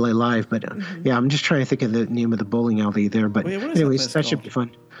LA Live, but yeah, I'm just trying to think of the name of the bowling alley there. But anyways, that should be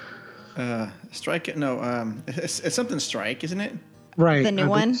fun. Strike? No, it's something Strike, isn't it? Right. The new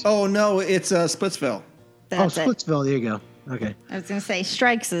one? Oh no, it's Splitsville. That's Splitsville. There you go. Okay. I was going to say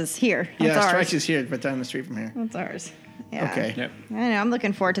Strikes is here. That's ours. Strikes is here, but down the street from here. That's ours. Yeah. Okay. Yep. I know. I'm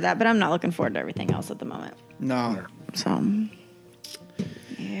looking forward to that, but I'm not looking forward to everything else at the moment. No. So,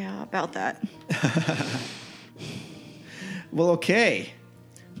 yeah, about that. Well, okay.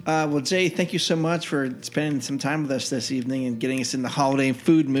 Well, Jay, thank you so much for spending some time with us this evening and getting us in the holiday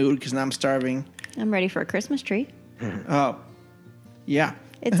food mood, because now I'm starving. I'm ready for a Christmas tree. Oh, yeah.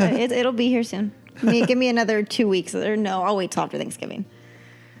 It'll be here soon. Give me another 2 weeks. Or no, I'll wait till after Thanksgiving.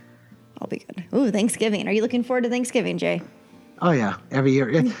 I'll be good. Ooh, Thanksgiving. Are you looking forward to Thanksgiving, Jay? Oh yeah, every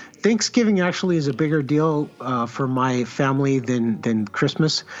year. Thanksgiving actually is a bigger deal for my family than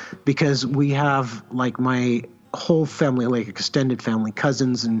Christmas, because we have like my whole family, like extended family,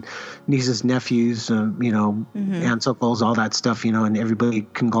 cousins and nieces, nephews, aunts, uncles, all that stuff, and everybody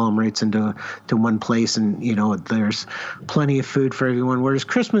conglomerates into one place, and there's plenty of food for everyone. Whereas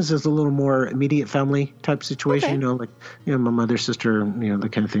Christmas is a little more immediate family type situation, Okay. my mother, sister,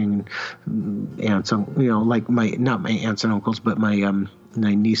 that kind of thing, aunts, like not my aunts and uncles, but my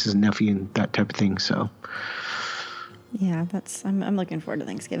nieces and nephew and that type of thing. So. Yeah, I'm looking forward to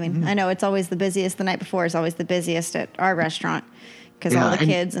Thanksgiving. I know it's always the busiest. The night before is always the busiest at our restaurant because all the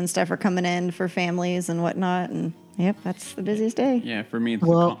kids and stuff are coming in for families and whatnot. And yep, that's the busiest day. Yeah, for me,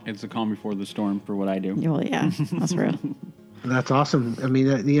 it's the calm before the storm for what I do. Well, yeah, that's real. That's awesome. I mean,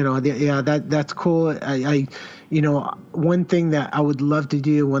 that's cool. I one thing that I would love to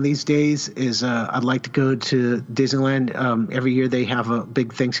do one of these days is I'd like to go to Disneyland. Every year they have a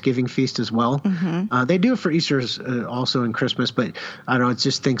big Thanksgiving feast as well. Mm-hmm. They do it for Easter also and Christmas, but I don't know. It's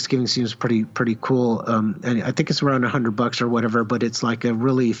just Thanksgiving seems pretty cool. And I think it's around $100 or whatever, but it's like a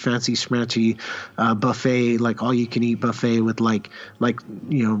really fancy schmancy buffet, like all you can eat buffet with like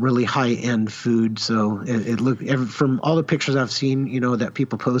really high end food. So it look from all the pictures I've seen, that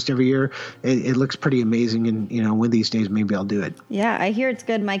people post every year, it looks pretty amazing. And one of these days maybe I'll do it. Yeah, I hear it's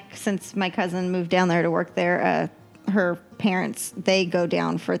good. Since my cousin moved down there to work there, her parents, they go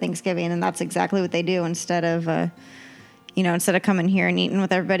down for Thanksgiving, and that's exactly what they do instead of coming here and eating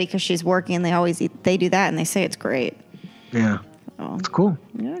with everybody because she's working. They do that, and they say it's great. Yeah, it's cool.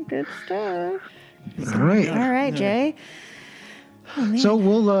 Yeah, good stuff. All right, Jay. Oh, so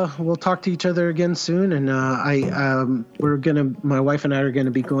we'll talk to each other again soon, and my wife and I are gonna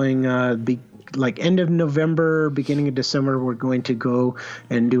be going like end of November, beginning of December. We're going to go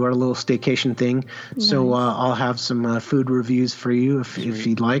and do our little staycation thing. Nice. So I'll have some food reviews for you if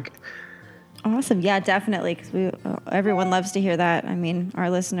you'd like. Awesome, yeah, definitely, because everyone loves to hear that. I mean, our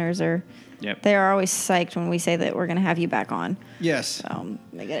listeners are. Yep. They are always psyched when we say that we're going to have you back on. Yes. So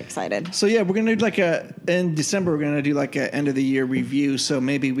they get excited. So yeah, we're going to do in December, we're going to do like a end of the year review. So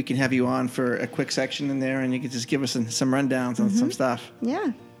maybe we can have you on for a quick section in there and you can just give us some rundowns on some stuff.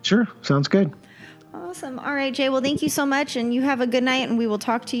 Yeah. Sure. Sounds good. Awesome. All right, Jay. Well, thank you so much, and you have a good night, and we will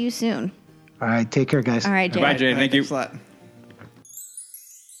talk to you soon. All right. Take care, guys. All right, Jay. Bye, Jay. Thank you. Thanks a lot.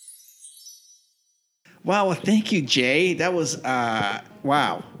 Wow. Well, thank you, Jay. That was,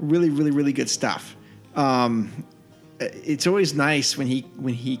 wow. Really, really, really good stuff. It's always nice when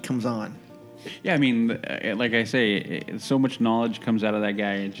he comes on. Yeah, I mean, like I say, so much knowledge comes out of that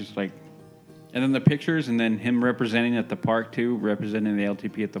guy. It's just like, and then the pictures, and then him representing at the park too, representing the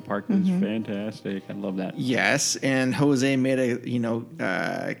LTP at the park. That's fantastic. I love that. Yes, and Jose made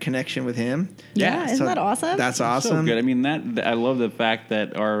a connection with him. Yeah, isn't that awesome? That's awesome. So good. I mean, I love the fact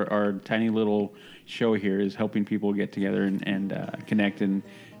that our tiny little show here is helping people get together and connect, and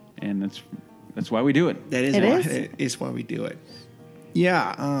that's why we do it. It is why we do it.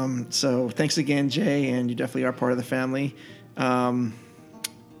 Yeah. So thanks again, Jay, and you definitely are part of the family.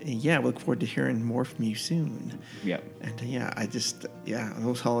 Yeah, we look forward to hearing more from you soon. Yep. And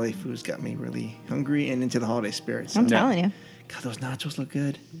those holiday foods got me really hungry and into the holiday spirit. So. I'm telling you. God, those nachos look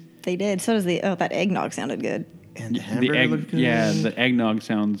good. They did. So does that eggnog sounded good. And the hamburger looked good. Yeah, the eggnog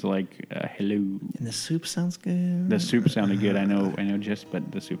sounds like hello. And the soup sounds good. The soup sounded good. I know, just,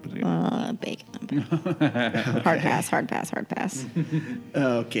 but the soup was good. Bacon. Hard pass.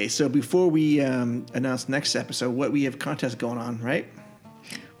 Okay, so before we announce next episode, we have a contest going on, right?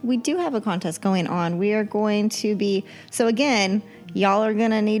 We do have a contest going on. We are going to be, so again, y'all are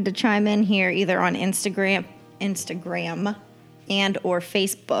going to need to chime in here either on Instagram and or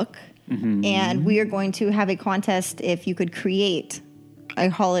Facebook. Mm-hmm. And we are going to have a contest if you could create a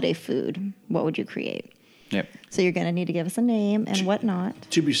holiday food. What would you create? Yep. So you're going to need to give us a name and whatnot.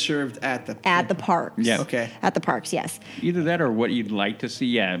 To be served at the parks. Yeah. Okay. At the parks, yes. Either that or what you'd like to see.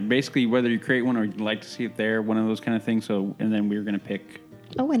 Yeah. Basically, whether you create one or you'd like to see it there, one of those kind of things. So, and then we're going to pick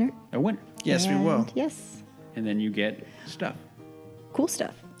a winner. Yes, we will. Yes. And then you get stuff. Cool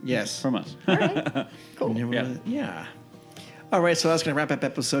stuff. Yes. From us. All right. Cool. Yeah. All right, so that's going to wrap up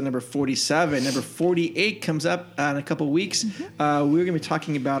episode number 47. Number 48 comes up in a couple weeks. Mm-hmm. We're going to be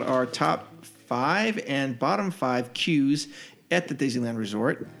talking about our top 5 and bottom 5 queues at the Disneyland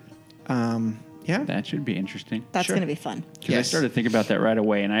Resort. Yeah. That should be interesting. That's going to be fun. Because I started thinking about that right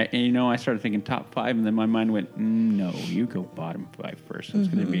away, and I started thinking top 5, and then my mind went, no, you go bottom 5 first. So it's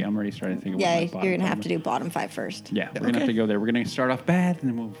going to be, I'm already starting to think about my bottom. You're going to have to do bottom 5 first. Yeah, we're going to have to go there. We're going to start off bad, and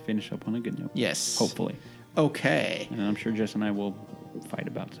then we'll finish up on a good note. Yes. Hopefully. Okay. And I'm sure Jess and I will fight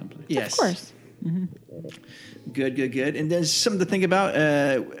about something. Yes. Of course. Good. And there's something to think about.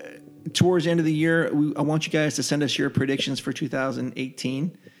 Towards the end of the year, I want you guys to send us your predictions for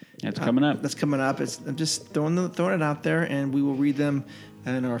 2018. That's coming up. That's coming up. I'm just throwing it out there, and we will read them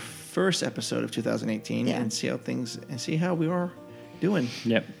in our first episode of 2018 and see how we are doing.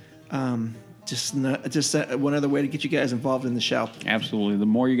 Yep. Just one other way to get you guys involved in the show. Absolutely. The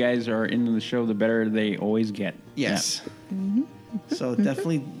more you guys are into the show, the better they always get. Yes. Yeah. So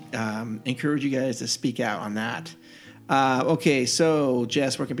definitely encourage you guys to speak out on that. Okay, so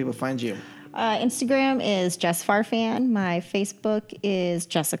Jess, where can people find you? Instagram is Jess Farfan. My Facebook is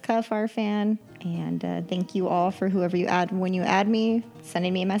Jessica Farfan. And thank you all for whoever you add when you add me,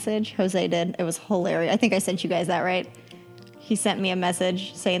 sending me a message. Jose did. It was hilarious. I think I sent you guys that, right? He sent me a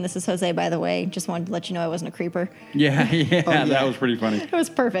message saying, "This is Jose, by the way. Just wanted to let you know I wasn't a creeper." Yeah, that was pretty funny. It was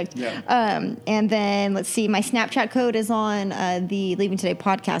perfect. Yeah. And then, let's see, my Snapchat code is on the Leaving Today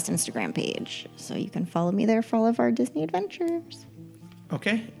podcast Instagram page. So you can follow me there for all of our Disney adventures.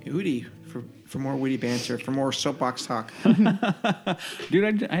 Okay. Udi, for more witty banter, for more soapbox talk. Dude,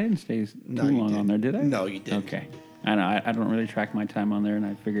 I didn't stay too long on there, did I? No, you didn't. Okay. I know. I don't really track my time on there, and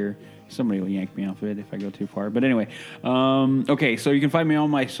I figure somebody will yank me off of it if I go too far. But anyway, okay, so you can find me on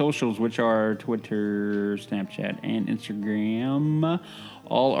my socials, which are Twitter, Snapchat, and Instagram.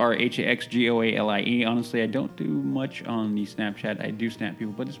 All are HAXGOALIE. Honestly, I don't do much on the Snapchat. I do snap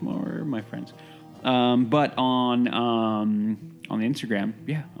people, but it's more my friends. But on the Instagram,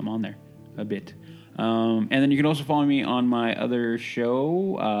 yeah, I'm on there a bit. And then you can also follow me on my other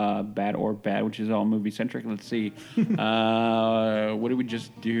show, Bad or Bad, which is all movie-centric. Let's see. What did we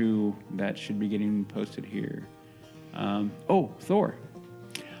just do that should be getting posted here? Thor.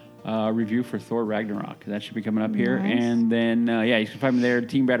 Review for Thor Ragnarok. That should be coming up here. Nice. And then, you can find me there,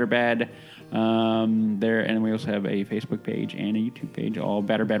 Team Bad or Bad. There, and we also have a Facebook page and a YouTube page, all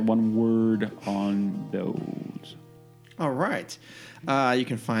Bad or Bad, one word on those. All right. You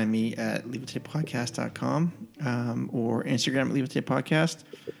can find me at leaveitodaypodcast.com or Instagram at leaveitodaypodcast,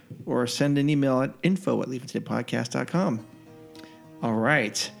 or send an email at info@leaveitodaypodcast.com. All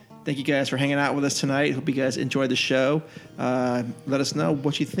right. Thank you guys for hanging out with us tonight. Hope you guys enjoyed the show. Let us know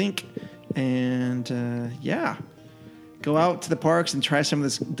what you think. And, go out to the parks and try some of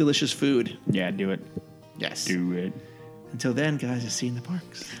this delicious food. Yeah, do it. Yes. Do it. Until then, guys, I'll see you in the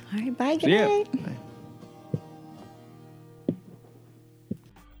parks. All right, bye. Good See ya. night. Bye.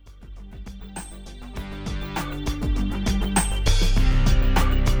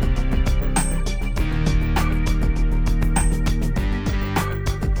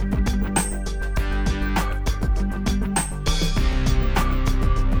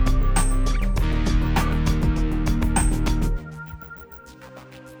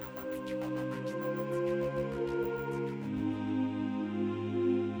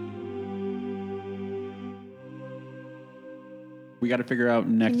 We got to figure out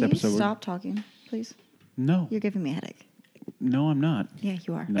next Can you episode. stop talking, please? No. You're giving me a headache. No, I'm not. Yeah,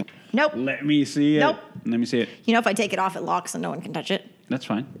 you are. Nope. Nope. Let me see it. Nope. Let me see it. You know, if I take it off, it locks and no one can touch it. That's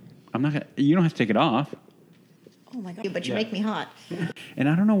fine. I'm not gonna. You don't have to take it off. Oh my God. But you Yeah. make me hot. And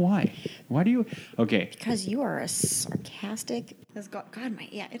I don't know why. Why do you? Okay. Because you are a sarcastic. God,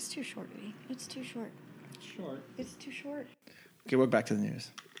 it's too short, Rudy. It's too short. Short. It's too short. Okay, we're back to the news.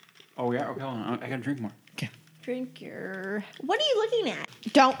 Oh yeah. Okay. Hold on. I gotta drink more. Okay. Drink your... What are you looking at?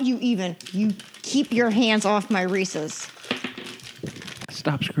 Don't you even. You keep your hands off my Reese's.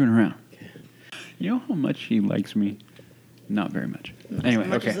 Stop screwing around. You know how much he likes me? Not very much. Anyway, As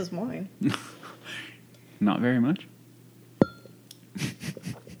much okay. as this wine. Not very much? I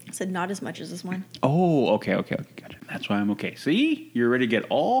said not as much as this wine. Oh, okay, gotcha. That's why I'm okay. See? You're ready to get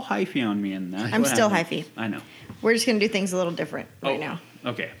all hyphy on me, and that's I'm what still happened. hyphy. I know. We're just going to do things a little different right now.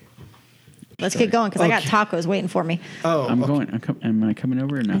 Okay. Let's get going, because I got tacos waiting for me. Oh, I'm going. Am I coming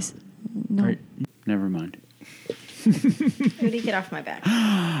over or no? No. Right. Never mind. Rudy, get off my back.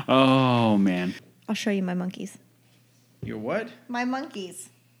 Oh, man. I'll show you my monkeys. Your what? My monkeys.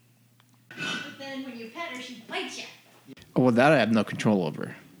 But then when you pet her, she bites you. Oh, well, that I have no control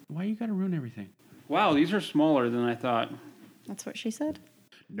over. Why you gotta ruin everything? Wow, these are smaller than I thought. That's what she said.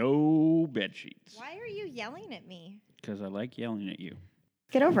 No bed sheets. Why are you yelling at me? Because I like yelling at you.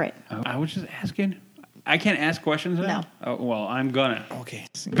 Get over it. I was just asking. I can't ask questions now? No. Oh, well, I'm gonna. Okay.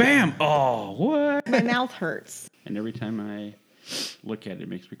 Bam! Oh, what? My mouth hurts. And every time I look at it, it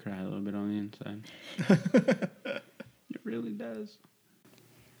makes me cry a little bit on the inside. It really does.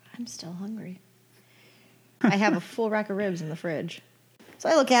 I'm still hungry. I have a full rack of ribs in the fridge. So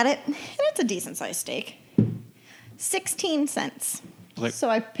I look at it, and it's a decent-sized steak. 16 cents. Like- So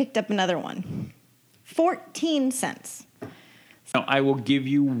I picked up another one. 14 cents. No, I will give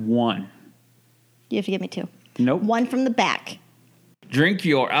you one. You have to give me 2. Nope. One from the back. Drink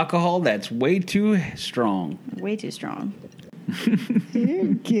your alcohol that's way too strong. Way too strong.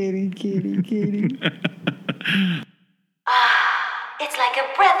 Kitty. It's like a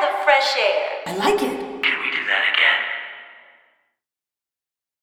breath of fresh air. I like it. Can we do that again?